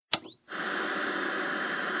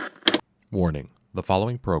Warning: the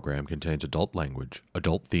following program contains adult language,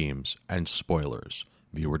 adult themes, and spoilers.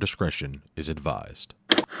 Viewer discretion is advised.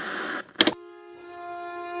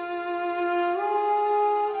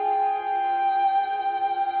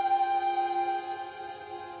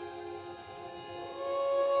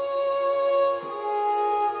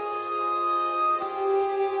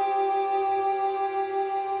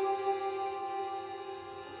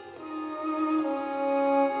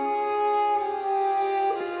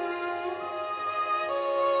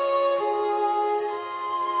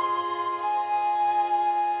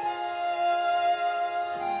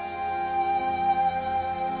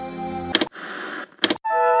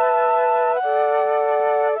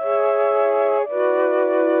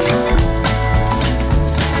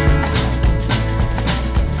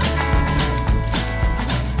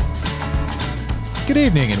 Good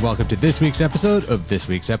evening and welcome to this week's episode of This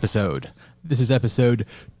Week's Episode. This is episode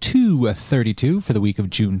 232 for the week of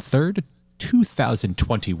June 3rd,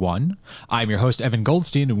 2021. I'm your host, Evan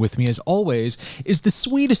Goldstein, and with me as always is the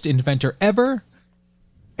sweetest inventor ever,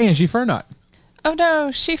 Angie Fernot. Oh no,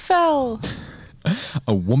 she fell.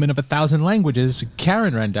 A woman of 1,000 languages,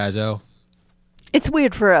 Karen Randazzo. It's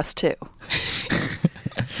weird for us too.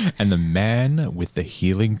 And the man with the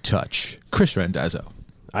healing touch, Chris Randazzo.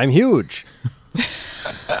 I'm huge.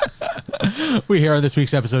 We here on this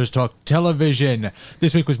week's episode is Talk Television.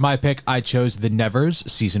 This week was my pick. I chose The Nevers,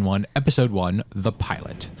 Season 1, Episode 1, The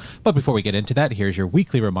Pilot. But before we get into that, here's your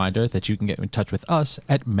weekly reminder that you can get in touch with us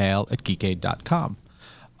at mail@geekade.com.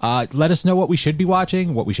 Let us know what we should be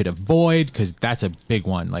watching, what we should avoid, because that's a big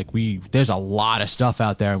one. There's a lot of stuff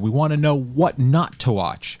out there, and we want to know what not to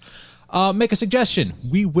watch. Make a suggestion.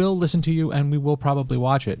 We will listen to you, and we will probably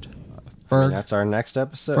watch it. Ferg, that's our next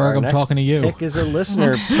episode. Ferg, I'm talking to you. Pick is a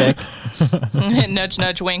listener pick. Nudge,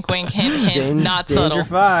 nudge, wink, wink, hint, hint, not Danger subtle.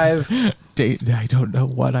 5. I don't know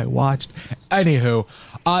what I watched. Anywho.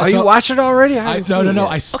 You watched it already? No.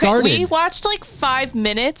 I started. Okay, we watched like 5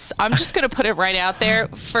 minutes. I'm just going to put it right out there.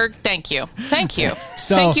 Ferg, thank you. Thank you.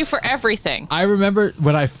 So, thank you for everything. I remember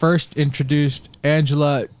when I first introduced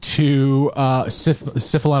Angela to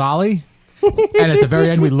Syphil and Ollie. And at the very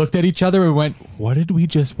end, we looked at each other and went, "What did we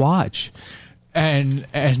just watch?" And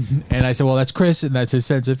I said, "Well, that's Chris, and that's his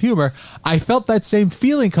sense of humor." I felt that same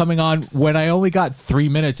feeling coming on when I only got 3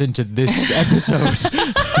 minutes into this episode.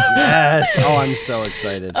 Yes. Oh, I'm so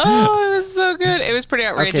excited. Oh, it was so good. It was pretty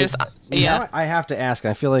outrageous. Okay, Yeah. now I have to ask.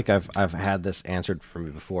 I feel like I've had this answered for me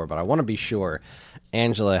before, but I want to be sure.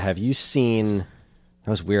 Angela, have you seen? That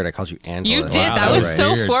was weird. I called you Angela. You did. Wow, that was right.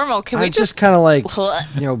 so Weird. formal. Can we I'm just kind of like,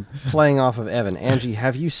 playing off of Evan. Angie,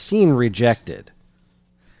 have you seen Rejected?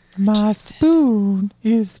 My spoon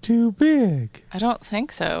is too big. I don't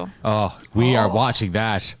think so. Oh, we are watching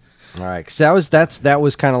that. All right, because that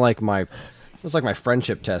was kind of like my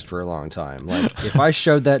friendship test for a long time. Like, if I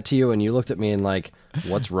showed that to you and you looked at me and like,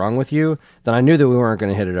 what's wrong with you? Then I knew that we weren't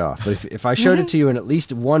going to hit it off. But if I showed it to you and at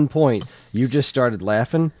least one point you just started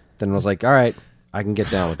laughing, then I was like, all right, I can get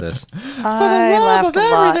down with this. I laughed a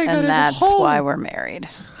lot, everything that and is that's whole. why we're married.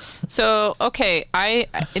 So, okay,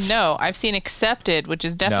 I've seen Accepted, which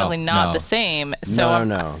is definitely not the same. So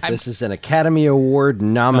No. This is an Academy Award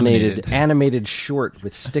nominated animated short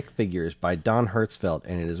with stick figures by Don Hertzfeldt,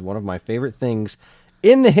 and it is one of my favorite things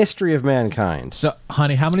in the history of mankind. So,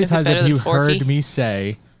 honey, how many Is it times better have you than Forky? heard me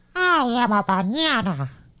say, "I am a banana"?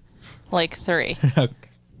 like 3.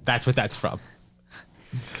 That's what that's from.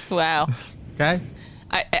 Wow. Okay?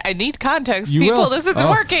 I need context, You people. will. This isn't Oh.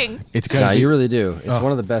 working. It's good. No, you really do. It's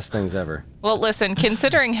one of the best things ever. Well, listen,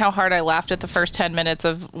 considering how hard I laughed at the first 10 minutes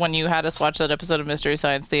of when you had us watch that episode of Mystery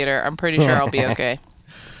Science Theater, I'm pretty sure I'll be okay.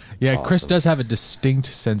 Yeah, Chris Awesome. does have a distinct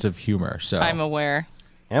sense of humor. So I'm aware.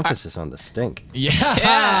 Emphasis on the stink. Yeah.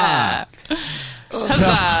 Yeah.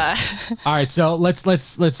 Huzzah. All right, so let's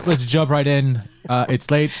jump right in.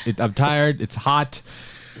 It's late. I'm tired. It's hot.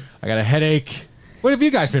 I got a headache. What have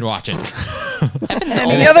you guys been watching?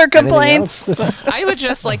 Any other complaints? I would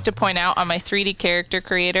just like to point out on my 3D character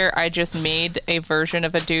creator, I just made a version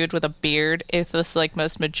of a dude with a beard with this like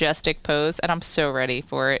most majestic pose, and I'm so ready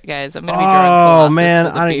for it, guys. I'm gonna be drawing Oh Colossus man,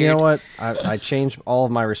 with a beard. you know what? I changed all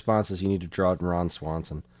of my responses. You need to draw Ron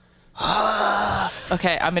Swanson.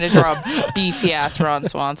 Okay, I'm gonna draw a beefy ass Ron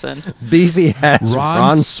Swanson Beefy ass Ron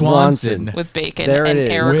Ron Swanson. Swanson. with bacon There and it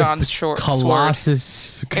is. Aragorn's With sword.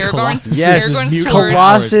 Colossus. Aragorn's- Yes, Aragorn's mutant sword.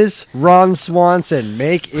 Colossus Ron Swanson.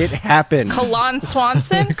 Make it happen. Colon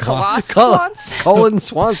Swanson? Colossus Col- Swanson? Colin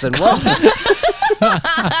Swanson. What?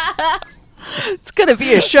 It's gonna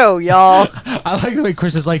be a show, y'all. I like the way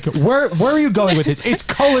Chris is like, where are you going with this? It's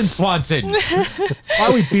Colin Swanson. Why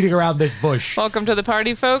are we beating around this bush? Welcome to the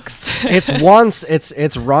party, folks. It's Ron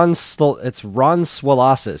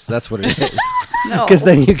Swolosis. That's what it is. No. Because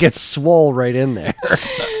then you get swole right in there.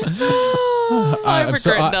 I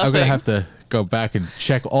regret I'm nothing. gonna have to go back and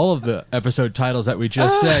check all of the episode titles that we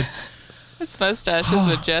just said. This mustache is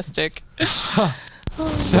majestic. Ron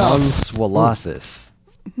Swolosis.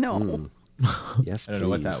 No. Yes, I don't know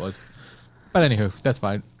what that please. was, but anywho, that's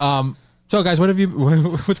fine. So guys,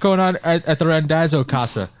 what's going on at the Randazzo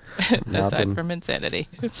Casa? Aside Nothing. from insanity.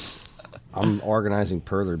 I'm organizing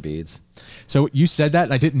perler beads. So you said that,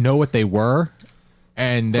 and I didn't know what they were,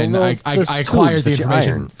 and then Well, I there's acquired tubes the that you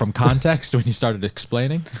information iron. from context when you started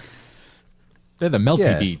explaining. They're the melty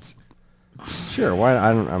Yeah. beads. Sure. Why?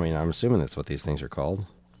 I'm assuming that's what these things are called,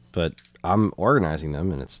 but I'm organizing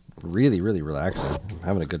them, and it's really, really relaxing. I'm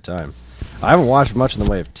having a good time. I haven't watched much in the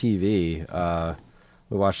way of TV.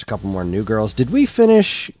 We watched a couple more New Girls. Did we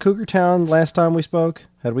finish Cougar Town last time we spoke?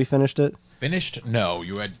 Had we finished it? Finished? No,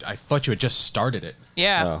 you had. I thought you had just started it.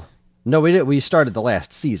 Yeah. Oh. No, we did. We started the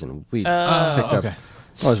last season. We picked up. Okay.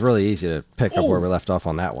 Well, it was really easy to pick up where we left off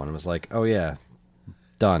on that one. It was like, oh yeah,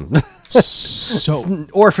 done. So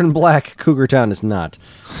Orphan Black Cougar Town is not.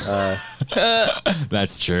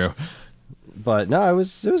 that's true. But no, it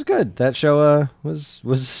was good. That show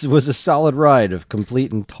was a solid ride of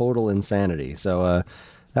complete and total insanity. So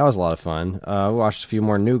that was a lot of fun. We watched a few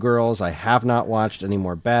more New Girls. I have not watched any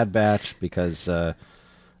more Bad Batch because I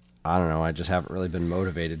don't know. I just haven't really been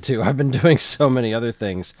motivated to. I've been doing so many other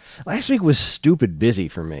things. Last week was stupid busy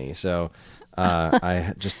for me, so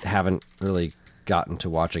I just haven't really gotten to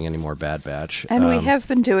watching any more Bad Batch. And we have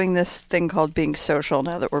been doing this thing called being social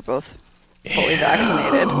now that we're both fully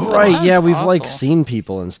vaccinated. Right, sounds yeah, we've like awful. seen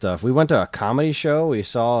people and stuff. We went to a comedy show. We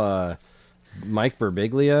saw Mike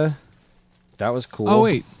Birbiglia. That was cool. Oh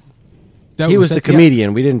wait, He was the that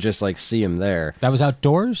comedian. We didn't just like see him there. That was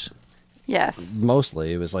outdoors. Yes.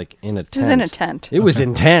 Mostly, it was like in a tent. It was in a tent. It was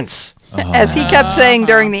intense. As he kept saying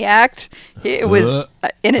during the act, it was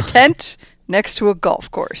in a tent next to a golf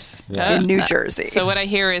course in New Jersey. So what I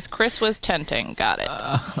hear is Chris was tenting. Got it.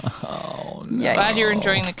 Yikes. Glad you're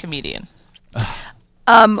enjoying the comedian.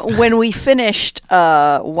 When we finished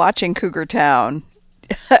watching Cougar Town,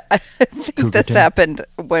 I think this happened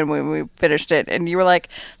when we finished it, and you were like,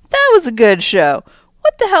 "That was a good show.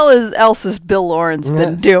 What the hell else has Bill Lawrence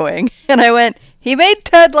been doing?" And I went, "He made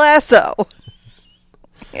Ted Lasso."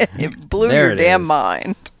 It blew There your it damn is.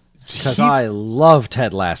 mind. Because I love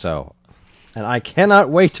Ted Lasso. And I cannot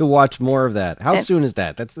wait to watch more of that. How soon is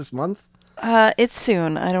that? That's this month? It's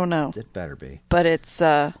soon. I don't know, It better be. but it's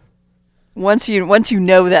once you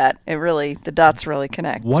know that, it really the dots really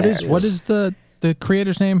connect. What there. is the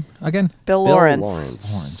creator's name again? Bill Bill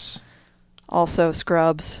Lawrence? Lawrence. Also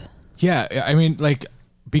Scrubs. Yeah, I mean, like,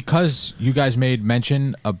 because you guys made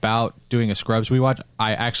mention about doing a Scrubs we watched,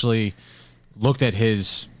 I actually looked at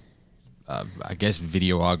his, I guess,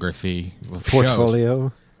 videography of shows.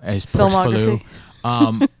 Portfolio. His portfolio.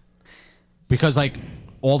 Filmography. Because, like,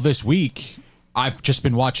 all this week, I've just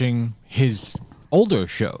been watching his older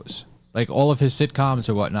shows, like all of his sitcoms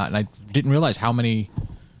or whatnot, and I didn't realize how many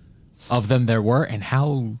of them there were and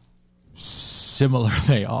how similar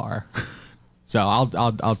they are. So I'll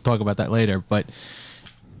talk about that later. But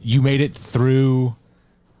you made it through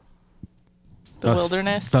The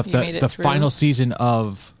wilderness. the You made it the through. final season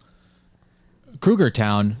of Cougar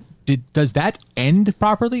Town. Does that end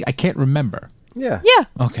properly? I can't remember. Yeah. Yeah.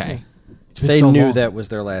 Okay. It's been They so knew long. that was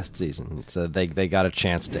their last season. So they got a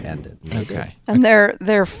chance to end it. And they did. Okay. And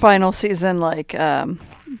their final season, like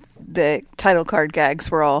the title card gags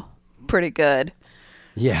were all pretty good.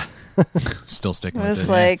 Yeah. Still sticking It with was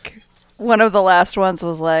it. yeah. like one of the last ones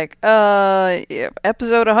was like, yeah,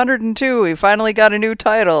 episode 102, we finally got a new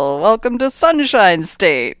title. Welcome to Sunshine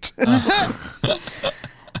State. Nice.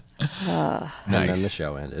 And then the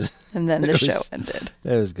show ended. And then the It show was- ended.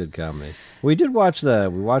 It was good comedy. We watched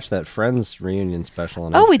that Friends reunion special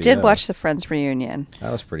on Oh, we did HBO. watch the Friends reunion.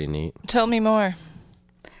 That was pretty neat. Tell me more.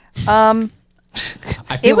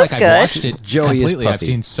 I feel was like good. I've watched it Joey is completely. I've puffy.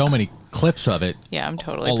 seen so many clips of it. Yeah, I'm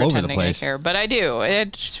totally All over the pretending I place. care, but I do.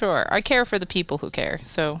 Sure, I care for the people who care.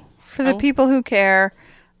 So For the people who care,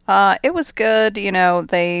 it was good. You know,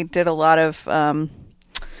 they did a lot of.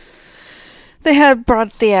 They had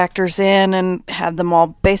brought the actors in and had them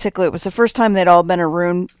all. Basically, it was the first time they'd all been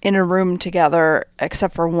in a room together,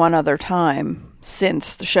 except for one other time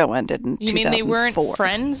since the show ended in You 2004. mean they weren't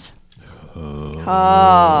friends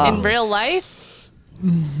Oh. in real life?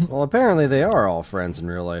 Well, apparently they are all friends in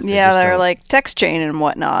real life. Yeah, just they're don't- like text chain and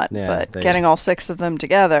whatnot, Yeah, but they- getting all 6 of them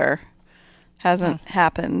together hasn't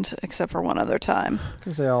happened except for one other time.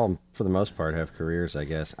 Because they all, for the most part, have careers, I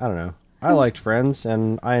guess. I don't know. I liked Friends,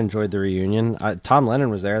 and I enjoyed the reunion. Tom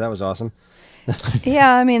Lennon was there. That was awesome.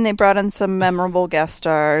 Yeah, I mean, they brought in some memorable guest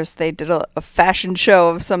stars. They did a fashion show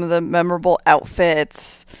of some of the memorable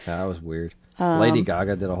outfits. Yeah, that was weird. Lady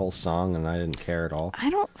Gaga did a whole song, and I didn't care at all.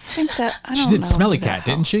 I don't think that... I She don't did know Smelly who the Cat,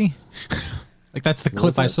 hell- didn't she? Like, that's the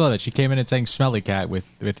clip I saw, that she came in and sang Smelly Cat with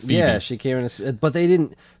Phoebe. Yeah, she came in, but they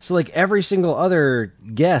didn't. So, like, every single other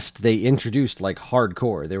guest they introduced, like,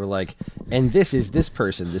 hardcore. They were like, and this is this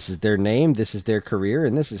person, this is their name, this is their career,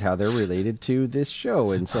 and this is how they're related to this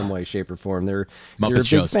show in some way, shape, or form. They're Muppet a big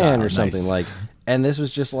Show fan style, or something. nice. Like, and this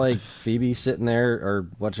was just like Phoebe sitting there, or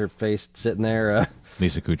what's her face sitting there,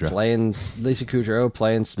 Lisa Kudrow. playing Lisa Kudrow,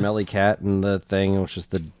 playing Smelly Cat, and the thing, which is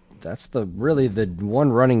that's really the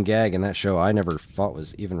one running gag in that show I never thought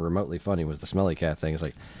was even remotely funny, was the Smelly Cat thing. It's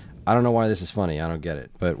like, I don't know why this is funny. I don't get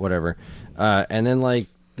it, but whatever. And then, like,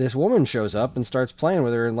 this woman shows up and starts playing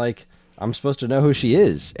with her, and, like, I'm supposed to know who she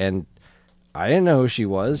is, and I didn't know who she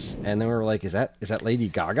was. And then we were like, is that Lady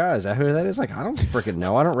Gaga? Is that who that is? Like, I don't freaking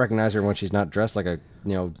know. I don't recognize her when she's not dressed like a,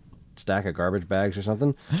 stack of garbage bags or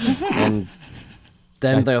something. And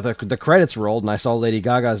then the credits rolled, and I saw Lady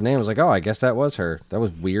Gaga's name. I was like, oh, I guess that was her. That was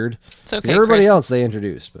weird. It's okay, Everybody Chris. else they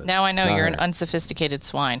introduced. But Now I know not you're her. an unsophisticated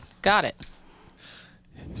swine. Got it.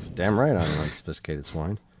 Damn right I'm an unsophisticated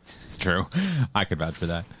swine. It's true. I could vouch for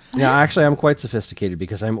that. Yeah, actually, I'm quite sophisticated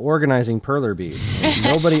because I'm organizing perler beads. And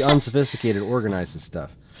nobody unsophisticated organizes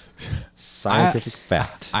stuff. Scientific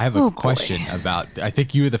fact. I have Oh, a boy. question about. I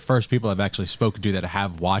think you were the first people I've actually spoken to that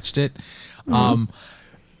have watched it.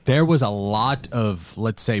 There was a lot of,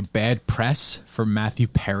 let's say, bad press for Matthew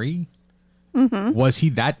Perry. Was he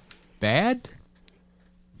that bad?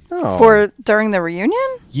 No. For during the reunion?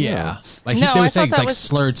 Yeah, like No, they I were thought saying that like was-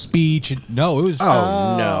 slurred speech. No, it was.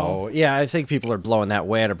 Oh, no. Yeah, I think people are blowing that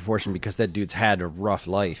way out of proportion because that dude's had a rough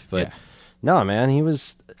life. But Yeah. no, man, he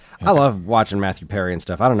was. I love watching Matthew Perry and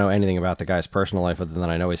stuff. I don't know anything about the guy's personal life other than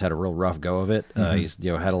I know he's had a real rough go of it. He's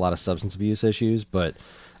had a lot of substance abuse issues, but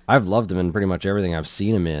I've loved him in pretty much everything I've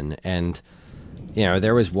seen him in. And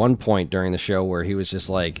there was one point during the show where he was just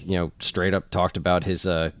like, straight up talked about his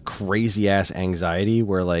crazy ass anxiety,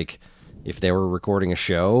 where like if they were recording a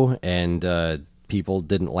show and people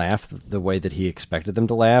didn't laugh the way that he expected them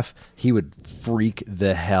to laugh, he would freak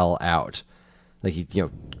the hell out. Like he,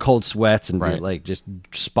 cold sweats and Right. like just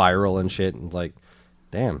spiral and shit, and like,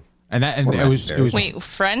 damn. and that and Poor it was Matthew it was Wait,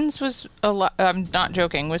 Friends was a I'm not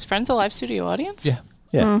joking. Was Friends a live studio audience? yeah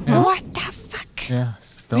Yeah. What the fuck? yeah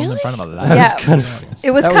filmed in Really? front of a That live was kind of- audience. It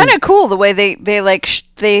was That kind was- of cool the way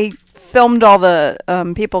they filmed all the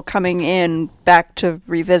people coming in back to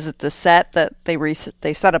revisit the set, that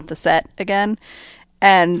they set up the set again,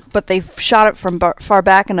 but they shot it from far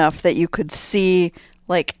back enough that you could see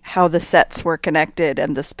like how the sets were connected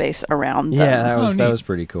and the space around them. Yeah, that Oh, was that neat. was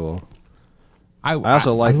pretty cool. I I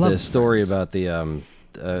also liked love- the story about the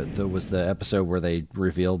was the episode where they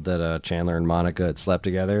revealed that Chandler and Monica had slept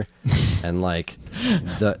together, and like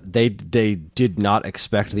they did not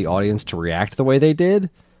expect the audience to react the way they did.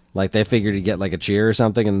 Like they figured to get like a cheer or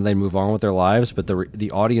something, and then they move on with their lives. But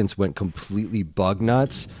the audience went completely bug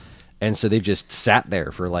nuts, and so they just sat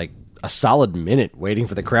there for like a solid minute waiting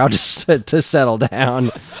for the crowd to settle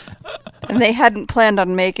down. And they hadn't planned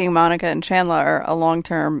on making Monica and Chandler a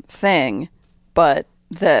long-term thing, but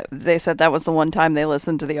they said that was the one time they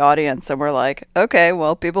listened to the audience and were like, okay,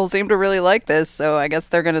 well, people seem to really like this, so I guess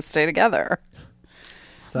they're going to stay together.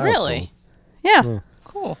 That was Really? Yeah.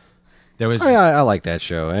 Cool. there was cool. I like that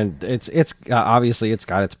show, and it's obviously it's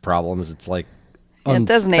got its problems. It's like It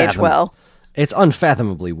doesn't age unfathom- well. It's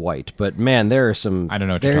unfathomably white, but man, there are some. I don't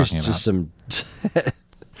know what you're there's talking just some.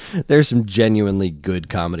 There's some genuinely good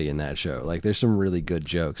comedy in that show. Like there's some really good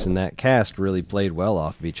jokes, and that cast really played well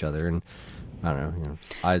off of each other. And I don't know,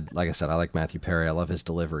 like I said, I like Matthew Perry. I love his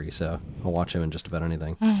delivery, so I'll watch him in just about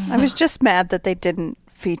anything. I was just mad that they didn't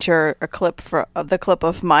feature a clip the clip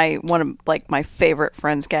of one of like my favorite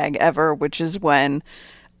Friends gag ever, which is when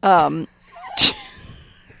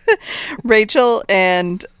Rachel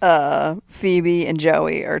and Phoebe and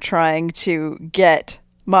Joey are trying to get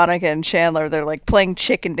Monica and Chandler. They're like playing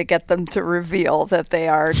chicken to get them to reveal that they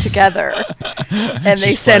are together, and they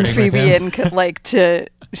She's send flirting with Phoebe him. in like to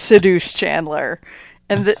seduce Chandler.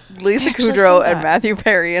 And Lisa actually Kudrow saw and that. Matthew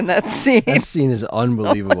Perry in that scene. That scene is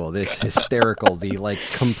unbelievable. It's hysterical. The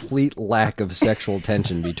complete lack of sexual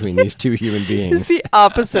tension between these two human It's beings. the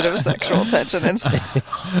opposite of sexual tension. It's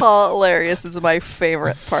hilarious. It's my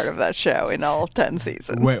favorite part of that show in all 10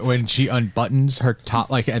 seasons. When she unbuttons her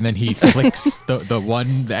top, and then he flicks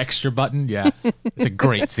the extra button. Yeah, it's a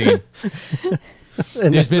great scene.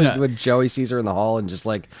 And There's been when Joey sees her in the hall and just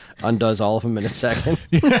undoes all of them in a second.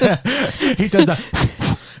 He does the.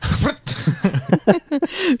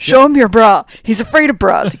 Show him your bra. He's afraid of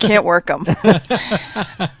bras. He can't work them.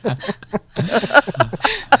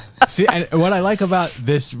 See, and what I like about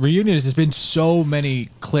this reunion is there's been so many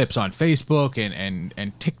clips on Facebook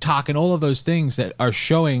and TikTok and all of those things that are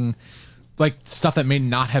showing stuff that may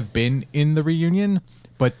not have been in the reunion,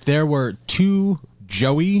 but there were 2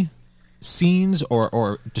 Joey scenes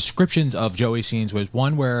or descriptions of Joey scenes. Was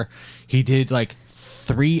one where he did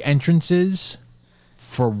 3 entrances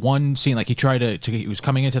for one scene. He tried to he was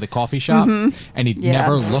coming into the coffee shop and he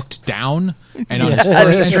never looked down, and on his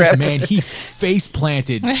first entrance, man, he face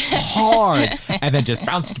planted hard and then just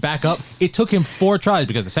bounced back up. It took him 4 tries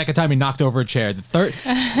because the second time he knocked over a chair. The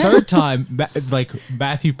third time,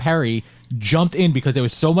 Matthew Perry jumped in because there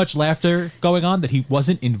was so much laughter going on that he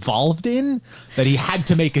wasn't involved in, that he had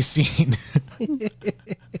to make a scene.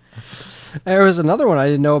 There was another one I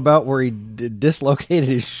didn't know about where he dislocated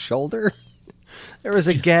his shoulder. There was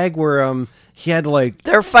a gag where he had to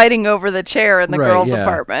They're fighting over the chair in the girls'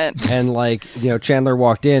 apartment. And Chandler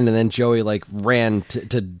walked in and then Joey ran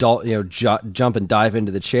to jump and dive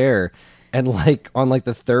into the chair. And on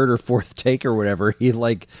the 3rd or 4th take or whatever, he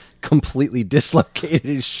completely dislocated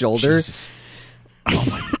his shoulder. Jesus.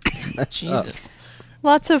 Oh my Jesus.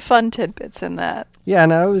 Lots of fun tidbits in that. Yeah,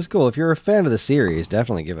 no, it was cool. If you're a fan of the series,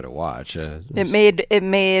 definitely give it a watch. It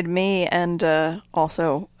made me and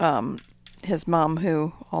also his mom,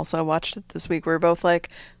 who also watched it this week, we were both like,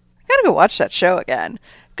 I gotta go watch that show again.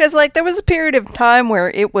 Because there was a period of time where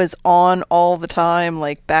it was on all the time,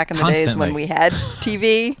 back in the days when we had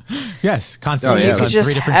TV. Yes, constantly. Oh, yeah. It was You on could just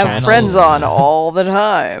 3 different have channels. Friends on all the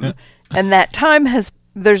time. And that time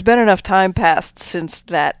there's been enough time passed since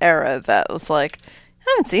that era that it's I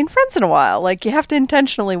haven't seen Friends in a while. You have to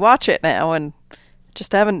intentionally watch it now, and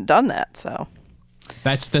just haven't done that, so.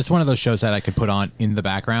 That's one of those shows that I could put on in the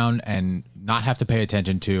background and not have to pay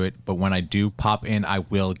attention to it, but when I do pop in, I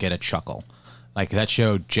will get a chuckle. That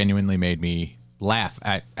show genuinely made me laugh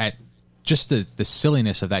at just the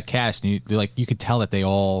silliness of that cast. And you could tell that they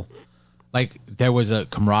all there was a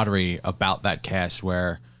camaraderie about that cast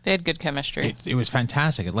where They had good chemistry. it was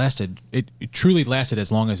fantastic. It truly lasted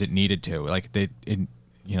as long as it needed to.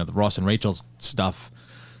 The Ross and Rachel stuff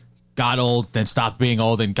got old, then stopped being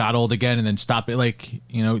old, and got old again, and then stopped.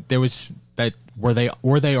 There was that were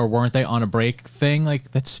they or weren't they on a break thing?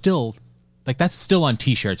 That's still on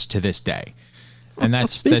T-shirts to this day. And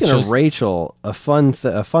that's Speaking of Rachel, a fun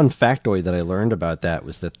factoid that I learned about that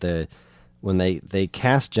was that when they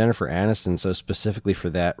cast Jennifer Aniston so specifically for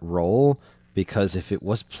that role, because if it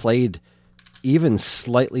was played even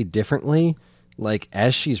slightly differently,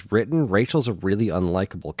 as she's written, Rachel's a really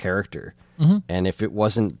unlikable character. Mm-hmm. And if it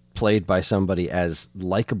wasn't played by somebody as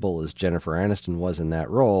likable as Jennifer Aniston was in that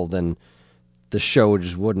role, then the show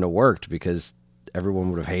just wouldn't have worked because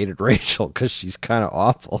everyone would have hated Rachel because she's kind of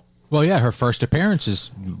awful. Well, yeah, her first appearance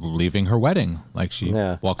is leaving her wedding. She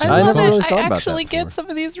walks I into love the it. really thought I about actually that get before. some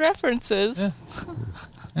of these references.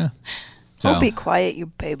 Yeah. Oh, be quiet, you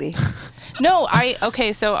baby. No,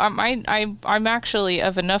 so I'm actually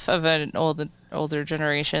of enough of an older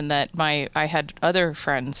generation that I had other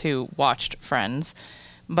friends who watched Friends,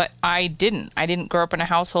 but I didn't grow up in a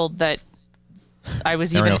household that I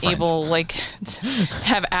was There were even no able to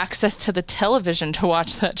have access to the television to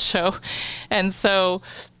watch that show. And so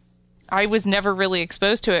I was never really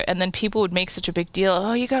exposed to it. And then people would make such a big deal.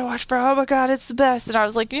 Oh, you got to watch Friends. Oh my God, it's the best. And I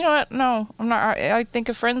was like, you know what? No, I'm not. I think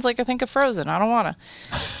of Friends like I think of Frozen. I don't want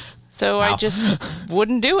to. So Wow. I just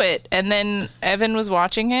wouldn't do it. And then Evan was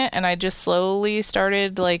watching it, and I just slowly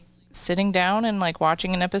started sitting down and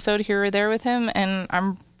watching an episode here or there with him. And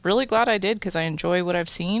I'm really glad I did because I enjoy what I've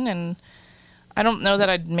seen. And I don't know that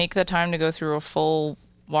I'd make the time to go through a full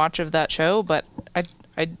watch of that show, but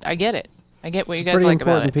I get it. I get what you guys like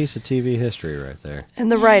about Pretty important it. piece of TV history right there.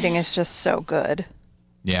 And the writing is just so good.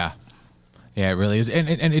 Yeah. Yeah, it really is. And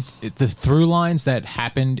the through lines that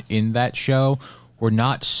happened in that show were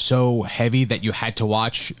not so heavy that you had to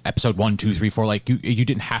watch episode 1, 2, 3, 4. You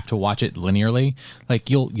didn't have to watch it linearly.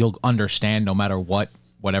 You'll understand no matter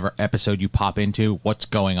whatever episode you pop into what's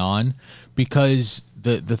going on, because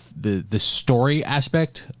the story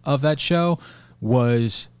aspect of that show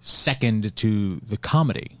was second to the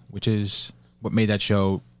comedy, which is what made that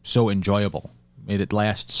show so enjoyable, made it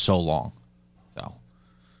last so long. So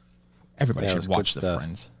everybody Yeah, it should was watch good the stuff.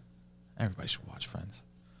 Friends. Everybody should watch Friends.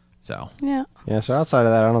 So Yeah. Yeah, so outside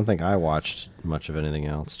of that, I don't think I watched much of anything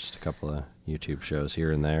else. Just a couple of YouTube shows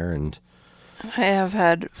here and there, and I have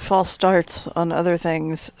had false starts on other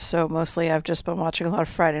things, so mostly I've just been watching a lot of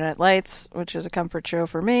Friday Night Lights, which is a comfort show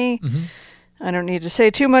for me. Mm-hmm. I don't need to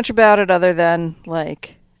say too much about it other than,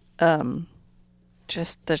 like,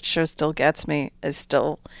 just the show still gets me. I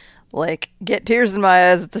still, like, get tears in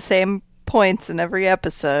my eyes at the same points in every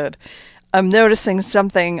episode. I'm noticing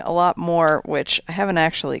something a lot more, which I haven't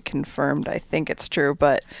actually confirmed. I think it's true,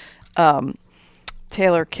 but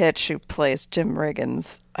Taylor Kitsch, who plays Jim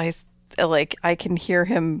Riggins, I can hear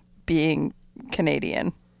him being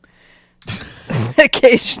Canadian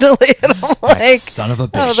occasionally, and I'm like, son of a oh,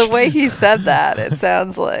 bitch. the way he said that, it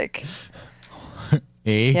sounds like,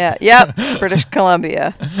 Eh? yep, British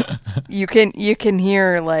Columbia. You can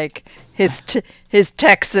hear like his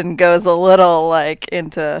Texan goes a little like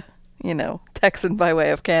into Texan by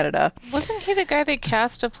way of Canada. Wasn't he the guy they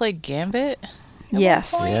cast to play Gambit?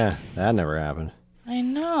 Yes. yeah, that never happened. I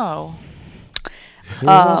know. He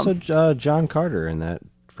was also John Carter in that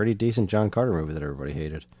pretty decent John Carter movie that everybody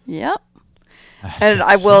hated. Yep. And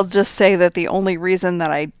I will just say that the only reason that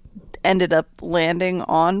I ended up landing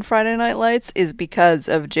on Friday Night Lights is because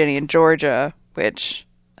of Ginny and Georgia, which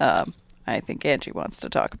I think Angie wants to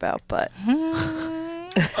talk about, but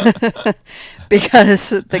because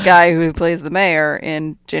the guy who plays the mayor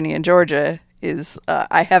in Ginny and Georgia is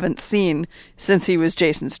I haven't seen since he was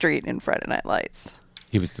Jason Street in Friday Night Lights.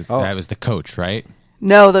 He was that was the coach, right?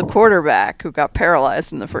 No, the quarterback who got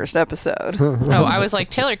paralyzed in the first episode. Oh, I was like,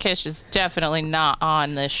 Taylor Kitsch is definitely not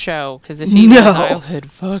on this show, because if he was, I would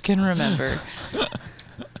fucking remember.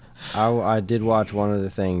 I did watch one other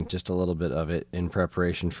thing, just a little bit of it, in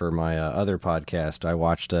preparation for my other podcast. I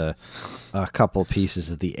watched a couple pieces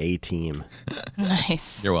of the A-Team.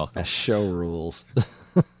 Nice. You're welcome. That show rules.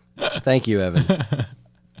 Thank you, Evan.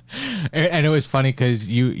 And it was funny because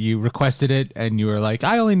you requested it and you were like,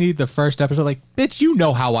 I only need the first episode. Like, bitch, you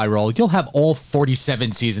know how I roll. You'll have all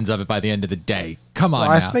 47 seasons of it by the end of the day. Come on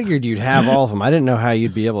Well, now. I figured you'd have all of them. I didn't know how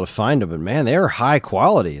you'd be able to find them, but man, they were high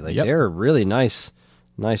quality. Like, Yep. they were really nice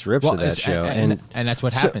rips of that it's- show. and that's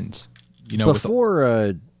what happens.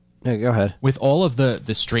 Before, no, go ahead. with all of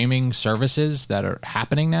the streaming services that are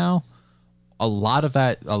happening now, a lot of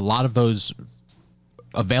those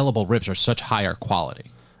available rips are such higher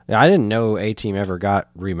quality. Yeah, I didn't know A-Team ever got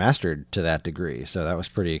remastered to that degree, so that was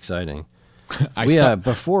pretty exciting.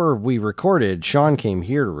 Before we recorded, Sean came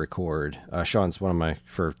here to record. Sean's one of my,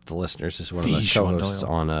 for the listeners, is one of the Sean co-hosts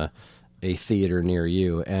Doyle. on a theater near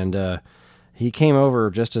you, and he came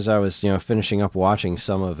over just as I was, finishing up watching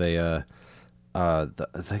some of I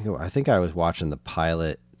think I was watching the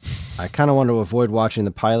pilot. I kind of wanted to avoid watching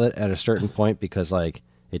the pilot at a certain point because, like,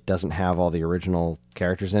 it doesn't have all the original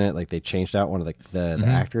characters in it. Like, they changed out one of the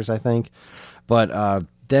actors, I think. But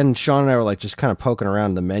then Sean and I were like just kind of poking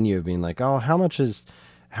around the menu of being like, oh, how much was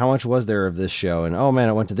there of this show? And oh man,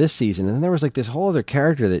 it went to this season. And then there was like this whole other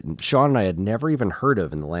character that Sean and I had never even heard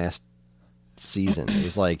of in the last season. It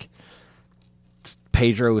was like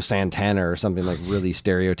Pedro Santana or something, like really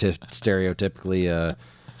stereotypically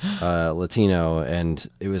Latino. And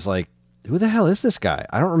it was like, who the hell is this guy?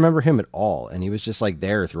 I don't remember him at all. And he was just like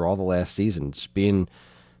there through all the last seasons, being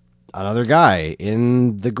another guy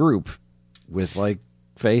in the group with like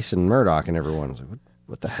Face and Murdoch and everyone. I was like,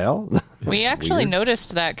 what the hell? We actually Weird.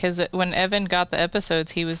 noticed that because when Evan got the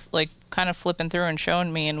episodes, he was like kind of flipping through and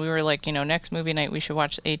showing me, and we were like, next movie night we should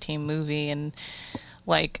watch the A-Team movie, and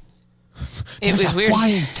like it There's was a weird.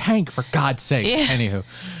 flying tank, for God's sake. Yeah. Anywho,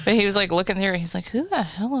 But he was like looking through, he's like, who the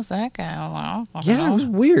hell is that guy? I'm like, I don't fucking Yeah, it know. was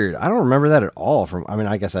weird. I don't remember that at all.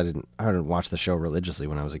 I guess I didn't watch the show religiously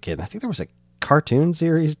when I was a kid. I think there was a cartoon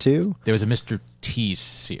series too. there was a Mr. T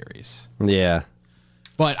series. Yeah.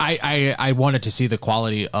 But I wanted to see the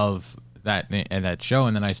quality of that show,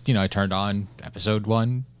 and then I turned on episode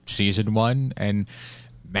 1, season 1, and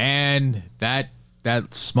man, that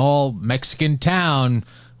small Mexican town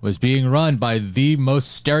was being run by the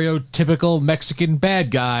most stereotypical Mexican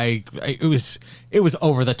bad guy. It was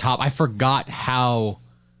over the top. I forgot how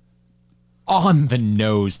on the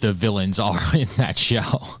nose the villains are in that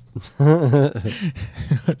show.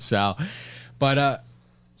 So, but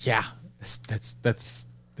yeah, that's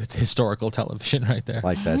historical television right there.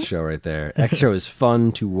 Like that show right there. That show is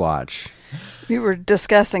fun to watch. We were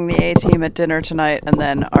discussing the A-Team at dinner tonight, and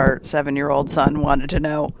then our 7-year-old son wanted to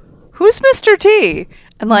know, who's Mr. T?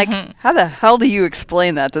 And like, how the hell do you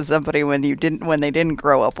explain that to somebody when they didn't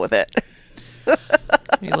grow up with it?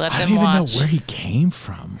 We let I them don't even watch. know where he came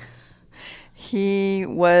from.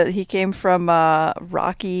 He came from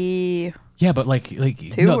Rocky Yeah, but like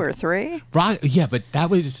 2 no, or 3. Yeah, but that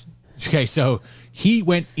was okay. So he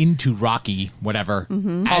went into Rocky, whatever,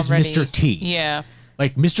 as Already. Mr. T. Yeah.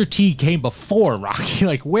 Like Mr. T came before Rocky.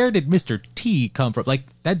 Like, where did Mr. T come from? Like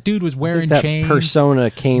that dude was I wearing think that chains. persona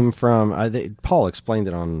came from. Paul explained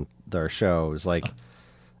it on their show. It was like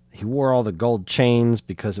he wore all the gold chains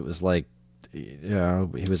because it was like, you know,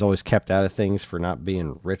 he was always kept out of things for not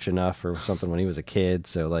being rich enough or something when he was a kid.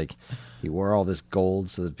 So like he wore all this gold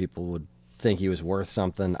so that people would think he was worth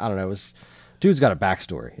something. I don't know. Dude's got a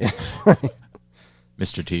backstory.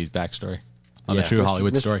 Mr. T's backstory on Yeah, the True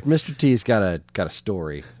Hollywood Mr. Story. Mr. T's got a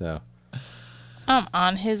story. So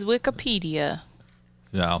On his Wikipedia.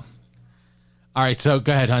 So, all right. So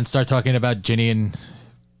go ahead, Hun. Start talking about Ginny and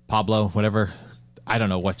Pablo, whatever. I don't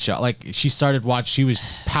know what show. Like she started she was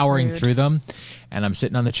powering Rude. through them, and I'm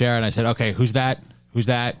sitting on the chair, and I said, "Okay, who's that? Who's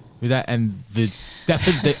that? Who's that?" And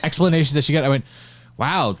the explanations that she got, I went,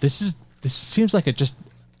 "Wow, this seems like they're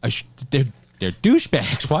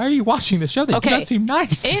douchebags. Why are you watching this show? They do not seem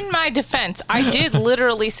nice." In my defense, I did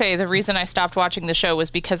literally say the reason I stopped watching the show was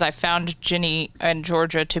because I found Ginny and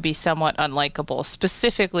Georgia to be somewhat unlikable,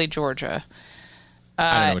 specifically Georgia.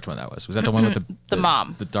 I don't know which one that was. Was that the one with The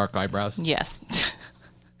mom. the dark eyebrows, Yes.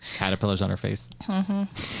 caterpillars on her face? You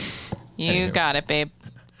Anywho. got it, babe.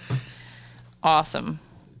 Awesome.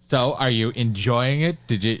 So, are you enjoying it?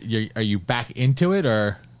 Are you back into it,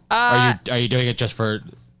 or are you doing it just for?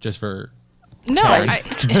 No, Sorry.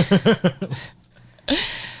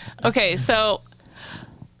 Okay, so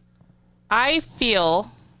I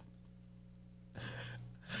feel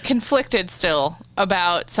conflicted still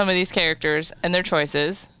about some of these characters and their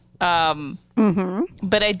choices. But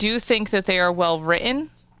I do think that they are well written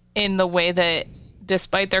in the way that,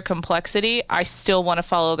 despite their complexity, I still want to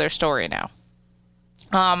follow their story now.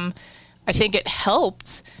 I think it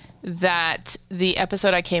helped that the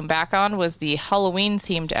episode I came back on was the Halloween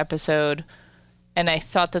themed episode, and I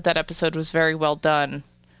thought that episode was very well done.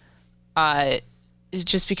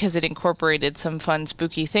 Just because it incorporated some fun,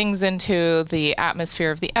 spooky things into the atmosphere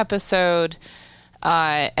of the episode.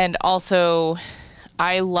 And also,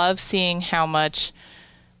 I love seeing how much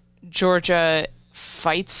Georgia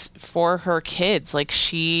fights for her kids. Like,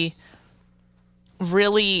 she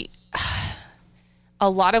really... A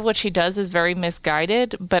lot of what she does is very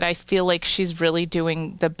misguided, but I feel like she's really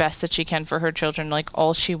doing the best that she can for her children. Like,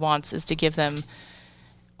 all she wants is to give them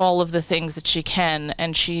all of the things that she can,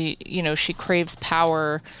 and she craves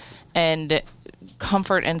power and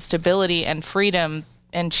comfort and stability and freedom,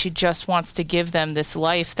 and she just wants to give them this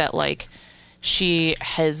life that, like, she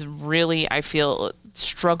has really, I feel,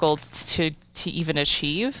 struggled to even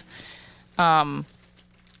achieve.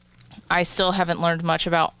 I still haven't learned much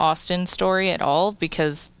about Austin's story at all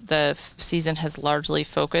because the season has largely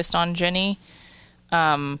focused on Ginny.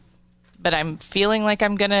 But I'm feeling like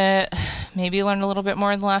I'm going to maybe learn a little bit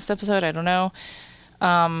more in the last episode. I don't know.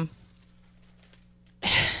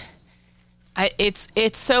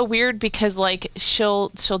 It's so weird because, like, she'll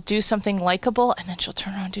do something likable and then she'll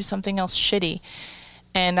turn around and do something else shitty.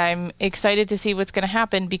 And I'm excited to see what's going to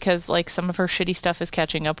happen because, like, some of her shitty stuff is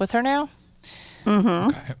catching up with her now.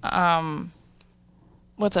 Okay.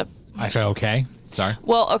 What's up? I said okay. Sorry.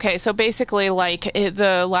 Well, okay, so basically, like,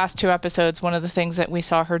 the last 2 episodes, one of the things that we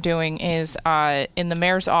saw her doing is in the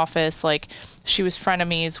mayor's office, like, she was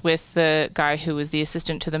frenemies with the guy who was the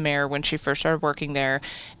assistant to the mayor when she first started working there,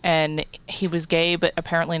 and he was gay, but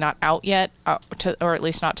apparently not out yet, or at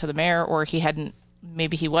least not to the mayor, or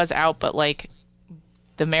maybe he was out, but, like,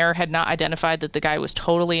 the mayor had not identified that the guy was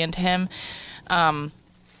totally into him.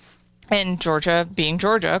 And Georgia, being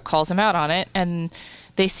Georgia, calls him out on it, and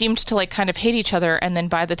they seemed to, like, kind of hate each other, and then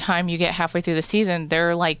by the time you get halfway through the season,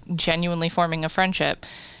 they're, like, genuinely forming a friendship.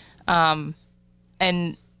 And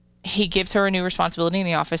he gives her a new responsibility in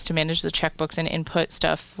the office to manage the checkbooks and input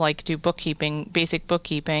stuff, like do bookkeeping, basic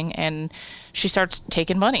bookkeeping, and she starts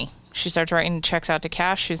taking money. She starts writing checks out to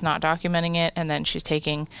cash. She's not documenting it, and then she's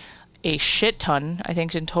taking a shit ton. I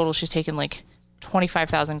think in total she's taken, like,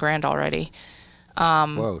 25,000 grand already.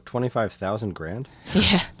 Whoa, 25,000 grand?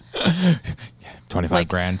 Yeah. 25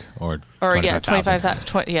 grand or yeah, 25,000.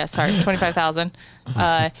 25,000.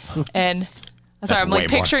 And sorry, I'm way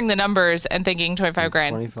like more. picturing the numbers and thinking 25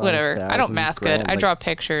 grand. Whatever. I don't 25,000 math good. grand, I like, draw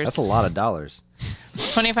pictures. That's a lot of dollars.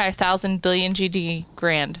 25,000 billion GD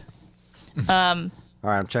grand. All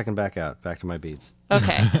right, I'm checking back out. Back to my beats.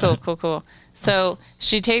 Okay, cool. So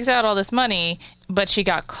she takes out all this money, but she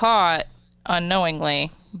got caught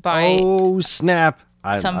unknowingly by Oh snap!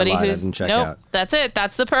 somebody I lied. I who's didn't check nope. out. That's it.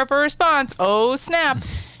 That's the proper response. Oh snap!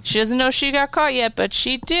 She doesn't know she got caught yet, but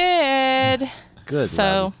she did. Good,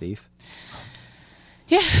 So- rowdy thief.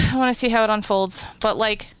 Yeah, I want to see how it unfolds. But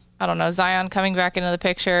like, I don't know, Zion coming back into the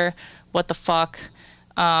picture. What the fuck?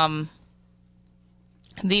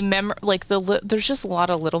 There's just a lot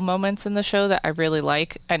of little moments in the show that I really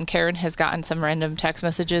like. And Karen has gotten some random text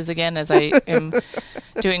messages again as I am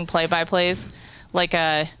doing play-by-plays. Like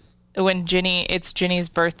when it's Ginny's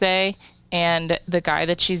birthday and the guy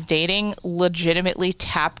that she's dating legitimately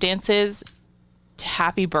tap dances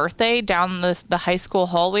happy birthday down the high school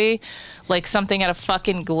hallway like something out of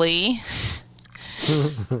fucking Glee.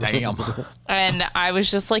 Damn. And I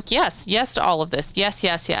was just like, yes to all of this.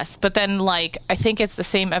 Yes. But then, like, I think it's the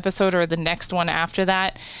same episode or the next one after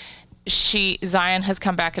that. Zion has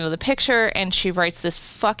come back into the picture and she writes this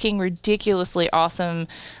fucking ridiculously awesome,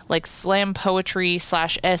 like, slam poetry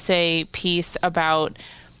 / essay piece about,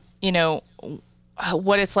 you know,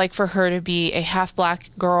 what it's like for her to be a half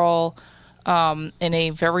black girl in a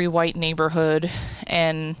very white neighborhood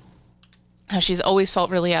and how she's always felt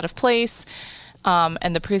really out of place.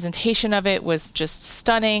 And the presentation of it was just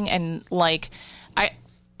stunning. And like,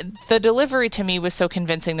 the delivery to me was so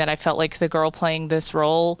convincing that I felt like the girl playing this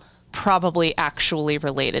role probably actually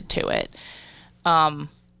related to it.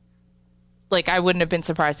 Like, I wouldn't have been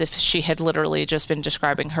surprised if she had literally just been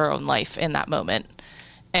describing her own life in that moment.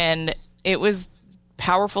 And it was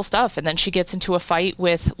powerful stuff. And then she gets into a fight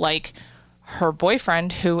with like her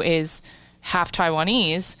boyfriend who is half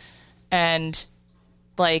Taiwanese, and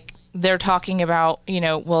like, they're talking about, you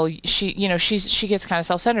know, well, she gets kind of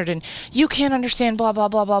self-centered and you can't understand blah, blah,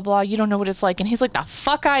 blah, blah, blah. You don't know what it's like. And he's like, the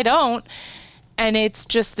fuck I don't. And it's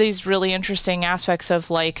just these really interesting aspects of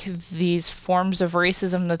like these forms of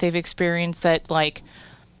racism that they've experienced that like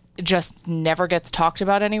just never gets talked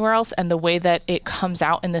about anywhere else. And the way that it comes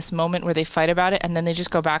out in this moment where they fight about it and then they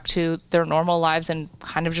just go back to their normal lives and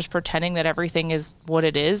kind of just pretending that everything is what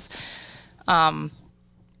it is.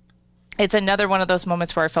 It's another one of those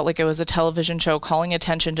moments where I felt like it was a television show calling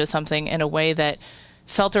attention to something in a way that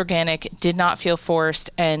felt organic, did not feel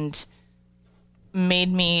forced, and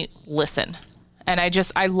made me listen. And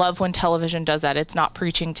I love when television does that. It's not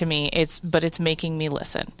preaching to me, but it's making me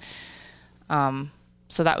listen.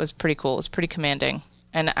 So that was pretty cool. It was pretty commanding.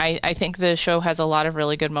 And I think the show has a lot of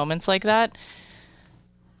really good moments like that.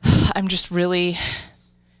 I'm just really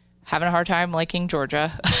having a hard time liking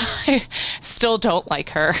Georgia. I still don't like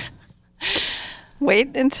her.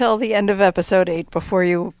 Wait until the end of episode 8 before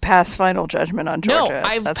you pass final judgment on Georgia. No,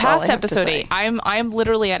 I've That's all passed I have to episode say. 8. I'm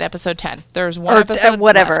literally at episode 10. There's one Or episode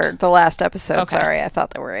whatever, left. the last episode. Okay. Sorry, I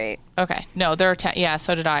thought there were 8. Okay. No, there are 10. Yeah,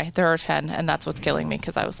 so did I. There are 10, and that's what's killing me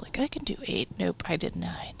because I was like, I can do 8. Nope, I did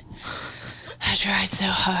 9. I tried so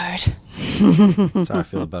hard. That's how I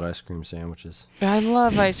feel about ice cream sandwiches. I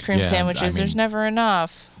love ice cream Yeah, sandwiches. I mean- There's never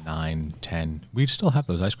enough. 9, 10. We still have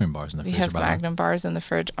those ice cream bars in the We freezer. have by the way. Magnum bars in the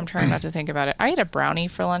fridge. I'm trying not to think about it. I ate a brownie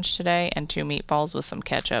for lunch today and 2 meatballs with some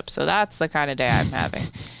ketchup. So that's the kind of day I'm having.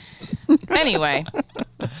 Anyway,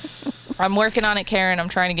 I'm working on it, Karen. I'm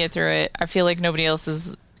trying to get through it. I feel like nobody else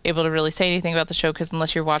is able to really say anything about the show because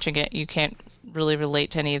unless you're watching it, you can't really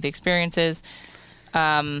relate to any of the experiences.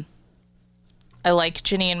 I like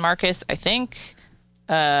Ginny and Marcus, I think.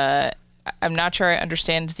 I'm not sure I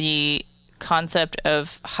understand the concept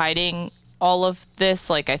of hiding all of this.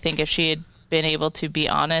 Like, I think if she had been able to be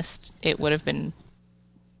honest, it would have been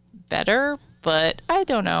better, but I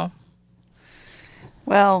don't know.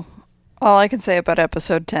 Well, all I can say about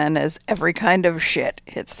episode 10 is every kind of shit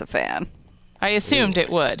hits the fan. I assumed it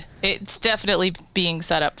would. It's definitely being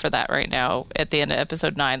set up for that right now at the end of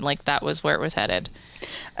episode 9. Like, that was where it was headed.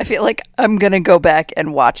 I feel like I'm going to go back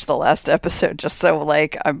and watch the last episode just so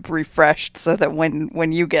like I'm refreshed so that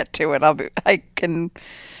when you get to it, I can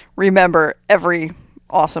remember every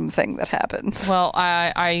awesome thing that happens. Well,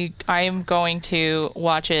 I am going to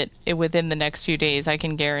watch it within the next few days. I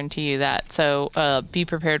can guarantee you that. So be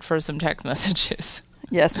prepared for some text messages.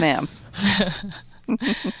 Yes, ma'am.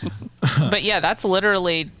 But yeah, that's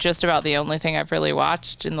literally just about the only thing I've really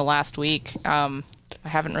watched in the last week. I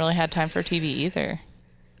haven't really had time for TV either.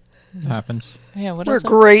 It happens. Yeah, what We're else?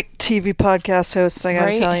 great TV podcast hosts, I got to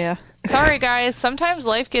Right? tell you. Sorry, guys. Sometimes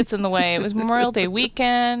life gets in the way. It was Memorial Day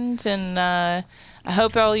weekend, and I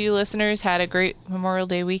hope all you listeners had a great Memorial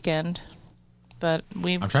Day weekend. But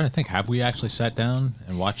I'm trying to think. Have we actually sat down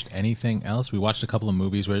and watched anything else? We watched a couple of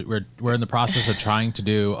movies. We're in the process of trying to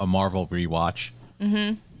do a Marvel rewatch.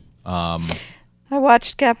 I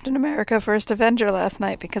watched Captain America: First Avenger last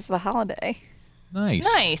night because of the holiday. Nice.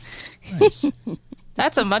 nice. Nice.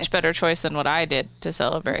 That's a much better choice than what I did to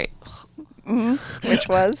celebrate. Which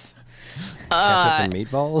was? Ketchup and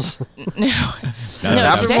meatballs. No,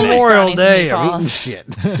 Happy today was Memorial brownies and Day. I'm meatballs.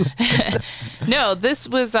 eating shit. No, this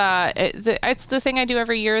was it's the thing I do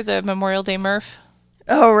every year, the Memorial Day Murph.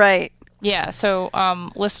 Oh, right. Yeah, so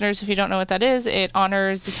listeners, if you don't know what that is, it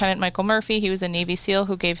honors Lieutenant Michael Murphy. He was a Navy SEAL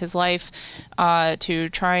who gave his life to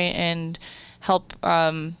try and help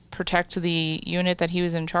protect the unit that he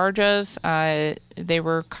was in charge of. They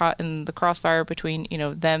were caught in the crossfire between,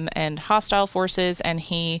 them and hostile forces, and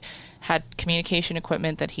he had communication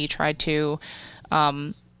equipment that he tried to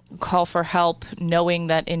call for help, knowing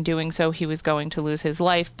that in doing so he was going to lose his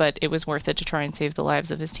life, but it was worth it to try and save the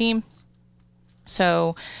lives of his team.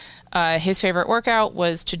 So his favorite workout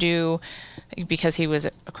was to do, because he was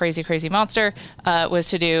a crazy, crazy monster, was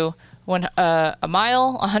to do a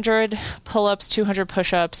mile, 100 pull-ups, 200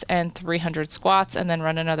 push-ups, and 300 squats, and then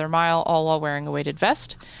run another mile, all while wearing a weighted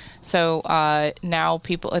vest. So now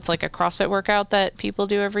it's like a CrossFit workout that people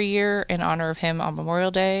do every year in honor of him on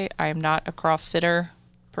Memorial Day. I am not a CrossFitter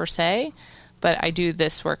per se, but I do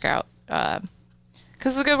this workout because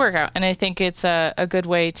it's a good workout, and I think it's a good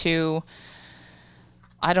way to,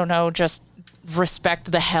 I don't know, just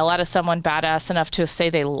respect the hell out of someone badass enough to say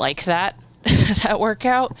they like that that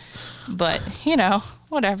workout. But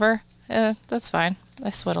whatever, that's fine. I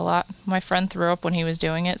sweat a lot. My friend threw up when he was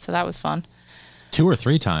doing it, so that was fun. 2 or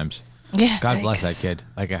 3 times. Yeah, God thanks. bless that kid.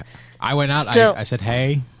 Like I went out. Still- I said,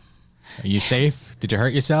 "Hey, are you safe? Did you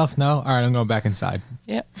hurt yourself? No. All right, I'm going back inside."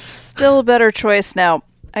 Yep. Still a better choice now.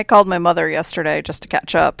 I called my mother yesterday just to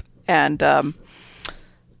catch up, and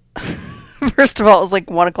first of all, it was like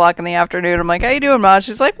 1:00 in the afternoon. I'm like, "How you doing, Ma?"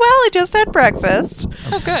 She's like, "Well, I just had breakfast."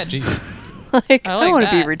 Oh, good. Gee. Like, I I like want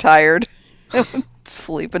to be that. retired,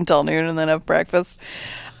 sleep until noon, and then have breakfast.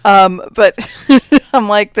 But I'm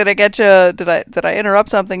like, "Did I get you? Did I interrupt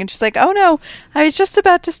something?" And she's like, "Oh no, I was just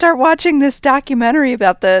about to start watching this documentary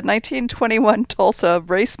about the 1921 Tulsa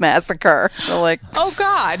race massacre." I'm like, Oh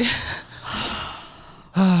God.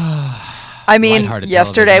 I mean, Lighthearted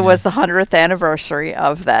yesterday television, was the 100th anniversary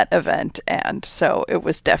of that event, and so it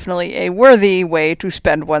was definitely a worthy way to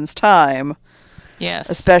spend one's time, Yes.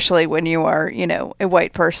 especially when you are, a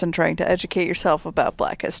white person trying to educate yourself about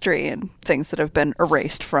Black history and things that have been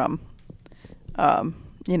erased from,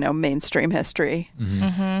 mainstream history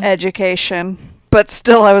education. But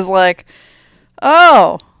still, I was like,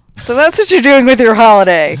 oh, so that's what you're doing with your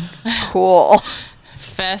holiday. Cool.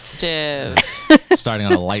 Festive. Starting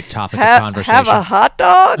on a light topic of conversation. Have a hot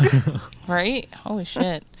dog? Right? Holy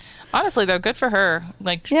shit. Honestly, though, good for her.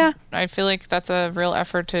 Like, Yeah. I feel like that's a real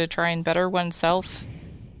effort to try and better oneself.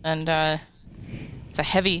 And it's a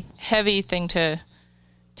heavy, heavy thing to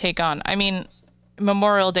take on. I mean,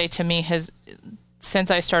 Memorial Day to me has,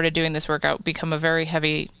 since I started doing this workout, become a very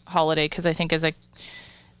heavy holiday, because I think as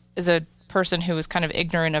a person who was kind of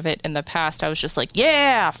ignorant of it in the past, I was just like,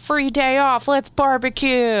 yeah, free day off, let's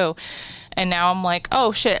barbecue. And now I'm like,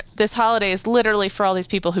 oh shit, this holiday is literally for all these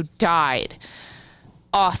people who died.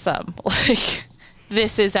 Awesome. Like,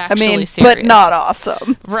 this is actually serious. But not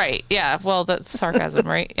awesome. Right. Yeah. Well, that's sarcasm,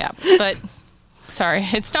 right? Yeah. But sorry,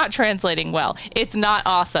 it's not translating well. It's not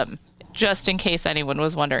awesome. Just in case anyone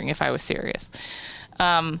was wondering if I was serious.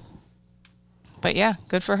 But yeah,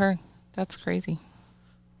 good for her. That's crazy.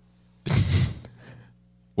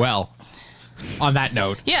 Well, on that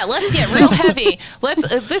note, Yeah, let's get real heavy.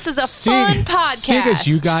 This is a fun podcast. Seeing as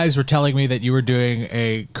you guys were telling me that you were doing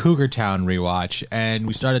a Cougar Town rewatch, and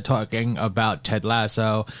we started talking about Ted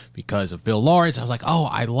Lasso because of Bill Lawrence, I was like, oh,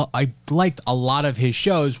 I liked a lot of his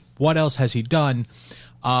shows. What else has he done?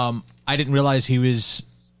 I didn't realize he was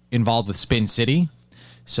involved with Spin City,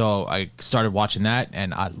 so I started watching that,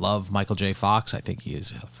 and I love Michael J. Fox. I think he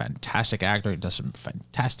is a fantastic actor. He does some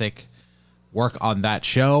fantastic work on that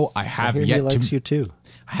show. I have He yet likes to. you too.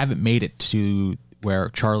 I haven't made it to where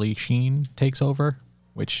Charlie Sheen takes over,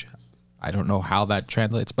 which I don't know how that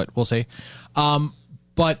translates, but we'll see.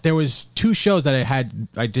 But there was 2 shows that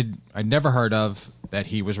I never heard of that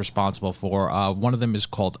he was responsible for. One of them is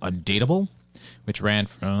called Undateable, which ran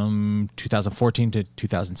from 2014 to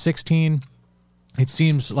 2016. It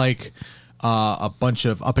seems like a bunch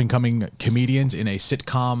of up-and-coming comedians in a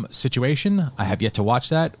sitcom situation. I have yet to watch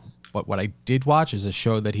that. But what I did watch is a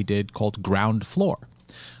show that he did called Ground Floor.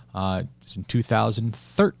 It's in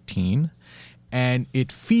 2013, and it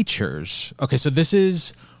features... Okay, so this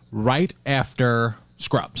is right after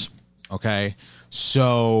Scrubs, okay?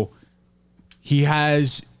 So he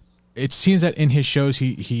has... It seems that in his shows,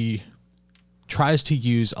 he tries to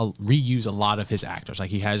reuse a lot of his actors.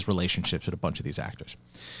 Like, he has relationships with a bunch of these actors.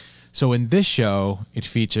 So in this show, it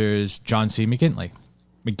features John C. McGinley.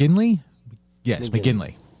 McGinley. Yes,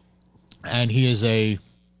 McGinley. And he is a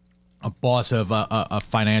boss of a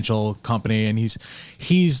financial company, and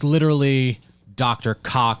he's literally Dr.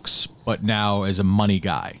 Cox, but now as a money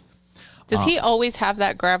guy. Does he always have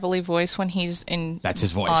that gravelly voice when he's in? That's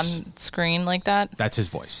his voice on screen like that. That's his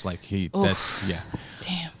voice. Like Oof. that's yeah.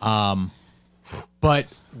 Damn. But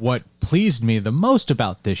what pleased me the most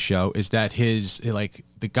about this show is that the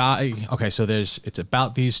guy. Okay, so it's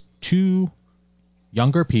about these two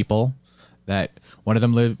younger people that one of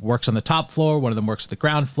them works on the top floor, one of them works at the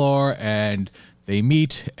ground floor, and they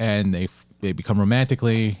meet and they become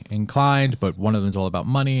romantically inclined. But one of them's all about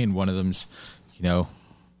money, and one of them's,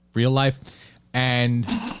 real life. And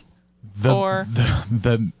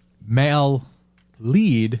the male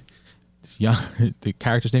lead, the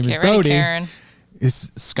character's name is Brody, Karen.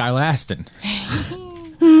 is Skylar Astin.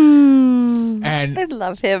 And I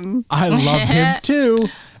love him. I love him too.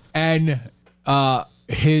 And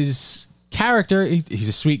his character, he's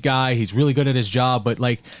a sweet guy. He's really good at his job, but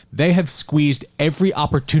like they have squeezed every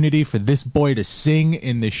opportunity for this boy to sing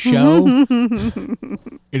in the show.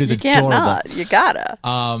 It is You can't adorable. not. You gotta.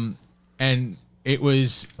 And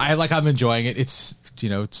I'm enjoying it. It's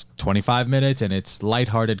 25 minutes and it's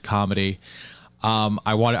lighthearted comedy.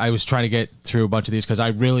 I was trying to get through a bunch of these because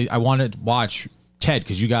I wanted to watch Ted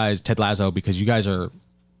Lasso, because you guys are,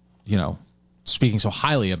 speaking so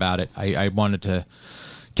highly about it. I wanted to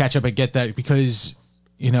catch up and get that because,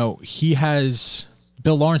 Bill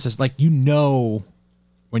Lawrence is like,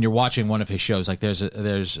 when you're watching one of his shows, like there's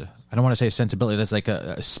I don't want to say a sensibility, there's like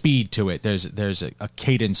a speed to it. There's a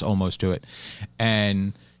cadence almost to it.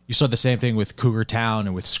 And you saw the same thing with Cougar Town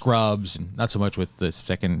and with Scrubs, and not so much with the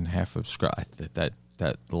second half of Scrubs. That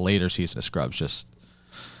later season of Scrubs just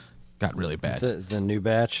got really bad. The new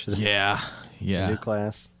batch. Yeah. The new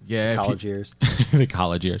class. Yeah. College years. The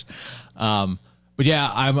college years. But yeah,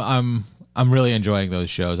 I'm really enjoying those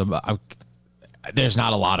shows. There's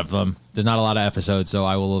not a lot of them. There's not a lot of episodes, so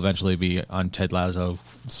I will eventually be on Ted Lasso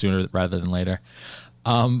sooner rather than later.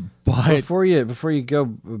 But before you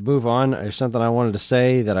go move on, there's something I wanted to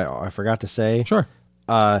say that I forgot to say. Sure.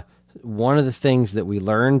 One of the things that we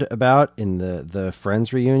learned about in the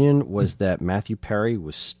Friends reunion was that Matthew Perry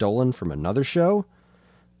was stolen from another show,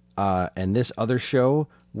 and this other show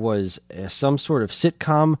was some sort of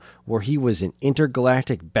sitcom where he was an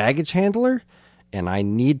intergalactic baggage handler. And I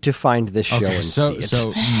need to find this show and see it.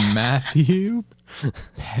 So Matthew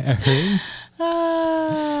Perry.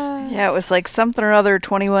 Yeah, it was like something or other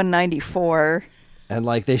 2194. And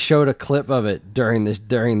like they showed a clip of it during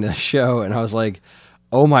the show, and I was like,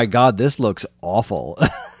 "Oh my god, this looks awful."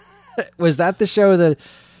 Was that the show that?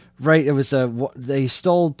 Right, it was they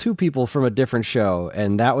stole two people from a different show,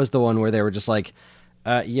 and that was the one where they were just like,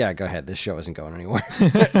 yeah, go ahead. This show isn't going anywhere.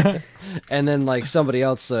 And then like somebody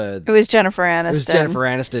else. It was Jennifer Aniston. It was Jennifer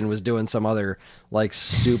Aniston was doing some other like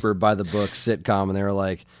super by the book sitcom, and they were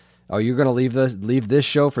like, "Oh, you're going to leave this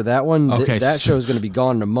show for that one? Okay, that show is going to be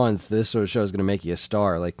gone in a month. This sort of show is going to make you a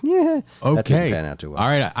star." Like, yeah, okay, that didn't pan out too well. All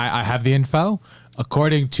right, I have the info.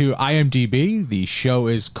 According to IMDb, the show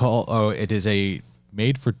is called. Oh, it is a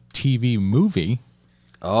made-for-TV movie.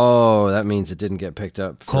 Oh, that means it didn't get picked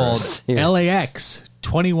up. Called LAX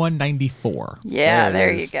 2194. Yeah,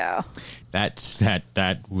 there you go. That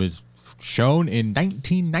was shown in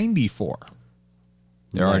 1994.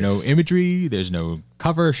 There are no imagery. There's no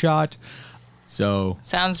cover shot. So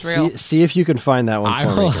Sounds real. See if you can find that one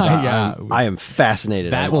for me. 'Cause I am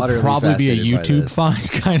fascinated. That I'm will utterly probably be a fascinated by YouTube this.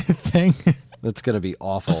 find kind of thing. That's going to be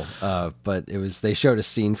awful. But they showed a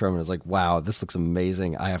scene from it. It was like, wow, this looks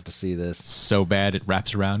amazing. I have to see this. So bad it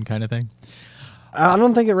wraps around kind of thing. I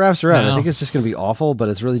don't think it wraps around. No. I think it's just going to be awful, but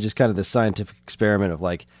it's really just kind of this scientific experiment of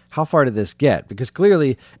like, how far did this get? Because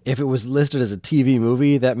clearly, if it was listed as a TV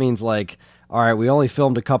movie, that means like, all right, we only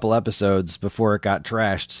filmed a couple episodes before it got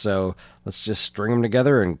trashed, so let's just string them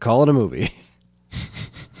together and call it a movie.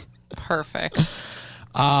 Perfect.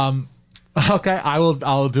 Okay,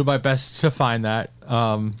 I'll do my best to find that.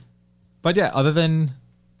 But yeah, other than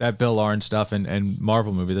that Bill Lawrence stuff and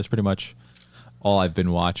Marvel movie, that's pretty much all I've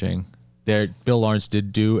been watching. Bill Lawrence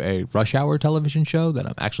did do a Rush Hour television show that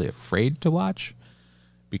I'm actually afraid to watch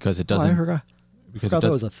because it doesn't. I forgot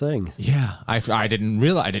that was a thing. Yeah, I didn't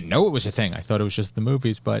know it was a thing. I thought it was just the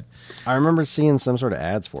movies, but I remember seeing some sort of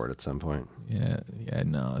ads for it at some point. yeah,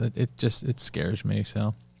 no, it scares me.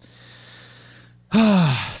 So,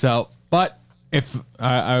 but if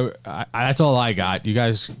that's all I got. You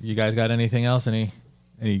guys got anything else? Any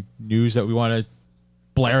news that we want to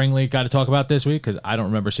blaringly got to talk about this week? Because I don't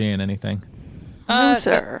remember seeing anything. No,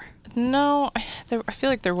 sir. No, I feel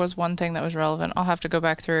like there was one thing that was relevant. I'll have to go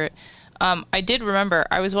back through it. I did remember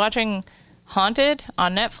I was watching Haunted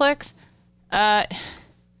on Netflix. I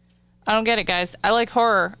don't get it, guys. I like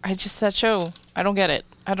horror. That show, I don't get it.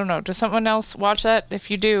 I don't know. Does someone else watch that?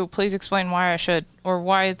 If you do, please explain why I should, or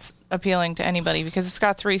why it's appealing to anybody, because it's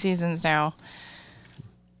got 3 seasons now.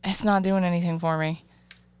 It's not doing anything for me.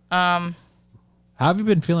 How have you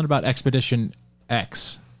been feeling about Expedition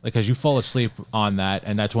X? Like, as you fall asleep on that,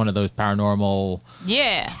 and that's one of those paranormal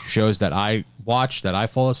shows that I watch that I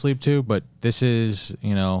fall asleep to. But this is,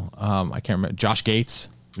 I can't remember. Josh Gates,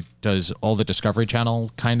 who does all the Discovery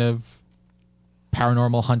Channel kind of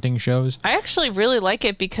paranormal hunting shows. I actually really like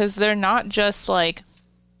it because they're not just like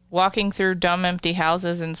walking through dumb empty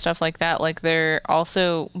houses and stuff like that. Like, they're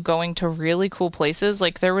also going to really cool places.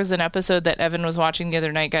 Like, there was an episode that Evan was watching the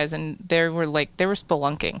other night, guys, and they were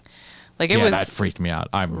spelunking. Like, it was that freaked me out.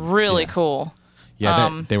 Really cool.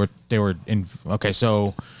 Yeah, they were in. Okay,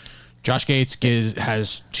 so Josh Gates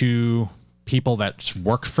has 2 people that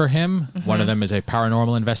work for him. Mm-hmm. One of them is a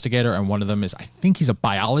paranormal investigator, and one of them is, I think he's a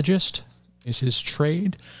biologist, is his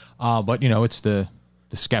trade. But it's the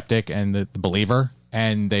skeptic and the believer,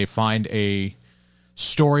 and they find a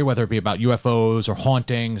story, whether it be about UFOs or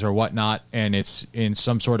hauntings or whatnot, and it's in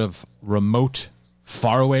some sort of remote,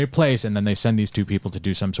 faraway place, and then they send these 2 people to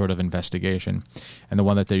do some sort of investigation. And the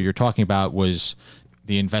one that you're talking about was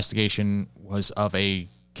the investigation was of the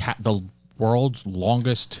world's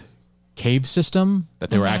longest cave system that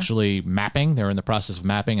they were actually mapping. They were in the process of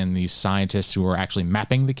mapping, and these scientists who were actually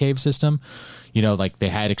mapping the cave system, like, they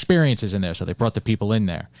had experiences in there, so they brought the people in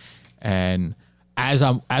there. And as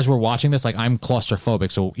we're watching this, like, I'm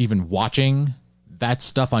claustrophobic, so even watching that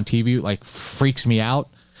stuff on TV, like, freaks me out.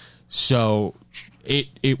 So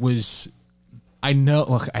it was, I know,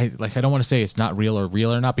 look, I don't want to say it's not real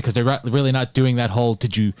or not, because they're really not doing that whole,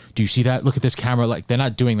 do you see that? Look at this camera. Like, they're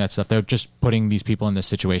not doing that stuff. They're just putting these people in this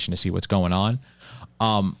situation to see what's going on.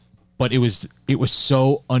 But it was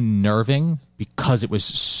so unnerving because it was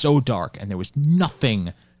so dark and there was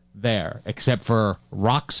nothing there except for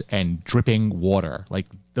rocks and dripping water. Like,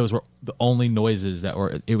 those were the only noises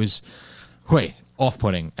it was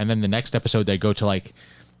off-putting. And then the next episode, they go to, like,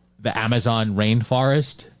 the Amazon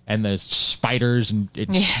rainforest, and the spiders and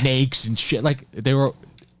snakes and shit. Like,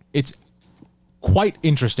 it's quite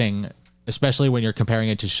interesting, especially when you're comparing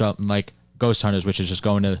it to something like Ghost Hunters, which is just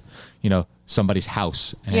going to, somebody's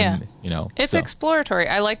house. And, it's exploratory.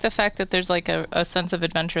 I like the fact that there's like a sense of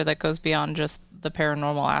adventure that goes beyond just the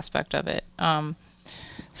paranormal aspect of it.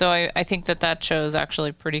 So I think that show is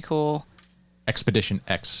actually pretty cool. Expedition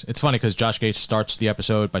X. It's funny because Josh Gates starts the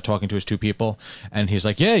episode by talking to his 2 people, and he's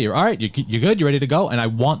like, "Yeah, you're all right. You good? You ready to go?" And I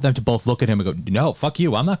want them to both look at him and go, "No, fuck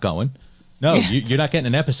you. I'm not going. No, you're not getting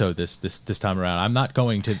an episode this time around. I'm not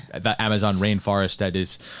going to the Amazon rainforest that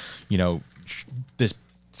is, this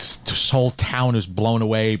whole town is blown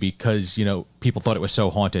away because people thought it was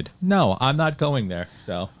so haunted. No, I'm not going there."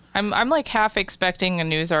 So. I'm like half expecting a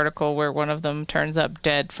news article where one of them turns up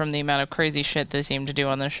dead from the amount of crazy shit they seem to do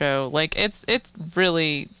on the show. Like, it's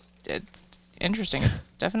really interesting. It's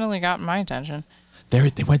definitely gotten my attention.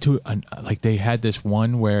 They went to they had this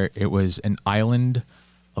one where it was an island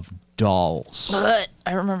of dolls.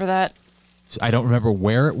 I remember that. I don't remember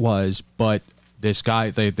where it was, but this guy,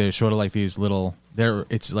 they're sort of like these little.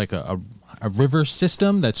 It's like a river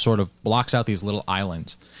system that sort of blocks out these little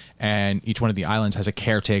islands. And each one of the islands has a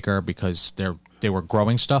caretaker because they were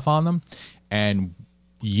growing stuff on them. And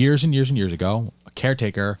years and years and years ago, a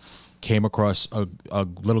caretaker came across a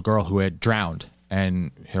little girl who had drowned,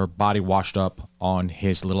 and her body washed up on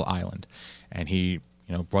his little island. And he,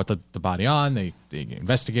 brought the body on. They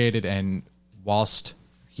investigated, and whilst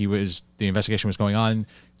the investigation was going on,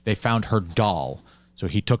 they found her doll. So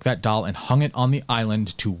he took that doll and hung it on the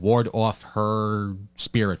island to ward off her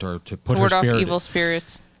spirit, or to put ward her spirit off evil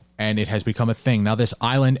spirits. And it has become a thing. Now this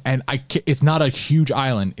island, and it's not a huge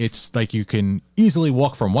island. It's like you can easily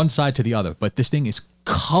walk from one side to the other. But this thing is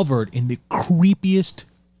covered in the creepiest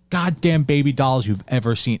goddamn baby dolls you've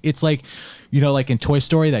ever seen. It's like, like in Toy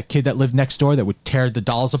Story, that kid that lived next door that would tear the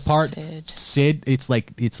dolls apart. Sid. It's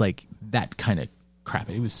like that kind of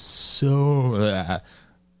crap. It was so...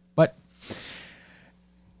 But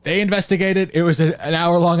they investigated. It was an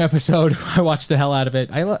hour-long episode. I watched the hell out of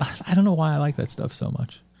it. I don't know why I like that stuff so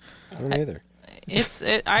much. I don't either.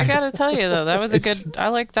 I gotta tell you though, that was a good. I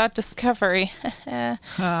like that discovery of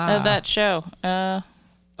that show. Yeah,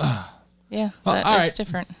 it's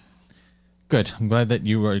different. Good. I'm glad that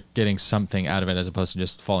you were getting something out of it as opposed to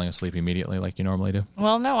just falling asleep immediately like you normally do.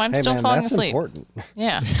 Well, no, I'm still falling that's asleep. Important.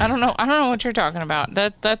 Yeah, I don't know what you're talking about.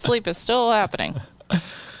 That sleep is still happening.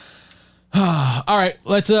 All right,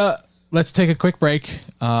 let's let's take a quick break.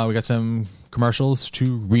 We got some commercials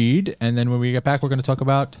to read, and then when we get back, we're going to talk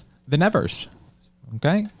about the Nevers.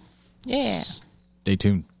 Okay? Yeah. Stay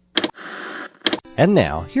tuned. And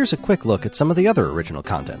now, here's a quick look at some of the other original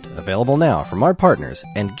content available now from our partners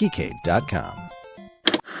and Geekade.com.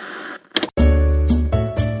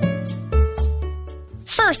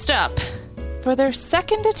 First up, for their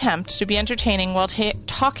second attempt to be entertaining while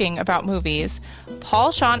talking about movies,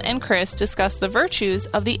 Paul, Sean, and Chris discuss the virtues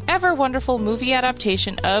of the ever-wonderful movie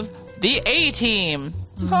adaptation of The A-Team.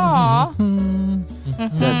 Aww. Dun,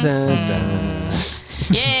 dun, dun.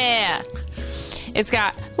 Yeah! It's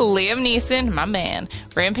got Liam Neeson, my man,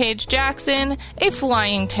 Rampage Jackson, a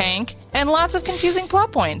flying tank, and lots of confusing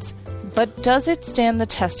plot points. But does it stand the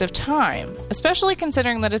test of time? Especially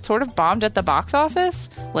considering that it sort of bombed at the box office?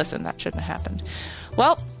 Listen, that shouldn't have happened.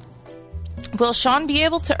 Well, will Sean be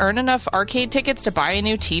able to earn enough arcade tickets to buy a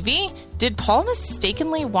new TV? Did Paul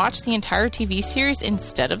mistakenly watch the entire TV series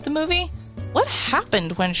instead of the movie? What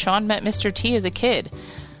happened when Sean met Mr. T as a kid?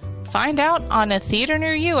 Find out on A Theater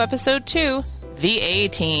Near You, Episode 2, The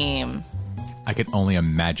A-Team. I can only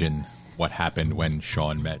imagine what happened when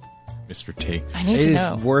Sean met Mr. T. I need It to is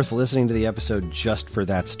know. worth listening to the episode just for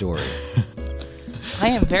that story. I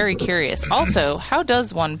am very curious. Also, how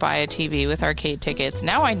does one buy a TV with arcade tickets?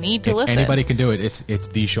 Now I need to If listen. anybody can do it, it's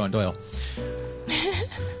the Sean Doyle.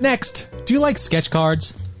 Next, do you like sketch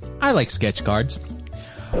cards? I like sketch cards.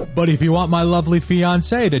 But if you want my lovely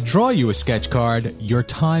fiancée to draw you a sketch card, your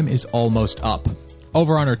time is almost up.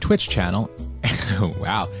 Over on her Twitch channel,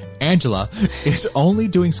 wow, Angela is only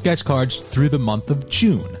doing sketch cards through the month of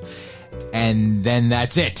June. And then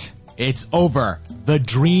that's it. It's over. The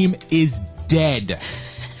dream is dead.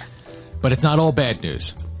 But it's not all bad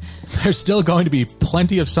news. There's still going to be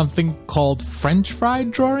plenty of something called French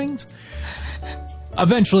fried drawings.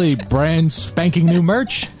 Eventually, brand spanking new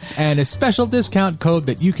merch and a special discount code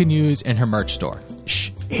that you can use in her merch store.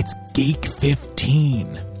 Shh, it's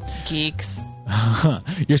Geek15. Geeks.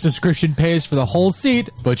 Your subscription pays for the whole seat,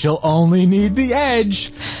 but you'll only need the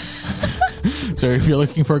edge. So if you're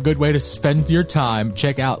looking for a good way to spend your time,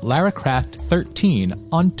 check out LaraCraft13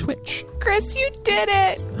 on Twitch. Chris, you did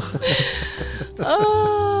it!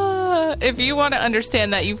 If you want to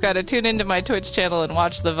understand that, you've got to tune into my Twitch channel and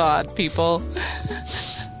watch the VOD, people.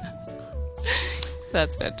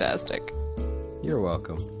 That's fantastic. You're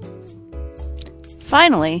welcome.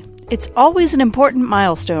 Finally, it's always an important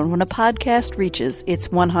milestone when a podcast reaches its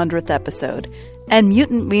 100th episode, and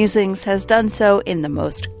Mutant Musings has done so in the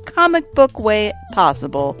most comic book way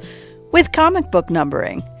possible, with comic book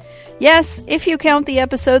numbering. Yes, if you count the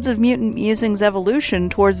episodes of Mutant Musings Evolution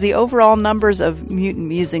towards the overall numbers of Mutant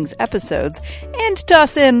Musings episodes, and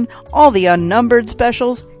toss in all the unnumbered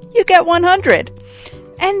specials, you get 100.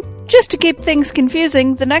 And just to keep things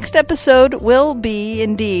confusing, the next episode will be,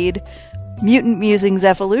 indeed, Mutant Musings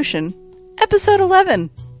Evolution, Episode 11.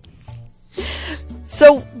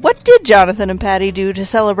 So, what did Jonathan and Patty do to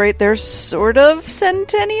celebrate their sort of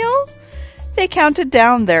centennial? They counted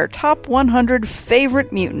down their top 100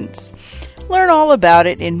 favorite mutants. Learn all about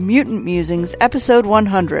it in Mutant Musings Episode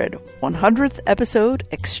 100, 100th Episode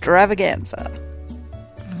Extravaganza.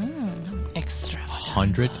 Extra.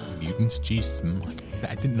 100 mutants? Jeez,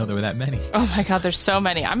 I didn't know there were that many. Oh my god, there's so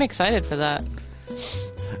many. I'm excited for that.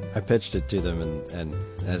 I pitched it to them and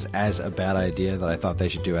as a bad idea that I thought they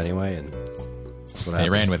should do anyway, and that's what They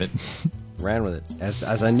happened. ran with it. Ran with it as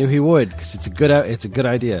I knew he would, because it's a good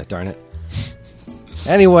idea. Darn it.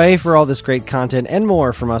 Anyway, for all this great content and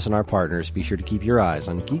more from us and our partners, be sure to keep your eyes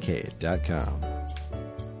on Geekade.com.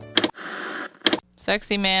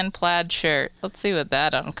 Sexy man plaid shirt. Let's see what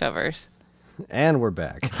that uncovers. And we're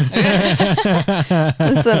back.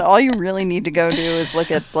 Listen, all you really need to go do is look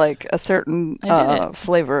at like a certain I did it.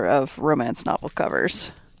 flavor of romance novel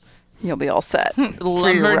covers. You'll be all set. for your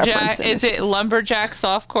Lumberjack. reference Is it images. lumberjack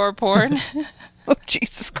softcore porn? Oh,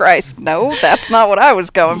 Jesus Christ. No, that's not what I was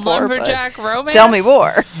going for. but Lumberjack romance? Tell me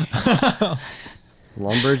more.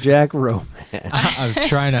 Lumberjack romance. I'm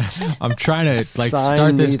trying to like Sign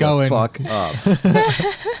start me this the going. fuck up.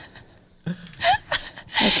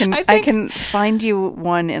 I think- can find you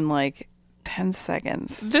one in like 10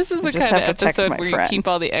 seconds. This is I the just kind of have to text episode my where friend. you keep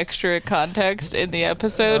all the extra context in the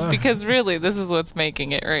episode because really this is what's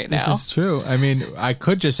making it right This now. is true. I mean, I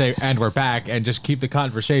could just say, and we're back, and just keep the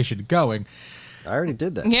conversation going. I already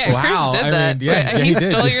did that. Yeah, Wow, Chris did I that. mean, yeah, he he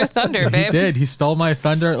did. stole your thunder, babe. He did. He stole my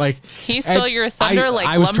thunder. Like He stole and your thunder like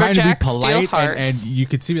I was trying to be lumberjack steel polite, hearts. and you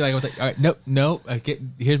could see me like I was like, all right, nope.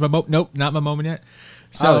 Here's my moment. Nope, not my moment yet.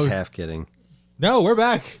 I was So half kidding. no, we're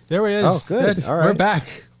back. There he is. Oh, good. All right. We're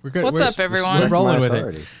back. We're good. What's up, everyone? We're rolling My with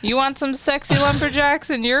authority. it. You want some sexy lumberjacks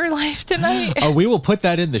in your life tonight? Oh, we will put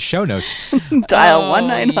that in the show notes. Dial Oh,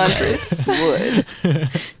 1-900-WOOD.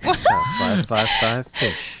 555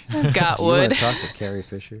 fish. Got Do you want wood. to talk to Carrie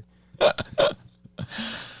Fisher?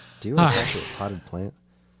 Do you want to talk to a potted plant?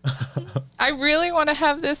 I really want to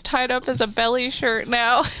have this tied up as a belly shirt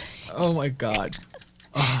now. Oh my god.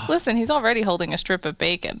 Listen, he's already holding a strip of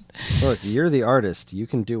bacon. Look, you're the artist. You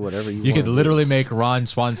can do whatever you want. You could literally make Ron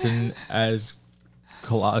Swanson as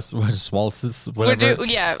Colossus, whatever.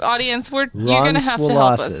 Audience, you're Ron gonna have to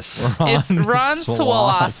help us. Swalasis. It's Ron Swalasis.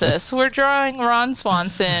 Swalasis. We're drawing Ron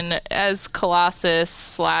Swanson as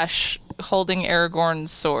Colossus / holding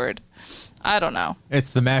Aragorn's sword. I don't know. It's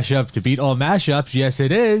the mashup to beat all mashups. Yes,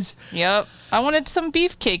 it is. Yep. I wanted some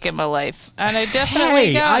beefcake in my life, and I definitely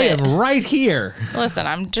Hey, got I it. am right here. Listen,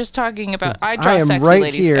 I'm just talking about. I draw I am sexy right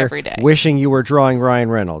ladies here every day. wishing you were drawing Ryan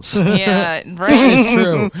Reynolds. Yeah, right. It's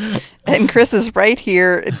true. And Chris is right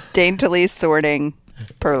here, daintily sorting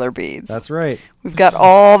perler beads. That's right. We've got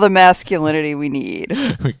all the masculinity we need.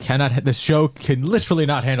 We cannot. This show can literally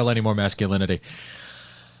not handle any more masculinity.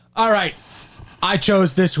 All right, I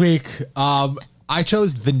chose this week. I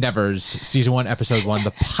chose The Nevers, season 1, episode 1,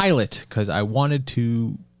 the pilot, because I wanted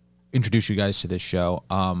to introduce you guys to this show.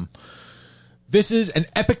 This is an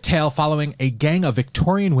epic tale following a gang of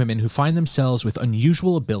Victorian women who find themselves with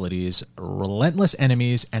unusual abilities, relentless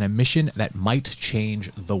enemies, and a mission that might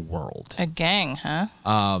change the world. A gang,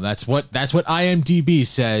 huh? That's what IMDb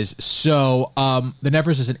says. So, The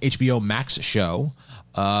Nevers is an HBO Max show.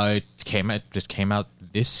 It just came out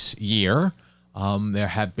this year. There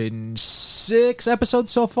have been 6 episodes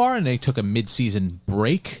so far, and they took a mid-season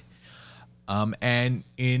break. And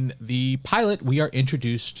in the pilot, we are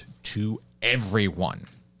introduced to everyone.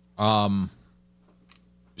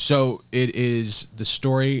 So it is the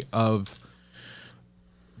story of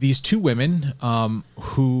these 2 women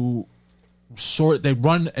who they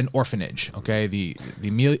run an orphanage. Okay, the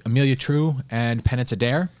Amelia True and Penance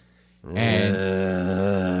Adair.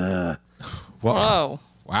 And Whoa.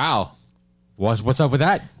 wow. What's up with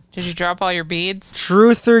that? Did you drop all your beads?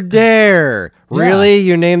 Truth or Dare? Really?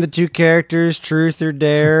 You named the 2 characters Truth or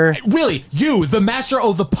Dare? Really? You, the master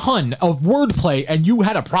of the pun, of wordplay, and you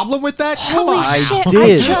had a problem with that? Come on. I Shit,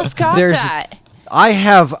 did. I just got There's- that. I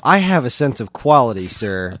have a sense of quality,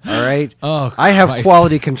 sir. All right? Oh, I have Christ.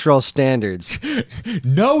 quality control standards.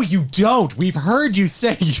 No, you don't. We've heard you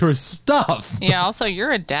say your stuff. Yeah, also,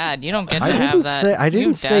 you're a dad. You don't get to I have didn't that. say I You didn't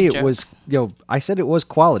have say dad it was, jokes. I said it was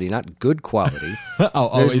quality, not good quality.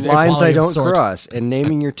 There's is it lines quality I of don't sort? cross, and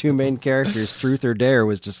naming your 2 main characters Truth or Dare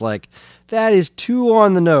was just like, that is too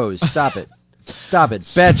on the nose. Stop it. Stop it.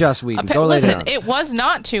 Bad Joss Whedon. Go lay Listen, down. it was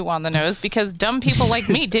not too on the nose because dumb people like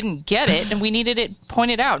me didn't get it, and we needed it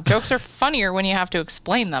pointed out. Jokes are funnier when you have to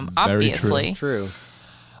explain them, very obviously. True.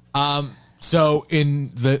 So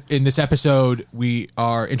in this episode, we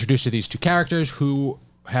are introduced to these 2 characters who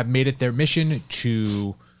have made it their mission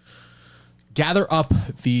to gather up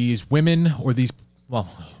these women or these. Well,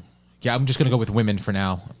 yeah, I'm just going to go with women for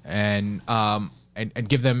now, and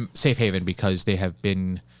give them safe haven because they have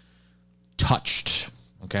been touched.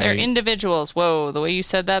 Okay, They're individuals. Whoa, the way you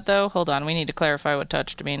said that, though. Hold on, we need to clarify what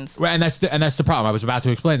touched means. Well, and that's the problem. I was about to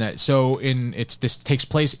explain that. So this takes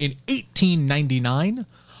place in 1899.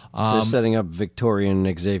 They're setting up Victorian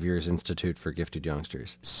Xavier's Institute for Gifted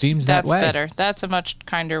Youngsters. Seems that That's way. better. That's a much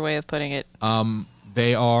kinder way of putting it.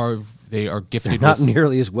 They are gifted Not with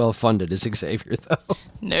nearly as well funded as Xavier, though.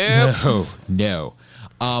 Nope. no.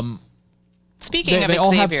 Speaking They of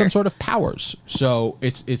all Xavier, have some sort of powers. So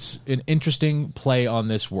it's an interesting play on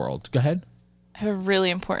this world. Go ahead. I have a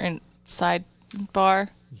really important sidebar.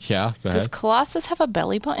 Yeah, go Does ahead. Colossus have a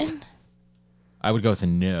belly button? I would go with a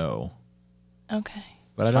no, Okay.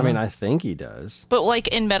 but I I don't mean, know. I think he does. But like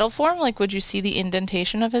in metal form, like would you see the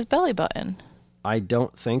indentation of his belly button? I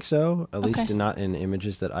don't think so, at Okay. least not in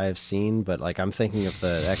images that I have seen, but like I'm thinking of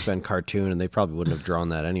the X-Men cartoon and they probably wouldn't have drawn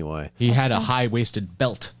that anyway. He had a high-waisted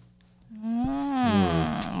belt.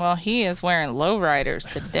 Well, he is wearing lowriders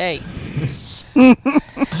today.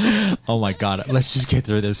 Oh my god! Let's just get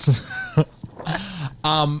through this.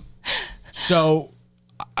 So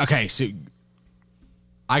I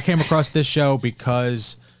came across this show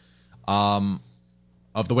because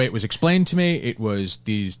of the way it was explained to me. It was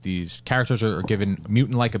these characters are given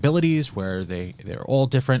mutant-like abilities where they're all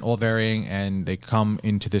different, all varying, and they come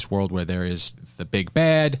into this world where there is the big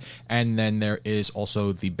bad, and then there is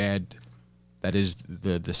also the bad that is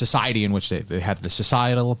the society in which they have the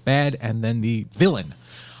societal bad, and then the villain.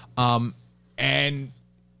 And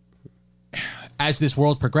as this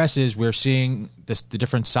world progresses, we're seeing the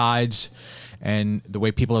different sides, and the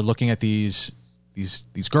way people are looking at these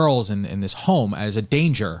girls in this home as a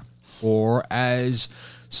danger or as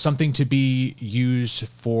something to be used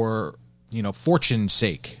for, fortune's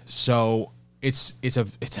sake. So it's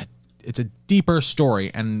a deeper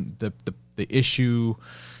story, and the issue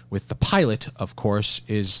with the pilot, of course,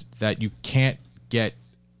 is that you can't get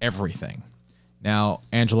everything. Now,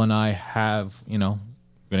 Angela and I have, going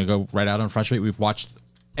to go right out on Front Street. We've watched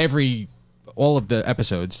all of the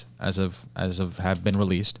episodes as of have been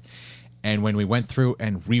released. And when we went through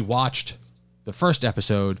and rewatched the first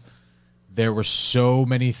episode, there were so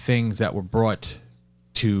many things that were brought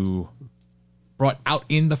out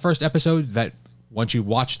in the first episode that once you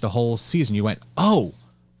watched the whole season, you went, oh,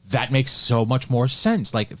 that makes so much more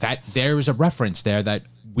sense. Like that, there is a reference there that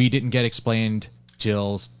we didn't get explained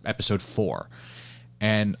till episode 4.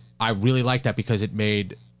 And I really like that because it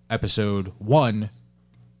made episode 1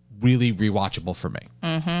 really rewatchable for me.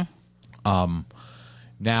 Mm-hmm.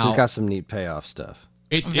 Now So it's got some neat payoff stuff.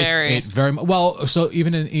 It very well. So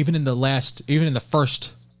even in the last scene of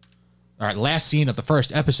the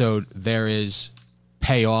first episode, there is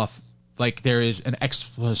payoff. Like there is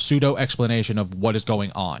a pseudo explanation of what is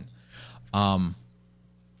going on.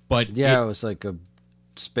 But yeah, it was like a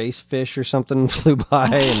space fish or something flew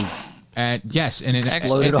by and yes, and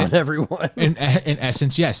exploded on everyone. In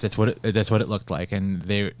essence, yes, that's what it looked like, and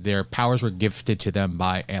their powers were gifted to them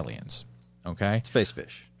by aliens. Okay, space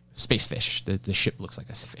fish. The ship looks like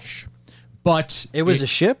a fish, but it was a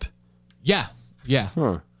ship. Yeah.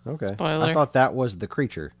 Huh. Okay. Spoiler. I thought that was the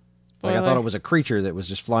creature. Like I Spoiler. thought it was a creature that was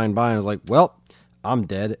just flying by, and I was like, "Well, I'm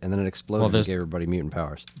dead," and then it exploded and gave everybody mutant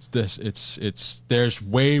powers. There's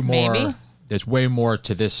way more. Maybe. There's way more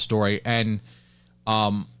to this story, and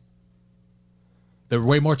there's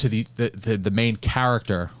way more to the main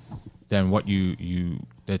character than what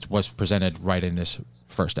that was presented right in this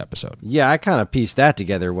first episode. Yeah, I kind of pieced that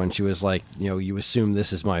together when she was like, you assume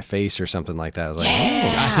this is my face or something like that. I was like,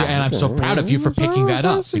 I see, and I'm so proud of you for picking that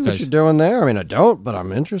up I see what because you're doing there. I mean, I don't, but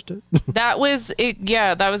I'm interested. That was it.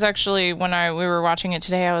 Yeah, that was actually when we were watching it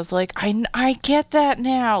today. I was like, I get that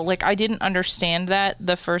now. Like, I didn't understand that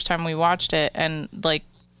the first time we watched it, and like,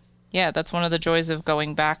 yeah, that's one of the joys of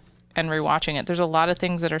going back and rewatching it. There's a lot of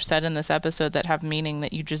things that are said in this episode that have meaning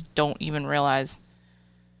that you just don't even realize.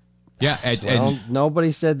 yeah, Well,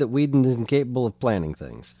 nobody said that Whedon isn't capable of planning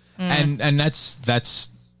things. and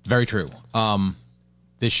that's very true.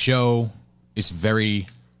 This show is very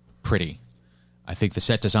pretty. I think the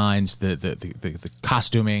set designs, the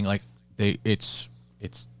costuming, like it's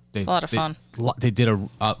a lot of fun. They did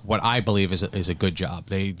what I believe is a good job.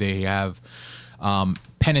 They have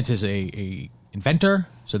Penance is a inventor,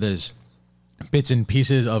 so there's bits and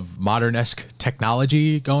pieces of modern-esque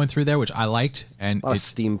technology going through there, which I liked, and A lot of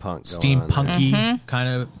it's steampunk. steampunky kind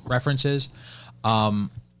of references.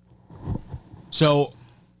 So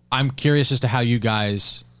I'm curious as to how you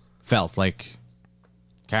guys felt. Like,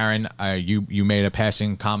 Karen, you made a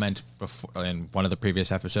passing comment before in one of the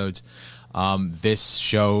previous episodes. This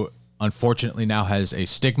show unfortunately now has a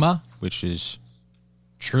stigma, which is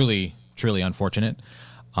truly unfortunate.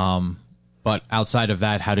 But outside of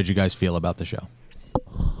that, how did you guys feel about the show?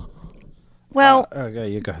 Well, Okay,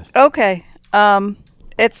 you go ahead. okay.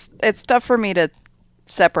 It's tough for me to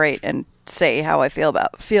separate and say how I feel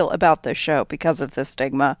about this show because of the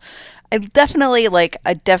stigma. I definitely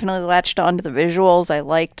latched onto the visuals. I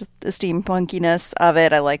liked the steampunkiness of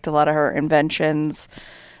it. I liked a lot of her inventions.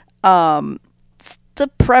 The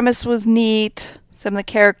premise was neat. Some of the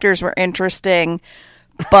characters were interesting,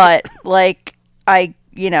 but I'll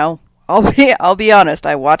be honest.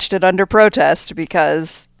 I watched it under protest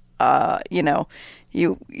because, you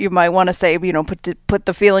might want to say, put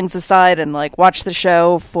the feelings aside and watch the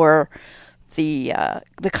show for the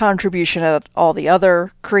contribution of all the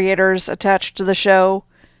other creators attached to the show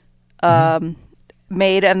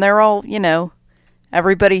made, and they're all,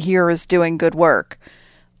 everybody here is doing good work.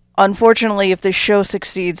 Unfortunately, if this show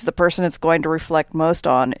succeeds, the person it's going to reflect most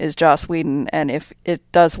on is Joss Whedon, and if it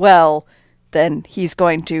does well, then he's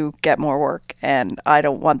going to get more work, and I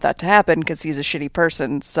don't want that to happen because he's a shitty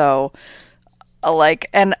person. So,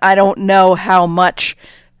 and I don't know how much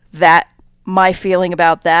that my feeling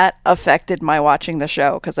about that affected my watching the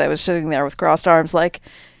show, because I was sitting there with crossed arms like,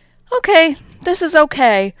 okay, this is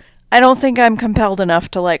okay. I don't think I'm compelled enough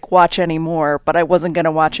to watch any more, but I wasn't going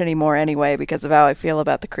to watch any more anyway because of how I feel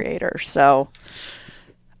about the creator. So,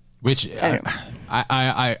 Which Anyway.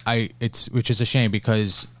 which is a shame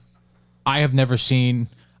because I have never seen.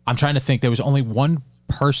 I'm trying to think. There was only one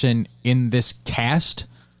person in this cast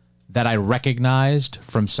that I recognized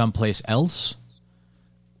from someplace else.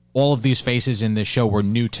 All of these faces in this show were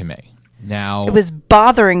new to me. Now It was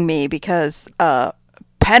bothering me because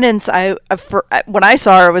Penance, when I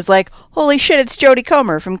saw her, I was like, holy shit, it's Jodie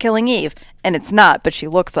Comer from Killing Eve. And it's not, but she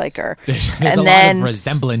looks like her. there's and a then lot of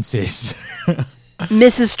resemblances.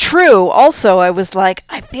 Mrs. True, also, I was like,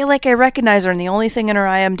 I feel like I recognize her, and the only thing in her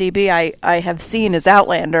IMDb I have seen is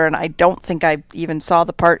Outlander, and I don't think I even saw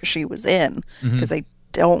the part she was in, because I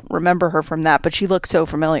don't remember her from that, but she looks so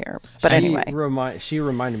familiar. But anyway. She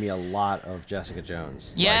reminded me a lot of Jessica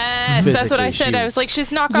Jones. Yes, Like, that's what I physically, said. I was like, she's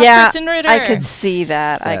knockoff Yeah, Kristen Ritter. I could see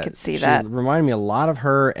that. I could see she that. reminded me a lot of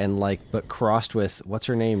her, and but crossed with, what's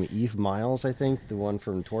her name, Eve Miles, I think, the one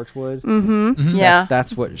from Torchwood. Yeah.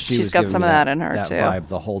 That's what she's She's got giving some me of that in her, that too. vibe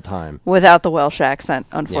the whole time. Without the Welsh accent,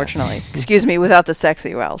 unfortunately. Excuse me, without the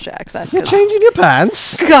sexy Welsh accent. You're 'cause changing your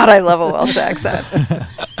pants. God, I love a Welsh accent.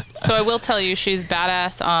 So I will tell you, she's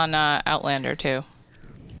badass on Outlander too.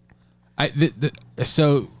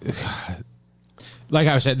 So, like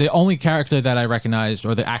I said, the only character that I recognized,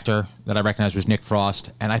 or the actor that I recognized, was Nick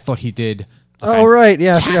Frost, and I thought he did. Oh, right.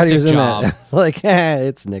 Yeah, I forgot he was in job. that.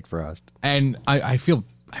 It's Nick Frost. And I feel,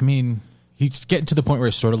 I mean, he's getting to the point where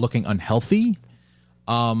he's sort of looking unhealthy.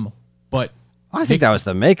 But I think that was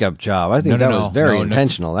the makeup job. I think that was very no.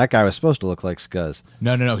 intentional. That guy was supposed to look like Scuzz.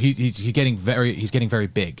 No. He's getting very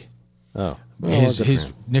big. Oh.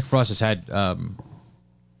 His Nick Frost has had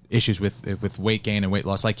issues with weight gain and weight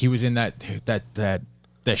loss. Like he was in that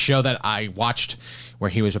show that I watched where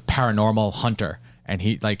he was a paranormal hunter, and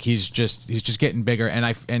he's just getting bigger,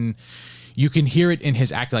 and you can hear it in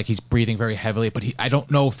his act, like he's breathing very heavily. But I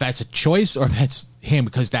don't know if that's a choice or if that's him,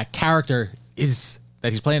 because that character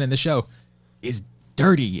that he's playing in the show is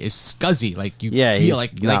dirty, is scuzzy. Like you feel he's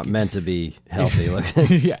like not meant to be healthy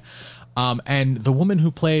looking. yeah. And the woman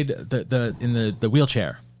who played the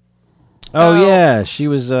wheelchair. Oh yeah, she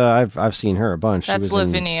was. I've seen her a bunch. That's she was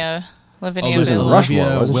Lavinia. She was in Villa. Rushmore,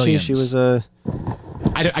 Olivia wasn't Williams. she? She was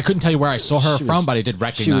I couldn't tell you where I saw her from, but I did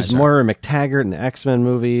recognize She was her. Moira McTaggart in the X-Men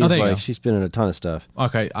movies. Oh, there you go. She's been in a ton of stuff.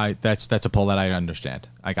 Okay, that's a poll that I understand.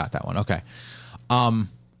 I got that one. Okay.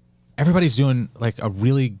 Everybody's doing like a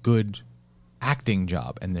really good acting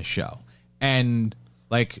job in this show. And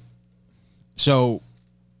so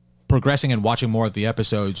progressing and watching more of the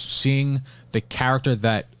episodes, seeing the character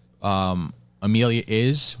that Amelia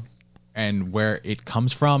is and where it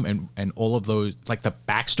comes from, and all of those, like the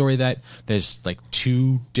backstory, that there's like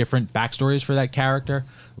 2 different backstories for that character.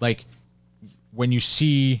 Like when you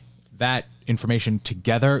see that information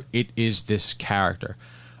together, it is this character.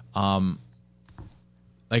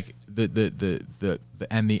 Like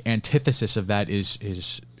the antithesis of that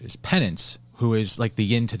is Penance, who is like the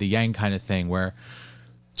yin to the yang kind of thing, where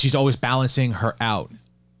she's always balancing her out.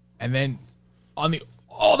 And then on the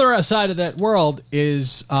other side of that world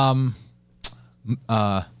is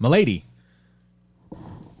Milady.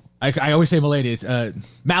 I always say Milady. It's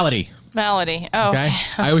Malady. Malady. Oh, Okay,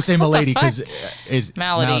 I always say Milady fuck? because it's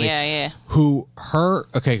Malady. Yeah.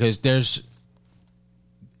 Because there's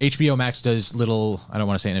HBO Max does little, I don't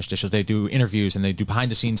want to say interstitials, they do interviews and they do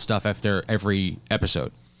behind the scenes stuff after every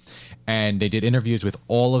episode. And they did interviews with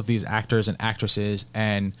all of these actors and actresses,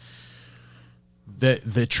 and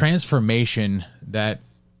the transformation that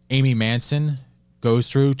Amy Manson goes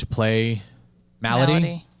through to play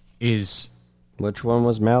Malady is... Which one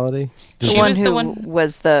was Malady? She one was who the one.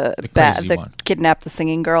 was the crazy one. kidnapped the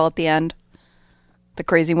singing girl at the end. The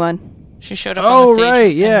crazy one. She showed up on the stage.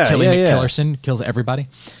 Right, yeah, Kelly yeah. McKillerson kills everybody.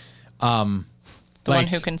 The one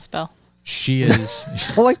who can spell. She is...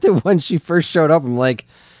 I like that when she first showed up, I'm like,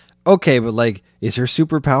 okay, but like, is her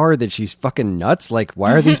superpower that she's fucking nuts? Like,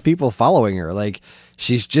 why are these people following her? Like,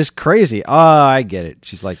 she's just crazy. Oh, I get it.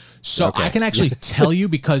 She's like, So okay. I can actually tell you,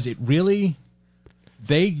 because it really...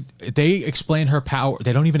 They explain her power.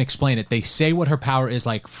 They don't even explain it. They say what her power is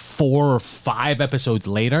like 4 or 5 episodes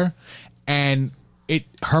later, and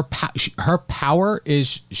her power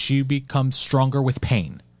is she becomes stronger with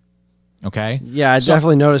pain. Okay. Yeah, I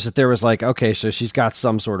definitely noticed that there was like, okay, so she's got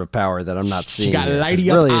some sort of power that I'm not seeing. She got here. 'Cause lighty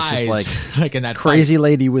up really, eyes, it's just like in that crazy fight.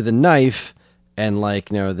 lady with a knife, and like,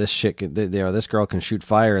 this shit, this girl can shoot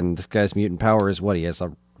fire, and this guy's mutant power is what he has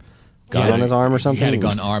a gun on his arm or something. He had a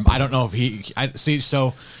gun arm. I don't know if he. I see.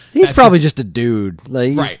 So He's that's probably just a dude.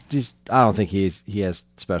 Like, Right. I don't think he has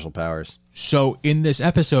special powers. So in this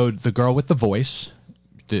episode, the girl with the voice,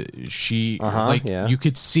 yeah. you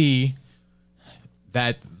could see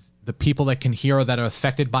that the people that can hear or that are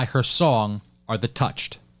affected by her song are the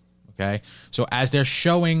touched. Okay, so as they're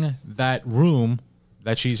showing that room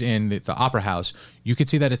that she's in, the opera house, you could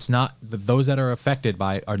see that it's not those that are affected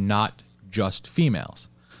by it are not just females.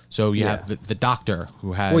 So you have the doctor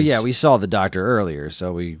who has. Well, yeah, we saw the doctor earlier,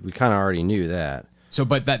 so we kind of already knew that. So,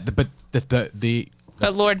 but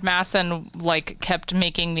But Lord Masson kept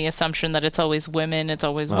making the assumption that it's always women. It's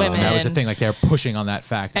always women. That was the thing. Like they're pushing on that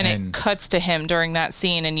fact, and it cuts to him during that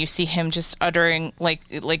scene, and you see him just uttering like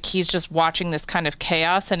he's just watching this kind of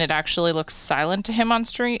chaos, and it actually looks silent to him on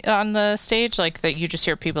the stage, like that you just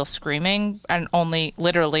hear people screaming, and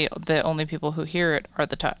literally the only people who hear it are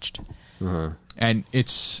the touched. And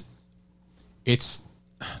it's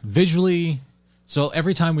visually. So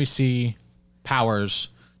every time we see powers,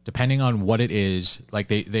 depending on what it is, like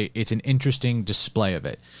it's an interesting display of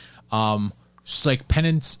it. It's like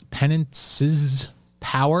Penance's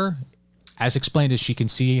power, as explained, is she can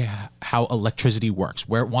see how electricity works,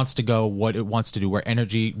 where it wants to go, what it wants to do, where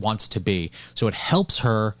energy wants to be. So it helps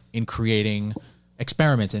her in creating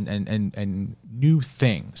experiments and new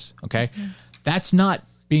things. Okay, that's not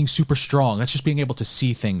being super strong. That's just being able to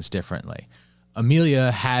see things differently.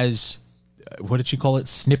 Amelia has, what did she call it?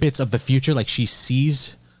 Snippets of the future. Like she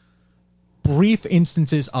sees brief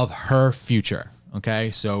instances of her future.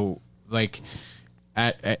 Okay, so like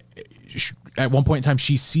at one point in time,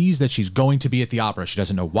 she sees that she's going to be at the opera. She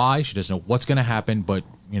doesn't know why. She doesn't know what's going to happen. But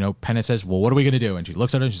Pennant says, "Well, what are we going to do?" And she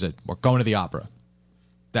looks at her and she said, "We're going to the opera."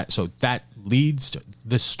 That leads to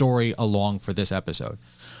the story along for this episode.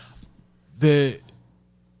 There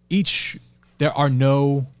are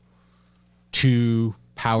no two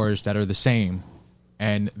powers that are the same,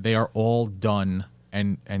 and they are all done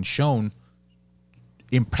and shown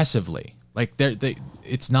impressively. Like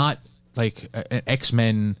it's not like an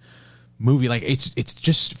X-Men movie. Like it's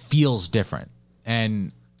just feels different,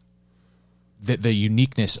 and the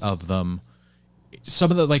uniqueness of them.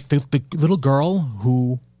 Some of the little girl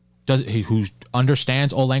who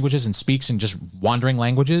understands all languages and speaks in just wandering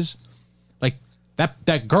languages, like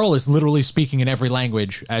that girl is literally speaking in every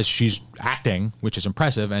language as she's acting, which is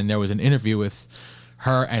impressive. And there was an interview with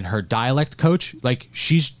her and her dialect coach. Like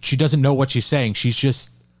she doesn't know what she's saying. She's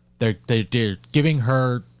just they're giving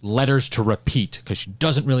her letters to repeat because she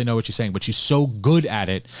doesn't really know what she's saying, but she's so good at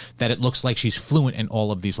it that it looks like she's fluent in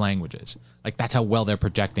all of these languages. Like that's how well they're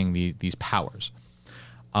projecting these powers.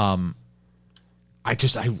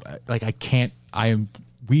 This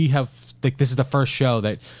is the first show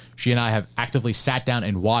that she and I have actively sat down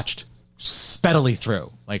and watched speedily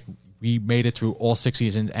through. Like we made it through all 6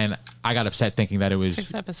 seasons, and I got upset thinking that it was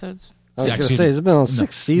 6 episodes. I was going to say, has it been on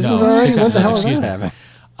 6 seasons already? 6 What the hell episodes, is that?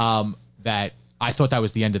 that I thought that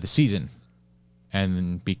was the end of the season.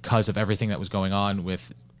 And because of everything that was going on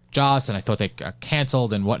with Joss, and I thought they got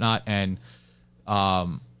canceled and whatnot, and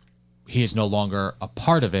he is no longer a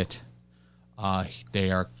part of it.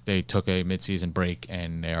 They took a mid-season break,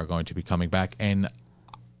 and they are going to be coming back. And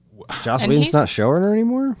Joss Whedon's not showrunner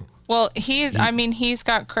anymore? Well, he's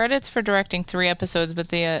got credits for directing 3 episodes, but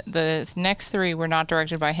the next 3 were not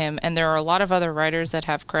directed by him, and there are a lot of other writers that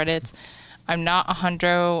have credits. I'm not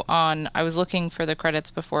 100 on. I was looking for the credits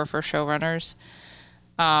before for showrunners.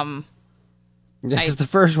 Because the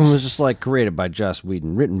first one was just like created by Joss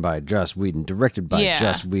Whedon, written by Joss Whedon, directed by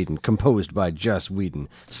Joss Whedon, composed by Joss Whedon,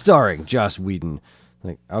 starring Joss Whedon.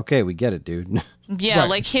 Like, okay, we get it, dude. Yeah, right.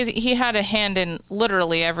 Like he had a hand in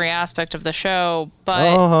literally every aspect of the show,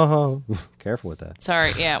 but careful with that. Sorry,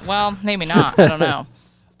 yeah. Well, maybe not. I don't know.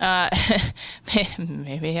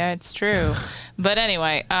 Maybe it's true, but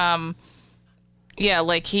anyway, yeah,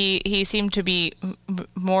 like he seemed to be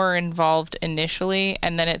more involved initially,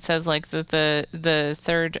 and then it says like the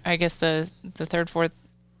third, I guess the third, fourth,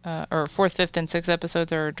 or fourth, fifth, and sixth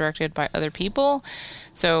episodes are directed by other people.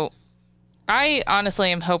 So I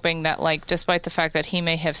honestly am hoping that, like, despite the fact that he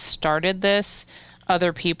may have started this,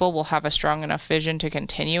 other people will have a strong enough vision to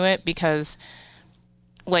continue it, because,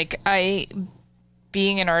 like,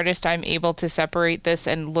 being an artist, I'm able to separate this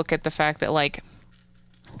and look at the fact that, like,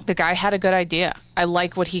 the guy had a good idea. I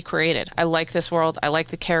like what he created. I like this world. I like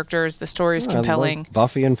the characters. The story is compelling. I like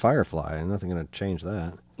Buffy and Firefly. I'm nothing going to change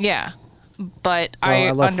that. Yeah, but I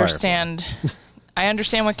understand. I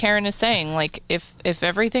understand what Karen is saying. Like, if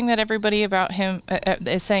everything that everybody about him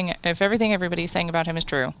is saying, if everything everybody's saying about him is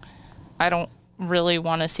true, I don't really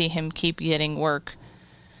want to see him keep getting work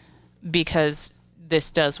because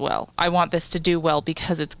this does well. I want this to do well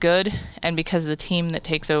because it's good and because the team that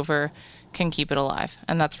takes over can keep it alive.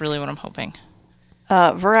 And that's really what I'm hoping.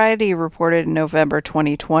 Variety reported in November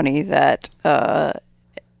 2020 that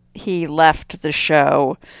he left the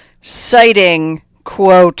show, citing,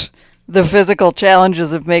 quote, the physical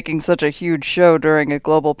challenges of making such a huge show during a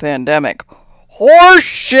global pandemic.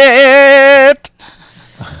 Horseshit!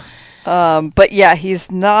 But yeah,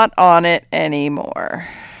 he's not on it anymore.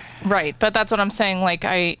 Right, but that's what I'm saying. Like,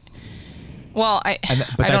 I don't know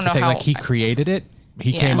the thing, how. Like, he created it.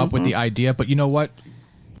 He came up with the idea, but you know what?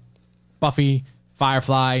 Buffy,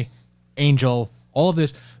 Firefly, Angel, all of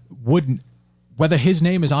this wouldn't, whether his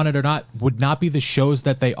name is on it or not, would not be the shows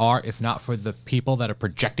that they are if not for the people that are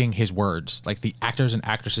projecting his words, like the actors and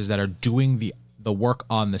actresses that are doing the work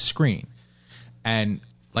on the screen. And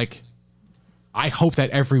like, I hope that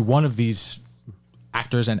every one of these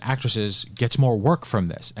actors and actresses gets more work from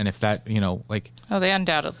this. And if that, like... Oh, they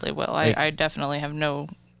undoubtedly will. I definitely have no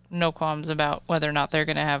qualms about whether or not they're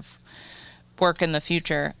going to have work in the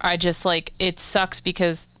future. I just, like, it sucks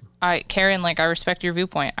because Karen, like, I respect your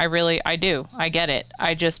viewpoint. I do. I get it.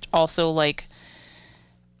 I just also, like,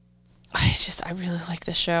 I really like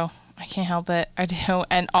this show. I can't help it. I do.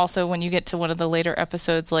 And also when you get to one of the later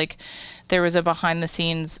episodes, like, there was a behind the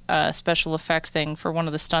scenes special effect thing for one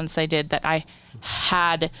of the stunts they did that I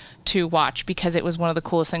had to watch because it was one of the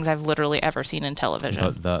coolest things I've literally ever seen in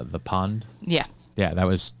television. The pond? Yeah. Yeah, that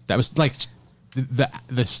was like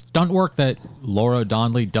the stunt work that Laura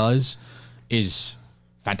Donnelly does is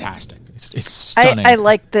fantastic. It's stunning. I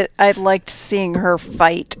liked that. I liked seeing her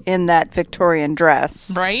fight in that Victorian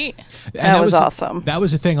dress. Right? And that was awesome. That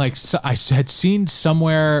was the thing. Like, so I had seen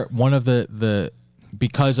somewhere one of the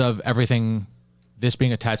because of everything, this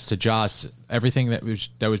being attached to Joss, everything that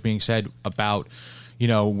was being said about,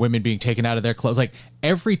 women being taken out of their clothes. Like,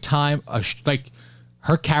 every time, like,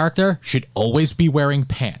 her character should always be wearing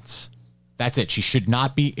pants. That's it. She should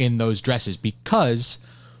not be in those dresses because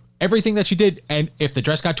everything that she did, and if the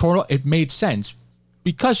dress got torn, it made sense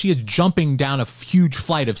because she is jumping down a huge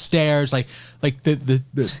flight of stairs. Like the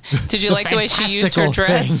Did you like the way she used her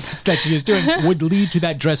dress? Things that she is doing would lead to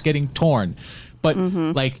that dress getting torn. But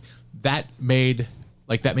like that made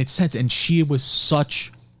sense, and she was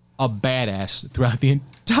such a badass throughout the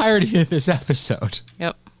entirety of this episode.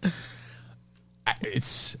 Yep.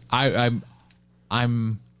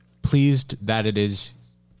 I'm pleased that it is,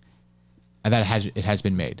 and that it has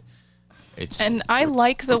been made. And I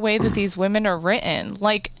like the way that these women are written.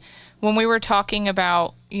 Like, when we were talking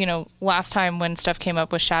about, last time when stuff came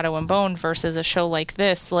up with Shadow and Bone versus a show like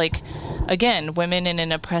this, like, again, women in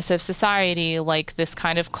an oppressive society, like this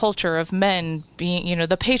kind of culture of men being,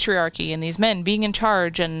 the patriarchy and these men being in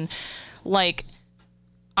charge. And, like,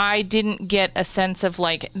 I didn't get a sense of,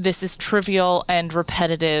 like, this is trivial and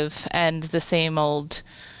repetitive and the same old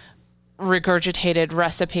regurgitated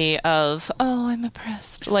recipe of, oh, I'm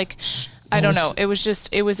oppressed. Like, I don't know. It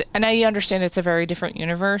was, and I understand it's a very different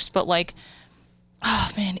universe, but, like, oh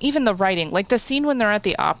man, even the writing, like the scene when they're at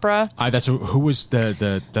the opera. That's who was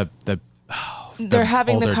the they're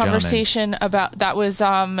having the older conversation about, that was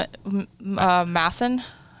Masson.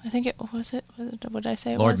 I think it was it. What did I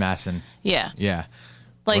say? Lord Masson. Yeah. Yeah.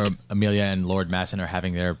 Like, where Amelia and Lord Masson are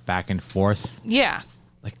having their back and forth. Yeah.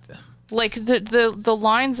 Like the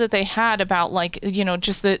lines that they had about, like,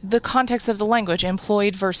 just the context of the language,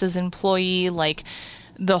 employed versus employee, like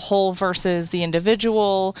the whole versus the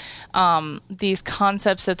individual, these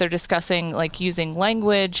concepts that they're discussing, like using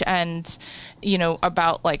language and,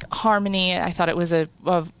 about like harmony. I thought it was a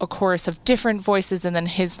chorus of different voices, and then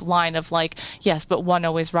his line of like, yes, but one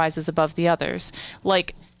always rises above the others.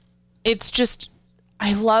 Like, it's just,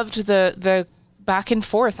 I loved the back and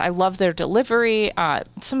forth. I love their delivery.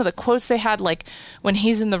 Some of the quotes they had, like when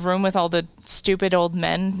he's in the room with all the stupid old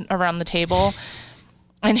men around the table,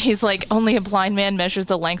 and he's like, only a blind man measures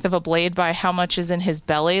the length of a blade by how much is in his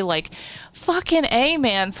belly. Like, fucking A,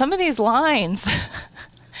 man. Some of these lines.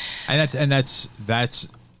 and that's and that's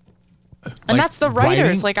the writers.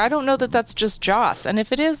 Writing? Like, I don't know that that's just Joss. And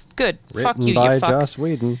if it is, good. Fuck Written you, by you fuck. Joss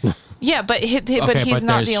Whedon. Yeah, but he's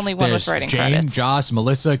not the only one with writing Jane, credits. Joss,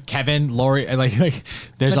 Melissa, Kevin, Lori, like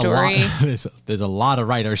there's Midori. a lot. There's a lot of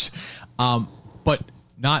writers, but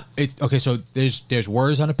not. It's okay. So there's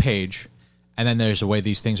words on a page, and then there's the way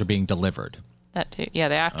these things are being delivered. That too. Yeah,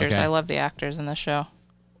 the actors. Okay. I love the actors in the show.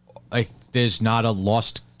 Like, there's not a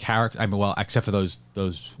lost character. I mean, well, except for those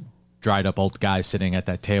dried up old guys sitting at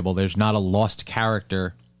that table. There's not a lost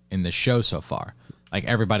character in the show so far. Like,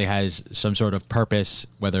 everybody has some sort of purpose,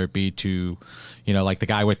 whether it be to, like the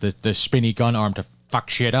guy with the spinny gun arm to fuck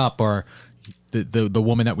shit up, or the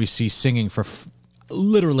woman that we see singing for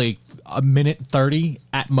literally a minute 30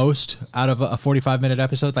 at most out of a 45-minute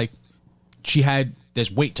episode. Like, there's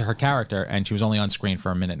weight to her character, and she was only on screen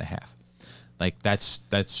for a minute and a half. Like, that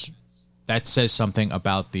says something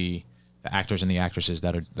about the actors and the actresses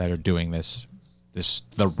that are doing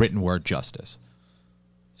the written word justice.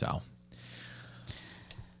 So.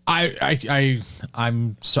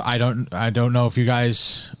 I'm so I don't know if you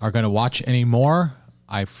guys are going to watch any more.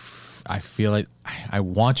 I feel it. I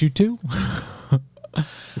want you to.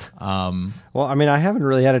 Well, I mean, I haven't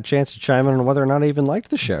really had a chance to chime in on whether or not I even liked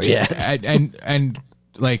the show yet. and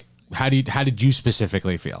like how did you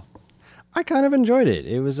specifically feel? I kind of enjoyed it.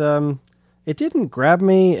 It was it didn't grab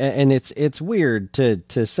me, and it's weird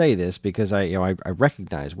to say this because I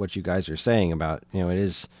recognize what you guys are saying about,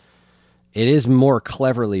 it is more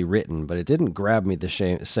cleverly written, but it didn't grab me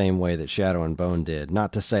the same way that Shadow and Bone did.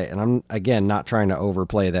 Not to say, and I'm again not trying to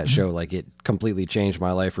overplay that show like it completely changed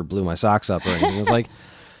my life or blew my socks up or anything. It was like,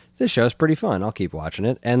 this show's pretty fun. I'll keep watching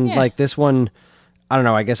it. And like this one, I don't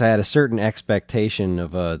know. I guess I had a certain expectation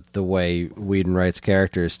of the way Whedon writes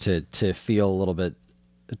characters to feel a little bit,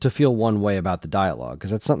 to feel one way about the dialogue,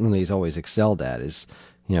 because that's something that he's always excelled at. Is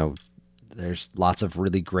there's lots of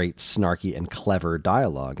really great, snarky, and clever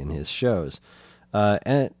dialogue in his shows,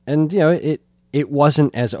 and it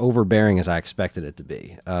wasn't as overbearing as I expected it to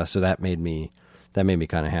be. So that made me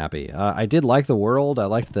kind of happy. I did like the world. I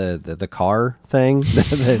liked the car thing.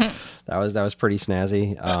 that was pretty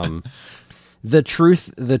snazzy. The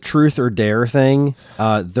truth or dare thing.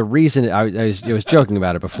 The reason I was joking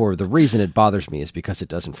about it before. The reason it bothers me is because it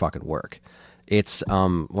doesn't fucking work. It's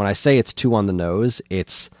when I say it's too on the nose,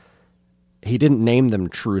 he didn't name them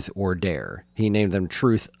truth or dare. He named them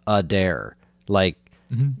truth a dare. Like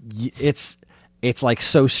it's like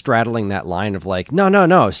so straddling that line of like,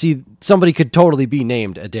 no. See, somebody could totally be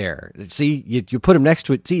named Adair. See, you put him next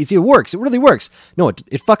to it. See, it works. It really works. No,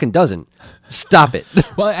 it fucking doesn't. Stop it.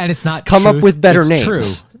 Well, and it's not come truth, up with better it's names. True.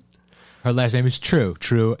 Her last name is True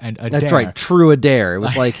and Adair. That's right, True Adair. It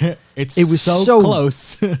was like it was so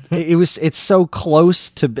close. It's so close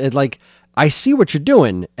to like. I see what you're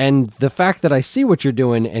doing, and the fact that I see what you're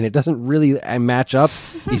doing and it doesn't really match up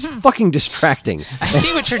is fucking distracting. I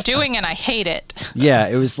see what you're doing and I hate it. Yeah,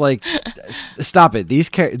 it was like, stop it.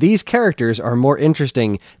 These characters are more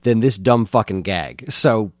interesting than this dumb fucking gag.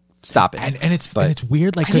 So stop it. And it's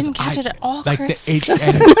weird. Like I didn't catch it at all, like Chris. It's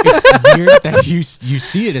weird that you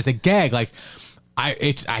see it as a gag. Like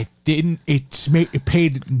it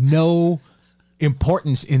paid no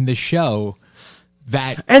importance in the show.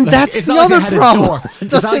 And that's the other problem.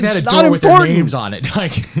 It's not like they had a door with their names on it.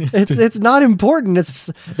 Like it's not important.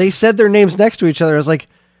 They said their names next to each other. I was like,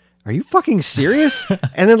 are you fucking serious?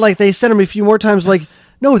 And then like they said them a few more times. Like,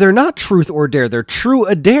 no, they're not Truth or Dare. They're True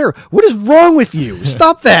Adair. What is wrong with you?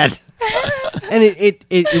 Stop that. And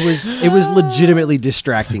it was legitimately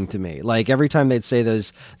distracting to me. Like every time they'd say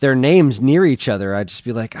their names near each other, I'd just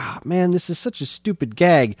be like, "Oh man, this is such a stupid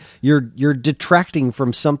gag. You're detracting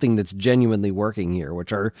from something that's genuinely working here,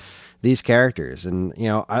 which are these characters." And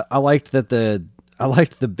I liked that I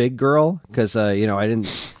liked the big girl because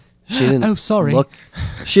she didn't oh, sorry.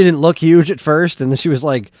 She didn't look huge at first, and then she was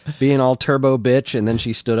like being all turbo bitch, and then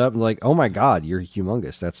she stood up and like, "Oh my god, you're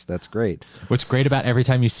humongous. That's great." What's great about every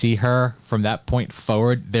time you see her from that point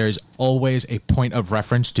forward, there's always a point of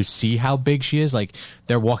reference to see how big she is. Like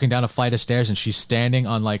they're walking down a flight of stairs and she's standing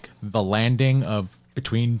on like the landing of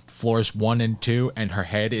between floors 1 and 2, and her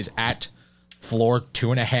head is at floor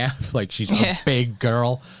 2.5. Like she's a big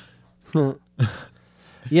girl.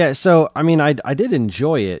 Yeah, so, I mean, I did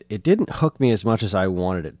enjoy it. It didn't hook me as much as I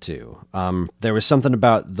wanted it to. There was something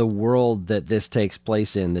about the world that this takes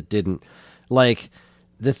place in that didn't... Like,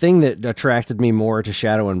 the thing that attracted me more to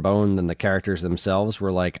Shadow and Bone than the characters themselves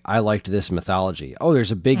were, like, I liked this mythology. Oh,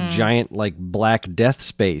 there's a big, giant, like, black death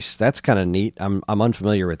space. That's kind of neat. I'm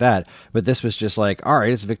unfamiliar with that. But this was just like, all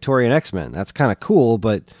right, it's Victorian X-Men. That's kind of cool,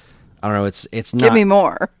 but... I don't know. It's not. Give me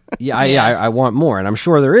more. I want more, and I'm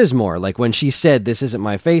sure there is more. Like when she said, "This isn't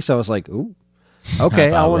my face," I was like, "Ooh,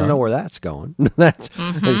 okay, I want to know where that's going." That's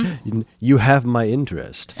you have my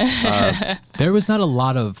interest. There was not a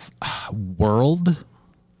lot of world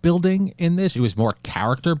building in this. It was more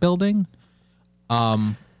character building,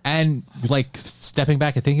 and like stepping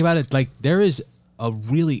back and thinking about it, like there is a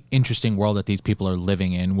really interesting world that these people are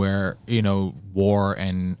living in, where war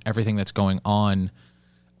and everything that's going on.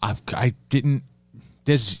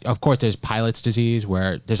 There's pilot's disease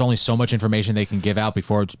where there's only so much information they can give out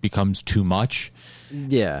before it becomes too much.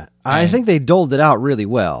 Yeah. I think they doled it out really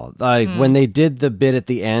well. Like when they did the bit at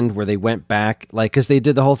the end where they went back, like, cause they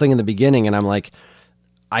did the whole thing in the beginning and I'm like,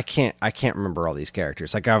 I can't remember all these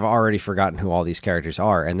characters. Like I've already forgotten who all these characters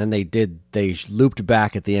are. And then they looped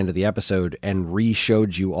back at the end of the episode and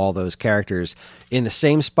re-showed you all those characters in the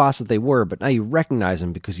same spots that they were, but now you recognize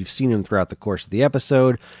them because you've seen them throughout the course of the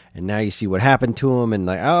episode, and now you see what happened to them, and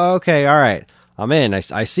like, oh, okay, all right, I'm in.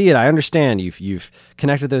 I see it. I understand. You've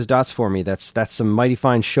connected those dots for me. That's some mighty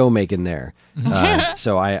fine show making there.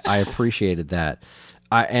 So I appreciated that.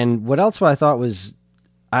 And what else I thought was,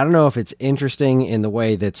 I don't know if it's interesting in the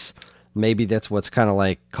way that's what's kind of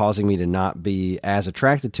like causing me to not be as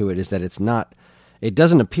attracted to it, is that it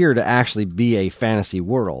doesn't appear to actually be a fantasy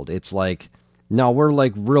world. It's like no, we're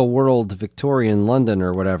like real world Victorian London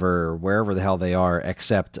or whatever, or wherever the hell they are,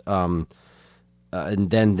 except and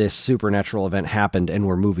then this supernatural event happened and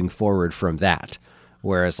we're moving forward from that.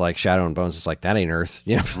 Whereas like Shadow and Bones is like, that ain't Earth.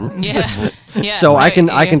 You know? Yeah. So right,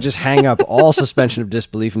 I can just hang up all suspension of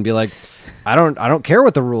disbelief and be like, I don't care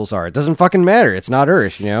what the rules are. It doesn't fucking matter. It's not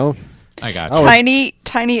Earth, you know? I got Oh, you.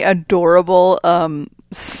 Tiny, adorable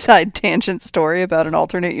side tangent story about an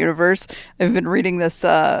alternate universe. I've been reading this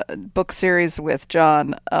book series with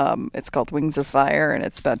John. It's called Wings of Fire, and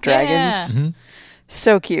it's about dragons. Yeah.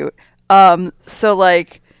 So cute. So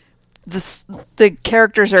like the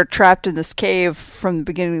characters are trapped in this cave from the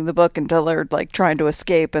beginning of the book until they're like trying to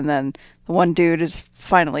escape, and then the one dude is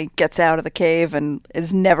finally gets out of the cave and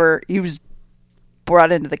he was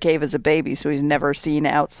brought into the cave as a baby, so he's never seen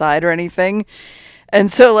outside or anything.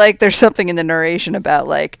 And so like there's something in the narration about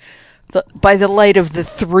like by the light of the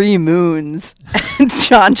 3 moons, and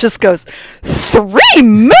John just goes, 3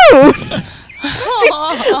 moons.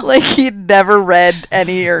 Like he'd never read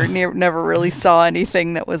any or never really saw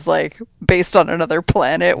anything that was like based on another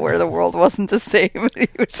planet where the world wasn't the same. He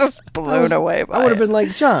was just blown away by I would have it. been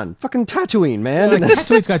like, John, fucking Tatooine, man. Like,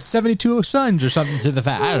 Tatooine's got 72 sons or something to the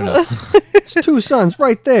fact. I don't know. There's 2 sons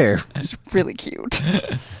right there. It's really cute.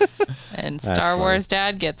 And That's Star funny. Wars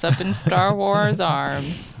dad gets up in Star Wars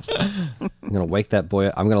arms. I'm going to wake that boy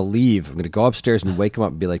up. I'm going to leave. I'm going to go upstairs and wake him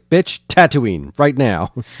up and be like, bitch, Tatooine, right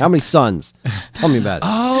now. How many sons? Tell me about it.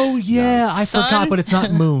 Oh, yeah. I Son? forgot, but it's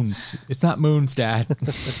not moons. It's not moons, Dad.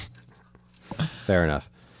 Fair enough.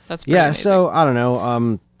 That's pretty Yeah, amazing. so, I don't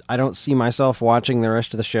know. I don't see myself watching the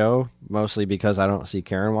rest of the show, mostly because I don't see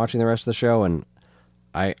Karen watching the rest of the show, and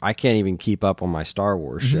I can't even keep up on my Star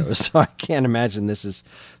Wars shows, so I can't imagine this is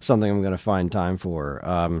something I'm going to find time for.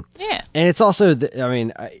 Yeah. And it's also,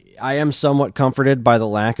 I am somewhat comforted by the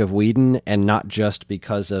lack of Whedon, and not just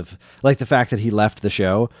because of, like, the fact that he left the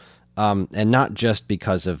show, and not just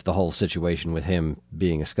because of the whole situation with him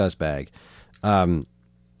being a scuzzbag. The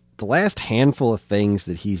last handful of things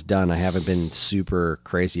that he's done, I haven't been super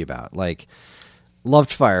crazy about. Like,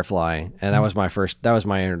 loved Firefly, and that was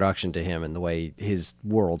my introduction to him and the way his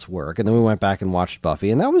worlds work. And then we went back and watched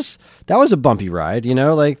Buffy, and that was a bumpy ride, you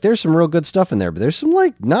know. Like, there's some real good stuff in there, but there's some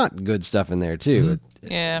like not good stuff in there too.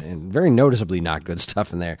 Yeah. And very noticeably not good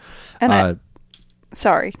stuff in there. And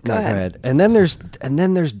sorry, go No, ahead. And then there's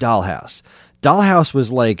Dollhouse. Dollhouse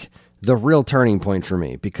was like the real turning point for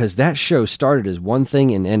me, because that show started as one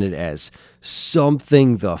thing and ended as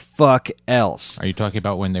something the fuck else. Are you talking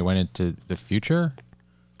about when they went into the future?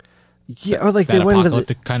 Yeah, or like That they went into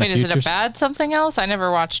apocalyptic kind Wait, of is it a futures? bad something else? I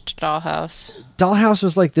never watched Dollhouse. Dollhouse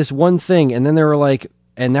was like this one thing, and then they were like,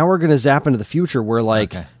 and now we're gonna zap into the future where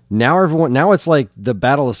like Okay. now it's like the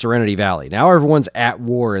Battle of Serenity Valley. Now everyone's at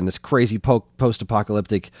war in this crazy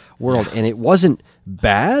post-apocalyptic world, and it wasn't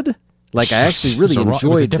bad. Like, I actually really It was a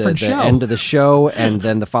enjoyed different the show. end of the show, and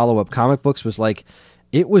then the follow-up comic books was like,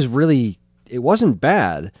 it wasn't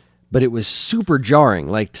bad, but it was super jarring.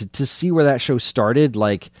 Like, to see where that show started,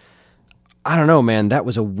 like, I don't know, man, that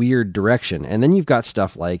was a weird direction. And then you've got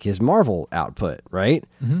stuff like his Marvel output, right?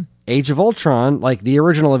 Mm-hmm. Age of Ultron, like the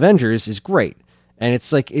original Avengers, is great. And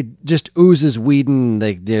it's like, it just oozes Whedon.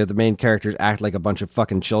 Like, the main characters act like a bunch of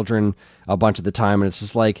fucking children a bunch of the time. And it's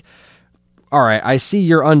just like, all right, I see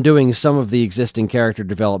you're undoing some of the existing character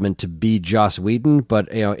development to be Joss Whedon,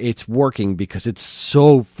 but you know it's working because it's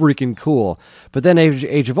so freaking cool. But then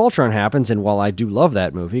Age of Ultron happens, and while I do love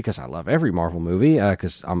that movie, because I love every Marvel movie,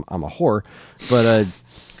 because I'm a whore, but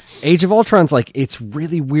Age of Ultron's like, it's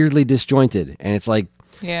really weirdly disjointed, and it's like,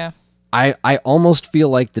 Yeah. I almost feel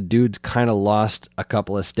like the dude's kind of lost a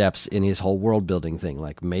couple of steps in his whole world building thing.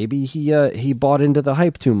 Like, maybe he bought into the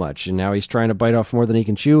hype too much, and now he's trying to bite off more than he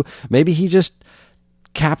can chew. Maybe he just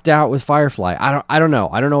capped out with Firefly. I don't know.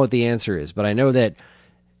 I don't know what the answer is, but I know that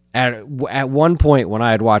at one point when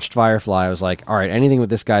I had watched Firefly, I was like, all right, anything with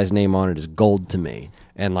this guy's name on it is gold to me.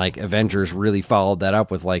 And like Avengers really followed that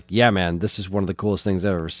up with like, yeah, man, this is one of the coolest things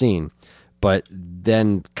I've ever seen. But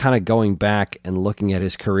then kind of going back and looking at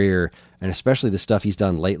his career, and especially the stuff he's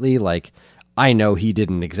done lately, like, I know he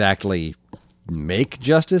didn't exactly make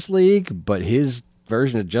Justice League, but his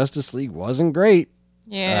version of Justice League wasn't great.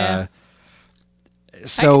 Yeah.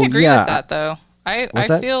 So, I can agree yeah, with that, though. I What's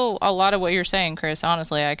that? feel a lot of what you're saying, Chris.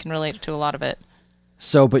 Honestly, I can relate to a lot of it.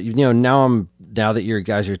 So, but you know, now that you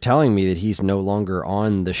guys are telling me that he's no longer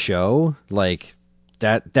on the show, like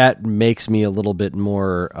that makes me a little bit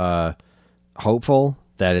more hopeful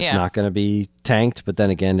that it's Yeah. not going to be tanked. But then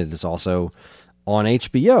again, it is also on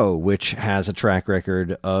HBO, which has a track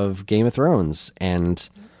record of Game of Thrones, and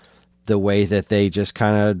the way that they just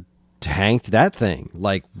kind of tanked that thing,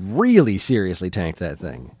 like really seriously tanked that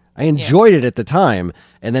thing. I enjoyed it at the time,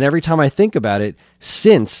 and then every time I think about it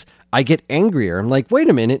since, I get angrier. I'm like, wait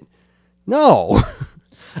a minute, no.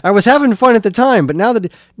 I was having fun at the time, but now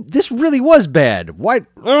that this really was bad, why?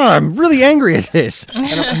 I'm really angry at this, and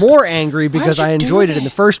I'm more angry because I enjoyed it in the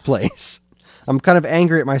first place. I'm kind of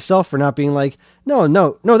angry at myself for not being like, no,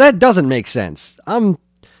 that doesn't make sense.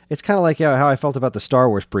 It's kind of like how I felt about the Star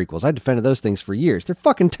Wars prequels. I defended those things for years. They're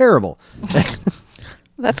fucking terrible.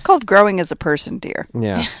 That's called growing as a person, dear.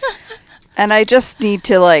 Yeah. And I just need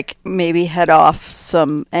to, like, maybe head off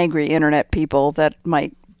some angry internet people that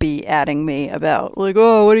might be adding me about, like,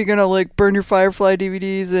 oh, what are you going to, like, burn your Firefly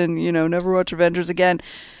DVDs and, you know, never watch Avengers again?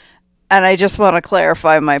 And I just want to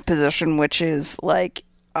clarify my position, which is, like,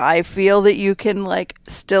 I feel that you can, like,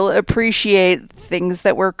 still appreciate things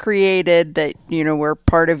that were created that, you know, were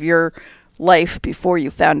part of your life before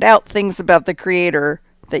you found out things about the creator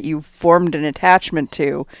that you formed an attachment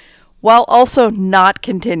to, while also not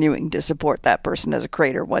continuing to support that person as a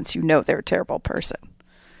creator once you know they're a terrible person.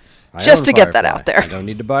 Just to get that out there. I don't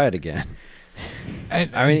need to buy it again.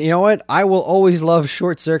 I mean, you know what? I will always love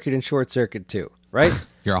Short Circuit and Short Circuit 2, right?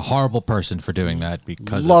 You're a horrible person for doing that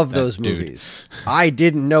because love of that those dude. movies. I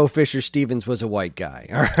didn't know Fisher Stevens was a white guy,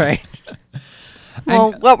 all right?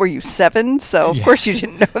 Well, what were you, 7? So of course you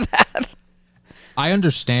didn't know that. I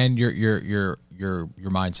understand your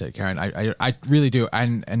mindset, Karen. I really do.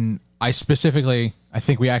 And I specifically, I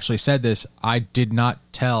think we actually said this, I did not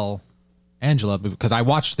tell Angela because I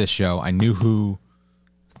watched this show. I knew who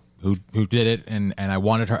did it, and I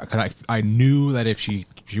wanted her because I knew that if she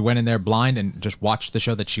went in there blind and just watched the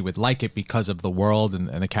show that she would like it because of the world and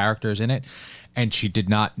the characters in it, and she did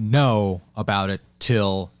not know about it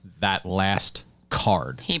till that last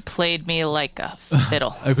card. He played me like a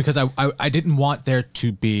fiddle. Because I didn't want there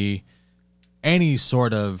to be any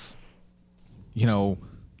sort of, you know,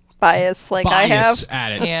 Bias like I have.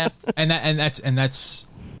 At it. Yeah. And that's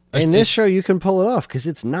In this show, you can pull it off because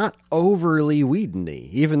it's not overly Whedon-y,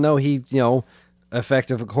 even though he, you know,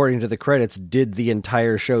 effective according to the credits, did the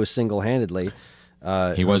entire show single-handedly.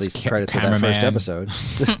 He was at least the credits of that cameraman. first episode.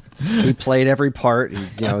 He played every part.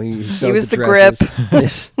 He sewed was the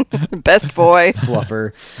dresses, grip. Best boy.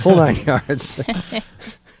 fluffer, whole 9 yards.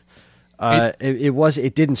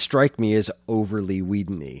 It didn't strike me as overly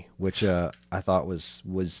Whedon-y, which I thought was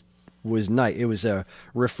nice. It was a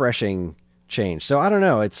refreshing change. So I don't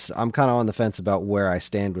know. I'm kind of on the fence about where I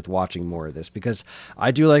stand with watching more of this because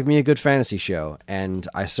I do like me a good fantasy show, and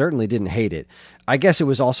I certainly didn't hate it. I guess it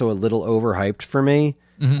was also a little overhyped for me.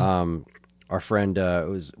 Mm-hmm. Our friend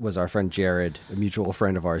was our friend Jared, a mutual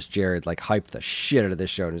friend of ours. Jared like hyped the shit out of this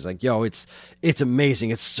show, and he's like, "Yo, it's amazing.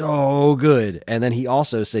 It's so good." And then he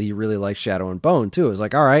also said he really liked Shadow and Bone too. I was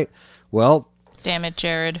like, "All right, well, Damn it,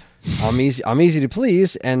 Jared. I'm easy to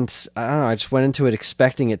please," and I don't know. I just went into it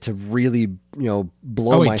expecting it to really,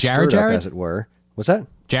 blow my skirt up, as it were. What's that?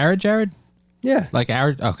 Jared? Yeah, Like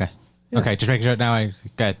Jared? Okay. Yeah. Okay, just making sure. Now I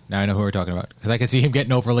know who we're talking about because I can see him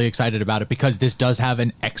getting overly excited about it because this does have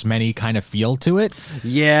an X-Men-y kind of feel to it.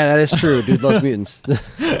 Yeah, that is true. Dude loves mutants.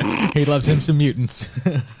 He loves him some mutants.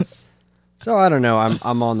 So I don't know.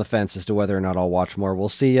 I'm on the fence as to whether or not I'll watch more. We'll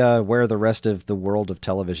see where the rest of the world of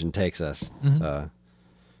television takes us. Mm-hmm.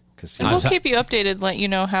 And we'll keep you updated, let you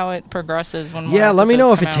know how it progresses. When more let me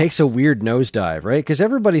know if it out. takes a weird nosedive, right? Because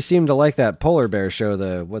everybody seemed to like that polar bear show.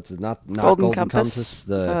 Not Golden Compass.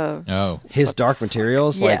 His Dark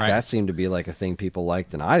Materials. Yeah. Like that seemed to be like a thing people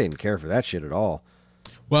liked, and I didn't care for that shit at all.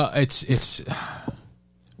 Well, it's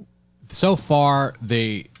so far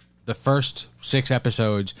the first 6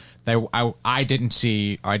 episodes I didn't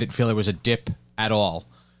see, or I didn't feel there was a dip at all,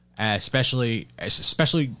 especially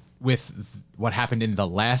with what happened in the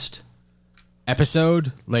last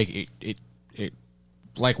episode. Like it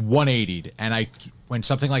like 180'd, and when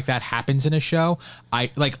something like that happens in a show,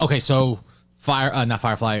 I like, okay, so not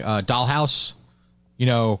Firefly, Dollhouse,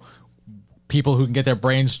 people who can get their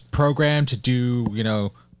brains programmed to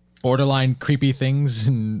do, borderline creepy things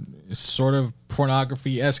and sort of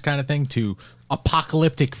pornography-esque kind of thing, to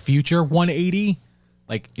apocalyptic future 180.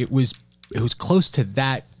 Like it was close to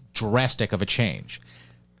that drastic of a change.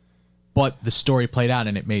 But the story played out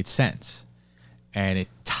and it made sense. And it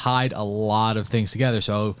tied a lot of things together.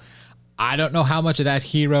 So I don't know how much of that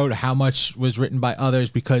he wrote, how much was written by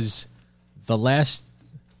others, because the last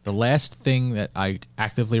thing that I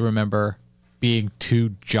actively remember being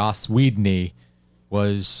too Joss Whedon-y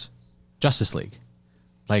was Justice League.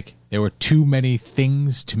 Like, there were too many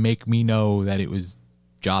things to make me know that it was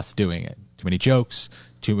Joss doing it. Too many jokes,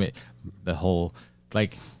 the whole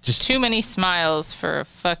Like just Too many smiles for a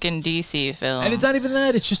fucking DC film. and it's not even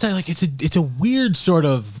that. It's just like it's a weird sort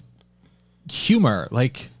of humor,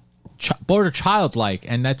 like border childlike,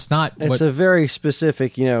 and that's not It's what. a very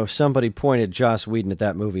specific, somebody pointed Joss Whedon at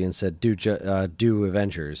that movie and said, do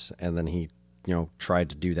Avengers. And then he, tried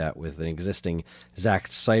to do that with an existing Zack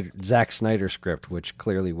Snyder script, which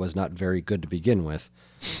clearly was not very good to begin with.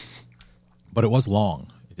 But it was long.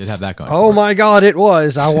 It did have that going. Oh for it. my God, it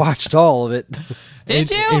was. I watched all of it. Did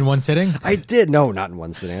you? in one sitting? I did. No, not in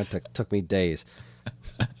one sitting. It took me days.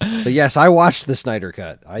 But yes, I watched the Snyder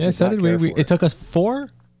Cut. I Yeah, did so not did care we. for It took us 4?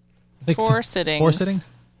 I think 4 sittings. 4 sittings?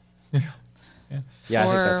 Yeah, I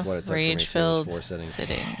think that's what it took for me. It was rage-filled 4 sittings.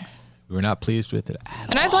 sittings. We were not pleased with it at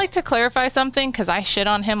And all. I'd like to clarify something because I shit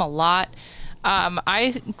on him a lot.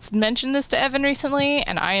 I mentioned this to Evan recently,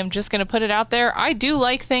 and I am just going to put it out there. I do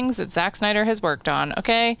like things that Zack Snyder has worked on,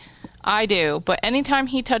 okay? I do. But anytime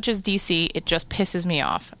he touches DC, it just pisses me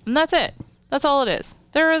off. And that's it. That's all it is.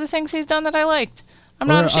 There are other things he's done that I liked. I'm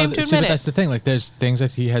not ashamed to See, admit but that's it. the thing. Like, there's things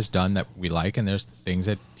that he has done that we like, and there's things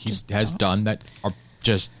that he has done that are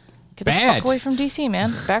just Get the bad. fuck away from DC,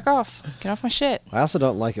 man. Back off. Get off my shit. I also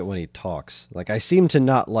don't like it when he talks. Like, I seem to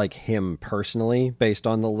not like him personally based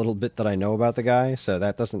on the little bit that I know about the guy, so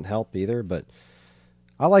that doesn't help either. But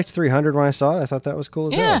I liked 300 when I saw it. I thought that was cool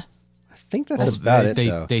as Yeah. hell. I think that's about it,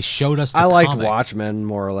 though. They showed us. The I liked comic. Watchmen,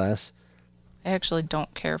 more or less. I actually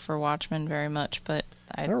don't care for Watchmen very much, but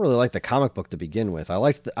I don't really like the comic book to begin with. I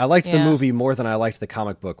liked the Yeah. movie more than I liked the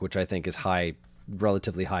comic book, which I think is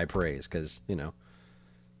relatively high praise, because,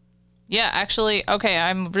 Yeah, actually, okay,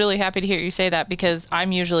 I'm really happy to hear you say that because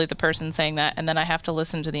I'm usually the person saying that, and then I have to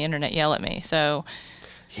listen to the internet yell at me. So,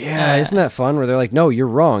 Yeah, isn't that fun? Where they're like, "No, you're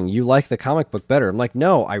wrong. You like the comic book better." I'm like,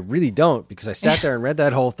 "No, I really don't," because I sat there and read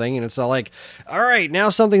that whole thing, and it's all like, "All right, now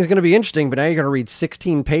something's going to be interesting, but now you're going to read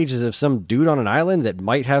 16 pages of some dude on an island that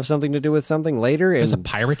might have something to do with something later." There's a And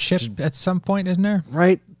pirate ship at some point, isn't there?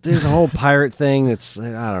 right, there's a whole pirate thing. That's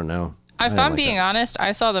I don't know. if don't I'm like being that. honest,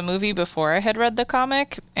 I saw the movie before I had read the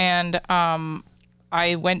comic, and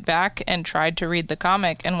I went back and tried to read the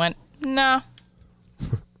comic and went, nah.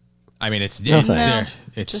 I mean, it's No,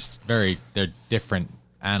 thanks. they're different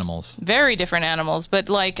animals. Very different animals, but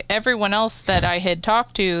like everyone else that I had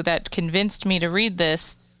talked to that convinced me to read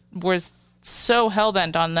this was so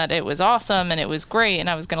hellbent on that it was awesome and it was great and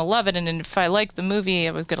I was going to love it. And if I liked the movie,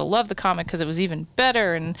 I was going to love the comic because it was even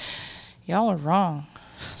better. And y'all are wrong.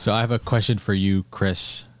 So I have a question for you,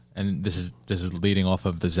 Chris, and this is leading off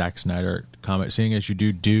of the Zack Snyder comment. Seeing as you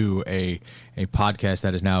do a podcast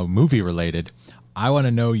that is now movie related, I want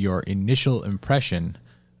to know your initial impression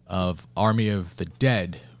of Army of the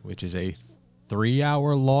Dead, which is a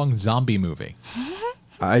 3-hour-long zombie movie.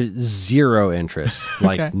 Zero interest,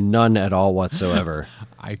 like Okay. none at all whatsoever.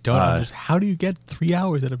 I don't understand. How do you get 3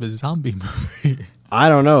 hours out of a zombie movie? I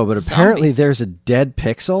don't know, but apparently Zombies. there's a dead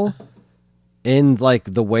pixel in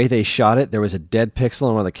like the way they shot it. There was a dead pixel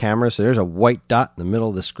on one of the cameras, so there's a white dot in the middle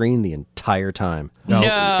of the screen the entire time. No, No.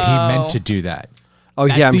 he meant to do that. Oh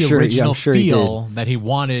That's yeah, I'm the sure. Yeah, original I'm sure he did. feel that he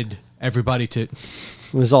wanted everybody to.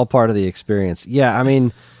 It was all part of the experience. Yeah, I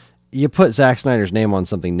mean, you put Zack Snyder's name on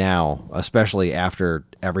something now, especially after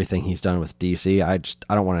everything he's done with DC. I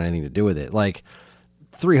don't want anything to do with it. Like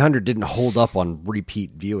 300 didn't hold up on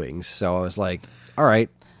repeat viewings, so I was like, all right,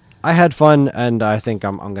 I had fun, and I think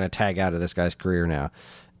I'm going to tag out of this guy's career now.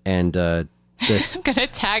 And this, I'm going to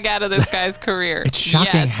tag out of this guy's career. It's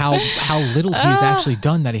shocking Yes. how little he's actually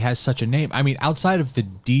done that he has such a name. I mean, outside of the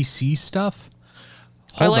DC stuff.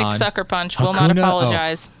 I Hold like on. Sucker Punch. Will not Hakuna-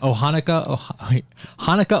 apologize.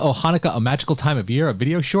 Hanukkah, A Magical Time of Year, a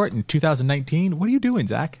video short in 2019. What are you doing,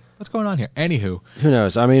 Zach? What's going on here? Anywho, who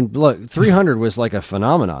knows? I mean, look, 300 was like a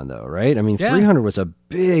phenomenon, though, right? I mean, Yeah. 300 was a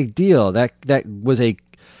big deal. That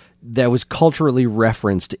was culturally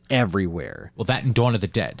referenced everywhere. well, that and Dawn of the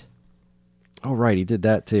Dead. Oh, right, he did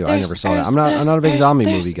that too. I never saw that. I'm not a big zombie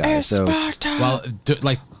movie guy, so Well,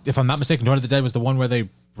 like if I'm not mistaken, Dawn of the Dead was the one where they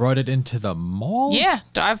brought it into the mall. Yeah,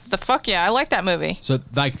 the fuck yeah, I like that movie. So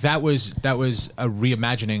like that was a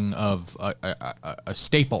reimagining of a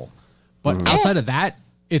staple, but Mm-hmm. outside of that,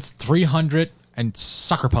 it's 300 and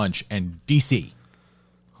Sucker Punch and DC.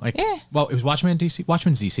 Like, Yeah. well, it was Watchmen and DC.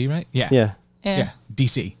 Watchmen's DC, right? Yeah. yeah. Yeah.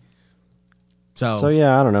 DC. So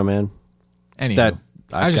yeah, I don't know, man. Anywho, That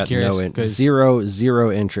I was I've just got curious 'cause-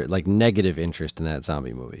 zero interest, like negative interest in that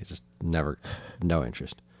zombie movie. Just never, no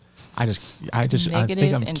interest. I think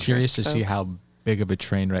Negative I'm curious to interest, see folks. how big of a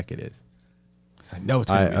train wreck it is. I know it's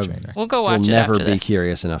going to be a train wreck. We'll go Will watch it never after be this.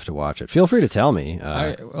 curious enough to watch it. Feel free to tell me,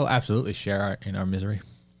 I will absolutely share in our misery.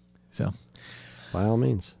 So, by all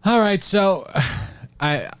means. all right. So,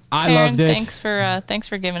 I Karen, loved it. thanks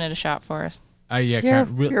for giving it a shot for us.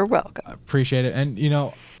 You're welcome. Appreciate it, and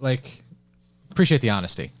appreciate the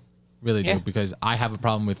honesty. Really do, Yeah. because I have a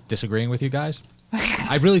problem with disagreeing with you guys.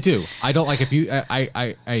 I really do. I don't like if you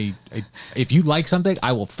if you like something,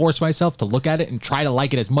 I will force myself to look at it and try to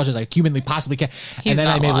like it as much as I humanly possibly can, He's and then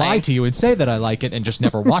I not may lie lying. to you and say that I like it and just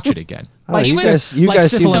never watch it again. Oh, you was- guys, like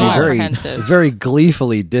seem Sybil to and be I. very, Apprehensive. very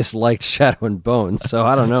gleefully disliked Shadow and Bone. So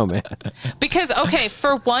I don't know, man. Because, okay,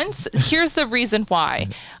 for once, here's the reason why.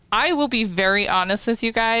 I will be very honest with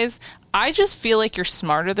you guys. I just feel like you're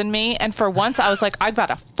smarter than me. And for once, I was like, I've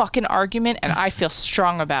got a fucking argument and I feel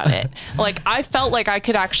strong about it. Like, I felt like I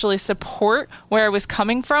could actually support where I was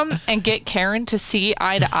coming from and get Karen to see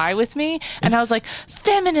eye to eye with me. And I was like,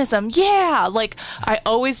 feminism, yeah. Like, I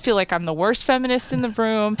always feel like I'm the worst feminist in the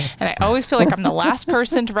room. And I always feel like I'm the last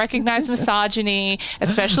person to recognize misogyny,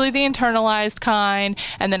 especially the internalized kind.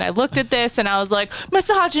 And then I looked at this and I was like,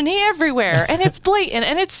 misogyny everywhere. And it's blatant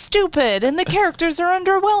and it's stupid. And the characters are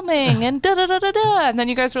underwhelming. And da da da da da. And then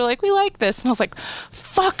you guys were like, we like this. And I was like,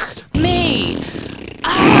 fuck me.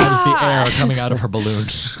 That was the air coming out of her balloon.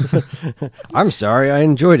 I'm sorry. I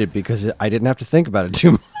enjoyed it because I didn't have to think about it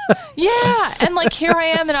too much. Yeah, and like here I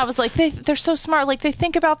am, and I was like, they're so smart. Like they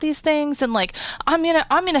think about these things, and like I'm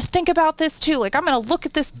gonna think about this too. Like I'm gonna look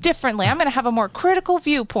at this differently. I'm gonna have a more critical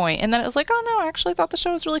viewpoint. And then it was like, oh no, I actually thought the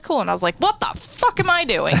show was really cool. And I was like, what the fuck am I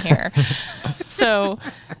doing here? So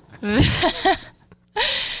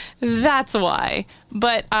that's why.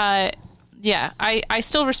 But yeah, I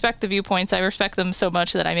still respect the viewpoints. I respect them so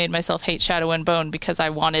much that I made myself hate Shadow and Bone because I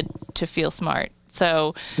wanted to feel smart.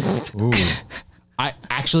 So. Ooh.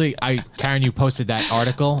 Karen, you posted that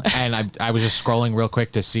article, and I was just scrolling real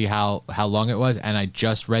quick to see how long it was, and I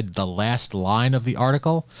just read the last line of the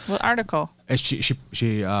article. What article?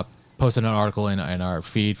 She posted an article in our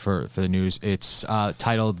feed for the news. It's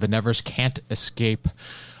titled "The Nevers Can't Escape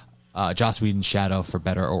Joss Whedon's Shadow for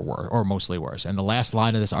Better or Worse, or Mostly Worse." And the last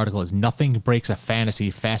line of this article is, "Nothing breaks a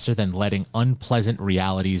fantasy faster than letting unpleasant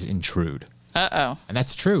realities intrude." Uh-oh. And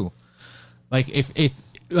that's true. Like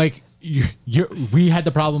we had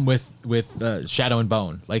the problem with Shadow and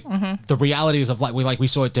Bone. Like the realities of life, we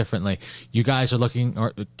saw it differently. You guys are looking,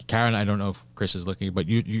 or Karen, I don't know if Chris is looking, but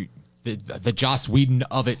the Joss Whedon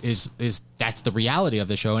of it is that's the reality of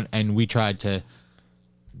the show, and we tried to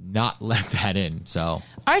not let that in. So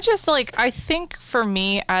I think for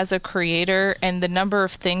me as a creator and the number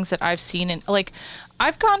of things that I've seen, and like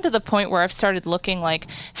I've gotten to the point where I've started looking like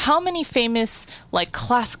how many famous like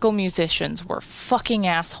classical musicians were fucking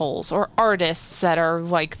assholes, or artists that are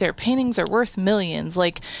like their paintings are worth millions,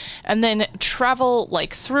 like, and then travel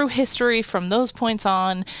like through history from those points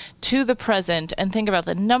on to the present and think about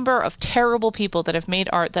the number of terrible people that have made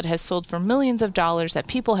art that has sold for millions of dollars that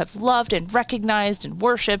people have loved and recognized and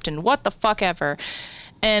worshipped and what the fuck ever.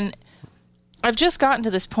 And I've just gotten to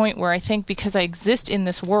this point where I think because I exist in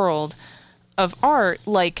this world of art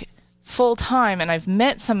like full time, and I've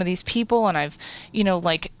met some of these people, and I've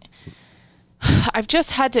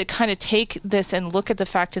just had to kind of take this and look at the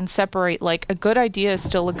fact and separate, like, a good idea is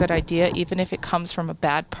still a good idea even if it comes from a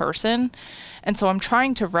bad person. And so I'm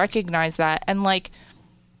trying to recognize that, and like,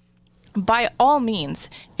 by all means,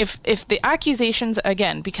 if the accusations,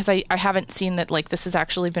 again, because I haven't seen that like this has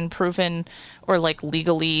actually been proven or like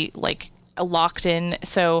legally like locked in,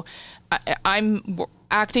 so I'm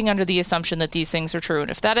acting under the assumption that these things are true.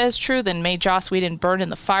 And if that is true, then may Joss Whedon burn in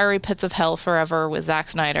the fiery pits of hell forever with Zack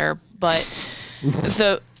Snyder. But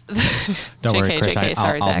don't worry, Chris. JK,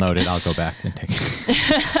 sorry, I'll Zach. note it. I'll go back and take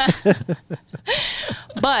it.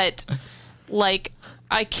 But like,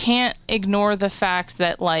 I can't ignore the fact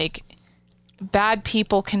that like bad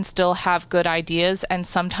people can still have good ideas, and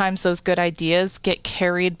sometimes those good ideas get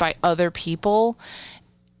carried by other people,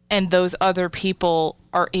 and those other people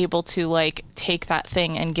are able to like take that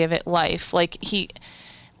thing and give it life. Like he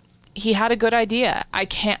had a good idea. I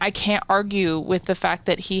can't argue with the fact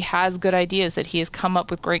that he has good ideas, that he has come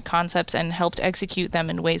up with great concepts and helped execute them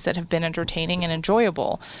in ways that have been entertaining and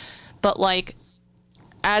enjoyable. But like,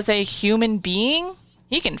 as a human being,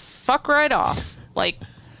 he can fuck right off. Like,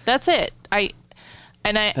 that's it. I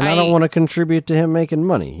don't want to contribute to him making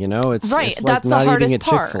money. You know, it's right. It's like That's not the hardest eating at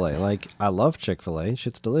part. Chick-fil-A. Like, I love Chick-fil-A.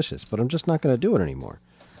 Shit's delicious, but I'm just not going to do it anymore.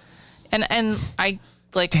 And I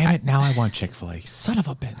like. Damn it! Now I want Chick-fil-A. Son of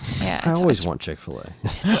a bitch. Yeah, I always want Chick-fil-A.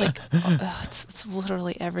 It's like it's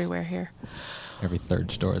literally everywhere here. Every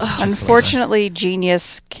third store is a Chick-fil-A. Unfortunately,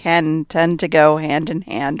 genius can tend to go hand in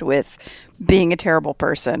hand with being a terrible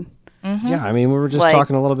person. Mm-hmm. Yeah, I mean, we were just Like-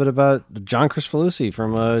 talking a little bit about John Kricfalusi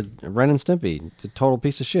from Ren and Stimpy. It's a total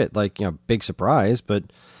piece of shit. Like, you know, big surprise, but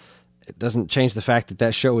it doesn't change the fact that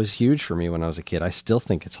that show was huge for me when I was a kid. I still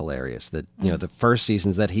think it's hilarious that, the first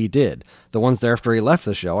seasons that he did, the ones after he left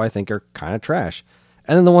the show, I think are kind of trash.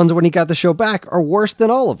 And then the ones when he got the show back are worse than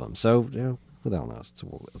all of them. So, who the hell knows?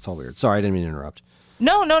 It's all weird. Sorry, I didn't mean to interrupt.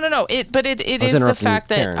 No. It is the fact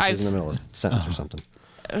that Karen. She I've was in the middle of a sentence or something.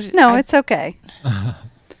 No, it's okay.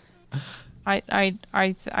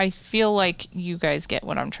 I feel like you guys get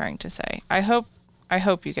what I'm trying to say. I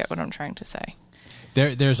hope you get what I'm trying to say.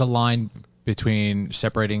 There's a line between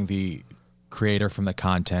separating the creator from the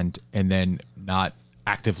content and then not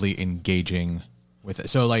actively engaging with it.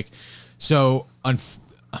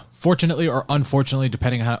 Fortunately or unfortunately,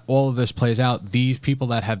 depending on how all of this plays out, these people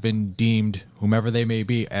that have been deemed, whomever they may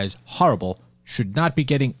be, as horrible should not be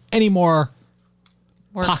getting any more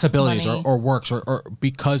possibilities or works or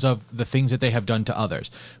because of the things that they have done to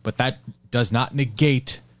others. But that does not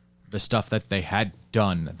negate the stuff that they had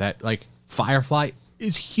done. That, like, Firefly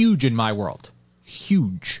is huge in my world.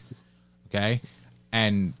 Huge. Okay?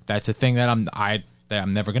 And that's a thing that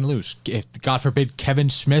I'm never going to lose. If, God forbid, Kevin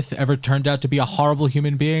Smith ever turned out to be a horrible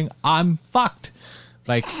human being, I'm fucked.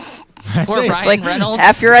 Like, that's Or it. Ryan Reynolds.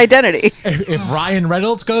 Half your identity. If Ryan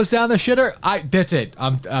Reynolds goes down the shitter, that's it.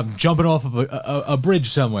 I'm jumping off of a bridge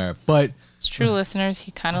somewhere. But It's true, listeners.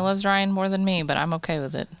 He kind of loves Ryan more than me, but I'm okay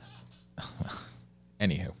with it.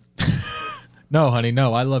 anywho. No, honey,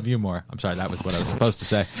 no, I love you more. I'm sorry, that was what I was supposed to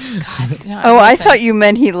say. Oh, I thought you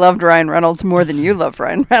meant he loved Ryan Reynolds more than you love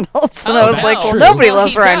Ryan Reynolds. And I was that's like, well, true. nobody Well,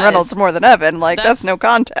 loves he Ryan does. Reynolds more than Evan. Like, that's no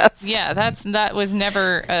contest. Yeah, that was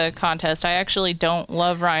never a contest. I actually don't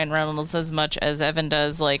love Ryan Reynolds as much as Evan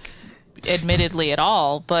does, like, admittedly at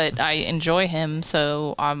all, but I enjoy him,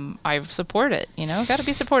 so I support it. Got to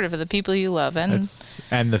be supportive of the people you love and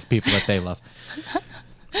the people that they love.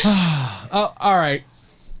 Oh, all right.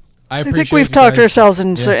 I think we've talked ourselves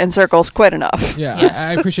in circles quite enough. Yeah, Yes.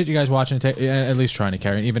 I appreciate you guys watching, at least trying to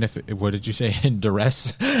carry it, even if, what did you say, in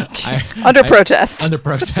duress? Under protest. Under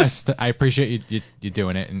protest. I appreciate you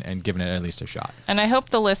doing it and giving it at least a shot. And I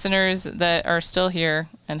hope the listeners that are still here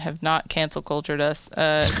and have not cancel cultured us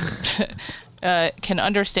can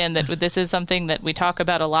understand that this is something that we talk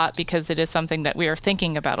about a lot because it is something that we are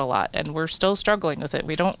thinking about a lot, and we're still struggling with it.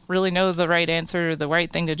 We don't really know the right answer, or the right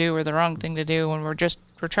thing to do, or the wrong thing to do, and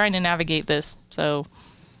we're trying to navigate this. So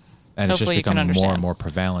And it's just hopefully you can becoming more understand. and more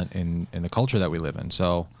prevalent in the culture that we live in.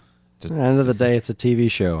 So At the end of the day, it's a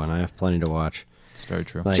TV show, and I have plenty to watch. it's very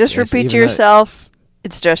true. Like, Just it's repeat to even yourself,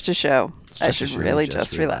 it's just a show. I just a should show, really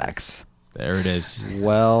just just relax. There it is.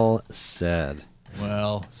 Well said.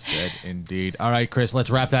 Well said, indeed. All right, Chris, let's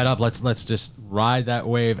wrap that up. Let's just ride that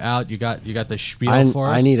wave out. You got the spiel for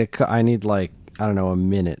us? I need like, I don't know, a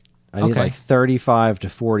minute. I need Okay. like 35 to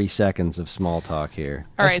 40 seconds of small talk here.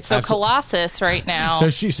 all right, so absolutely. Colossus right now.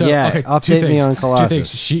 So Yeah, okay, update two me things. on Colossus. 2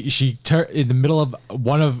 things. She in the middle of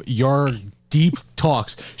one of your deep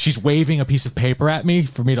talks, she's waving a piece of paper at me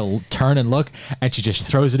for me to turn and look, and she just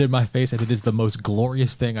throws it in my face, and it is the most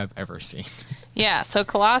glorious thing I've ever seen. Yeah, so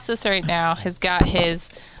Colossus right now has got his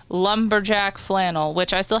lumberjack flannel,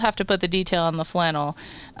 which I still have to put the detail on the flannel.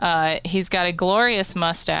 He's got a glorious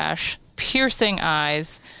mustache, piercing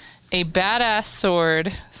eyes, a badass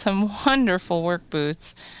sword, some wonderful work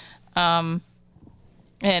boots.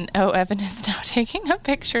 And Evan is now taking a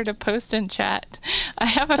picture to post in chat. I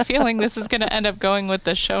have a feeling this is going to end up going with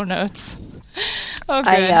the show notes. Oh, good.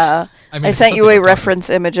 I mean, I it's sent you something a to talk reference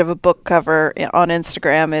image of a book cover on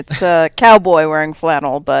Instagram. It's a cowboy wearing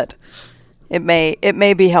flannel, but it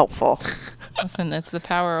may be helpful. Listen, it's the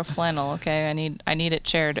power of flannel, okay? I need it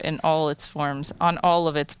shared in all its forms, on all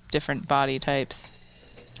of its different body types.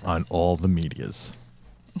 On all the medias.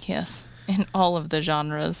 Yes, in all of the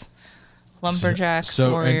genres. Lumberjacks,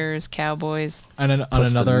 So- warriors, cowboys. And on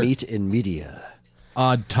What's another the meat in media?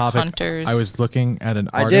 odd topic, Hunters. I was looking at an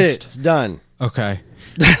I artist. did it. It's done. Okay.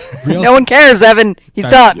 No one cares, Evan. He's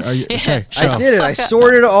done. Are you, okay, I so- did it. I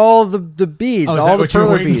sorted all the beads, Oh, is all that the what you were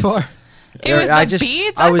perler waiting beads. for? It was I the just,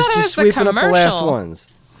 beads? I was thought it just was the sweeping up the last commercial. ones.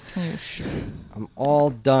 I'm all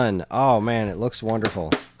done. Oh man, it looks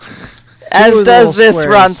wonderful. As Two does little this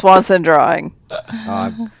squares. Ron Swanson drawing.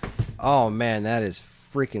 Oh man, that is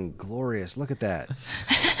freaking glorious. Look at that.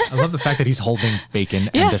 I love the fact that he's holding bacon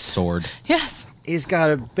and a Yes. sword. Yes. He's got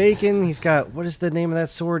a bacon. He's got, what is the name of that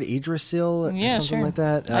sword? Idrisil or Yeah, something sure. like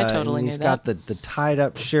that. I totally and knew he's got the tied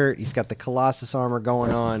up shirt. He's got the Colossus armor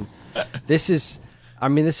going on. This is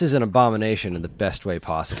an abomination in the best way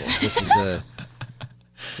possible.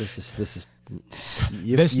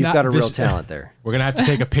 You've got a real talent there. We're gonna have to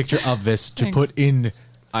take a picture of this to Thanks. put in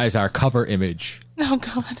as our cover image, Oh,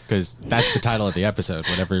 God. because that's the title of the episode,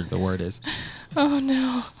 whatever the word is. Oh,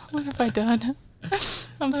 no. What have I done?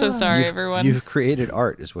 I'm so sorry, everyone. You've created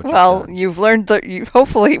art, is what Well, you've done. you've learned that.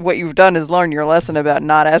 Hopefully, what you've done is learn your lesson about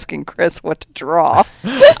not asking Chris what to draw.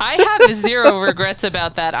 I have zero regrets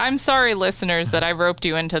about that. I'm sorry, listeners, that I roped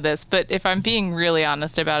you into this, but if I'm being really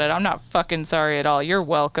honest about it, I'm not fucking sorry at all. You're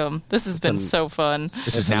welcome. This has been so fun. This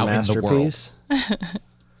It's is now a in the world.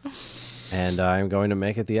 masterpiece. And I'm going to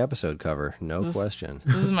make it the episode cover, no question.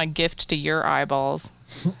 This is my gift to your eyeballs.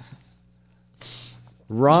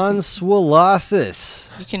 Ron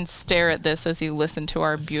Swolasis. You can stare at this as you listen to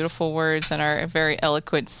our beautiful words and our very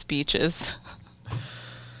eloquent speeches.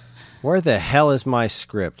 Where the hell is my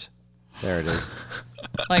script? There it is.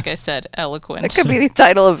 Like I said, eloquent. It could be the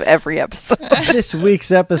title of every episode. This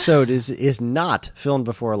week's episode is not filmed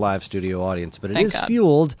before a live studio audience, but it Thank is God.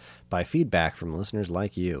 fueled by feedback from listeners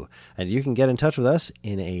like you. And you can get in touch with us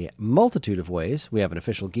in a multitude of ways. We have an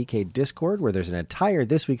official Geekade Discord where there's an entire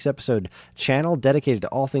This Week's Episode channel dedicated to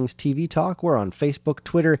all things TV talk. We're on Facebook,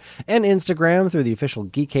 Twitter, and Instagram through the official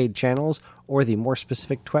Geekade channels or the more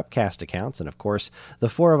specific Twepcast accounts. And of course, the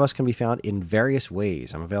four of us can be found in various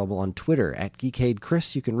ways. I'm available on Twitter at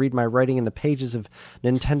GeekadeChris. You can read my writing in the pages of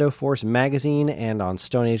Nintendo Force magazine and on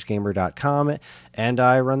StoneAgeGamer.com. And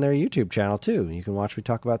I run their YouTube channel too. You can watch me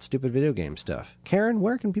talk about stupid video game stuff. Karen,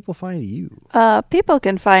 where can people find you? People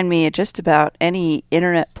can find me at just about any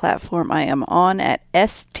internet platform I am on at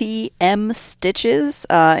STM Stitches,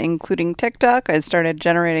 including TikTok. I started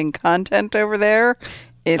generating content over there.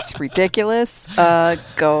 It's ridiculous.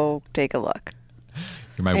 Go take a look.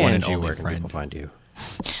 You're my one and Angie, only where can people friend. find you?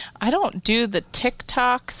 I don't do the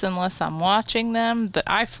TikToks unless I'm watching them, but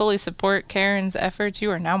I fully support Karen's efforts.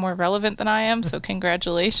 You are now more relevant than I am, so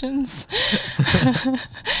congratulations.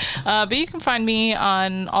 But you can find me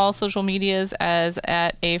on all social medias as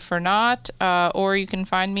at A4Not, or you can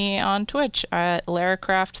find me on Twitch at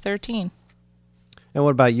LaraCraft13. And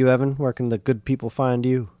what about you, Evan? Where can the good people find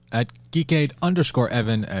you? At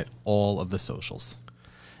Geekade_Evan at all of the socials.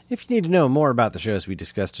 If you need to know more about the shows we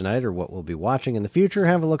discussed tonight or what we'll be watching in the future,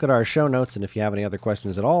 have a look at our show notes. And if you have any other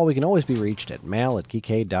questions at all, we can always be reached at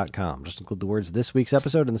mail@geekade.com. Just include the words "this week's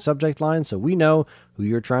episode" in the subject line so we know who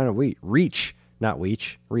you're trying to reach. Not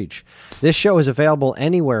reach. This show is available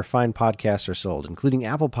anywhere fine podcasts are sold, including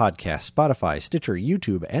Apple Podcasts, Spotify, Stitcher,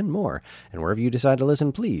 YouTube, and more. And wherever you decide to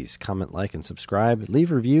listen, please comment, like, and subscribe. Leave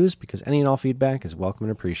reviews because any and all feedback is welcome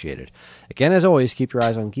and appreciated. Again, as always, keep your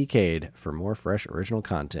eyes on Geekade for more fresh original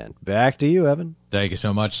content. Back to you, Evan. Thank you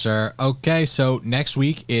so much, sir. Okay, so next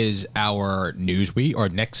week is our news week, or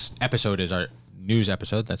next episode is our news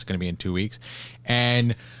episode. That's going to be in 2 weeks.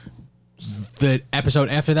 And the episode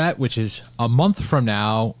after that, which is a month from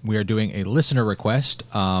now, we are doing a listener request.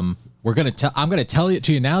 I'm going to tell it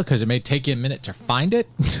to you now because it may take you a minute to find it.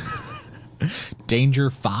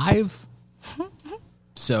 Danger 5.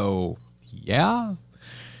 So, yeah.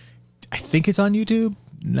 I think it's on YouTube.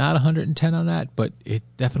 Not 110 on that, but it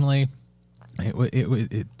definitely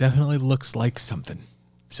looks like something.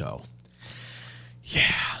 So,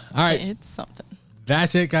 yeah. All right. It's something.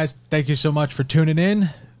 That's it, guys. Thank you so much for tuning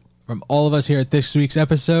in. From all of us here at this week's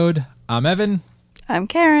episode, I'm Evan. I'm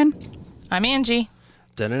Karen. I'm Angie.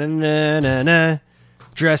 Da-na-na-na-na.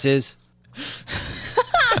 Dresses.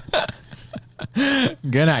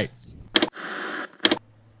 Good night.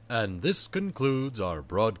 And this concludes our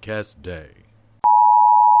broadcast day.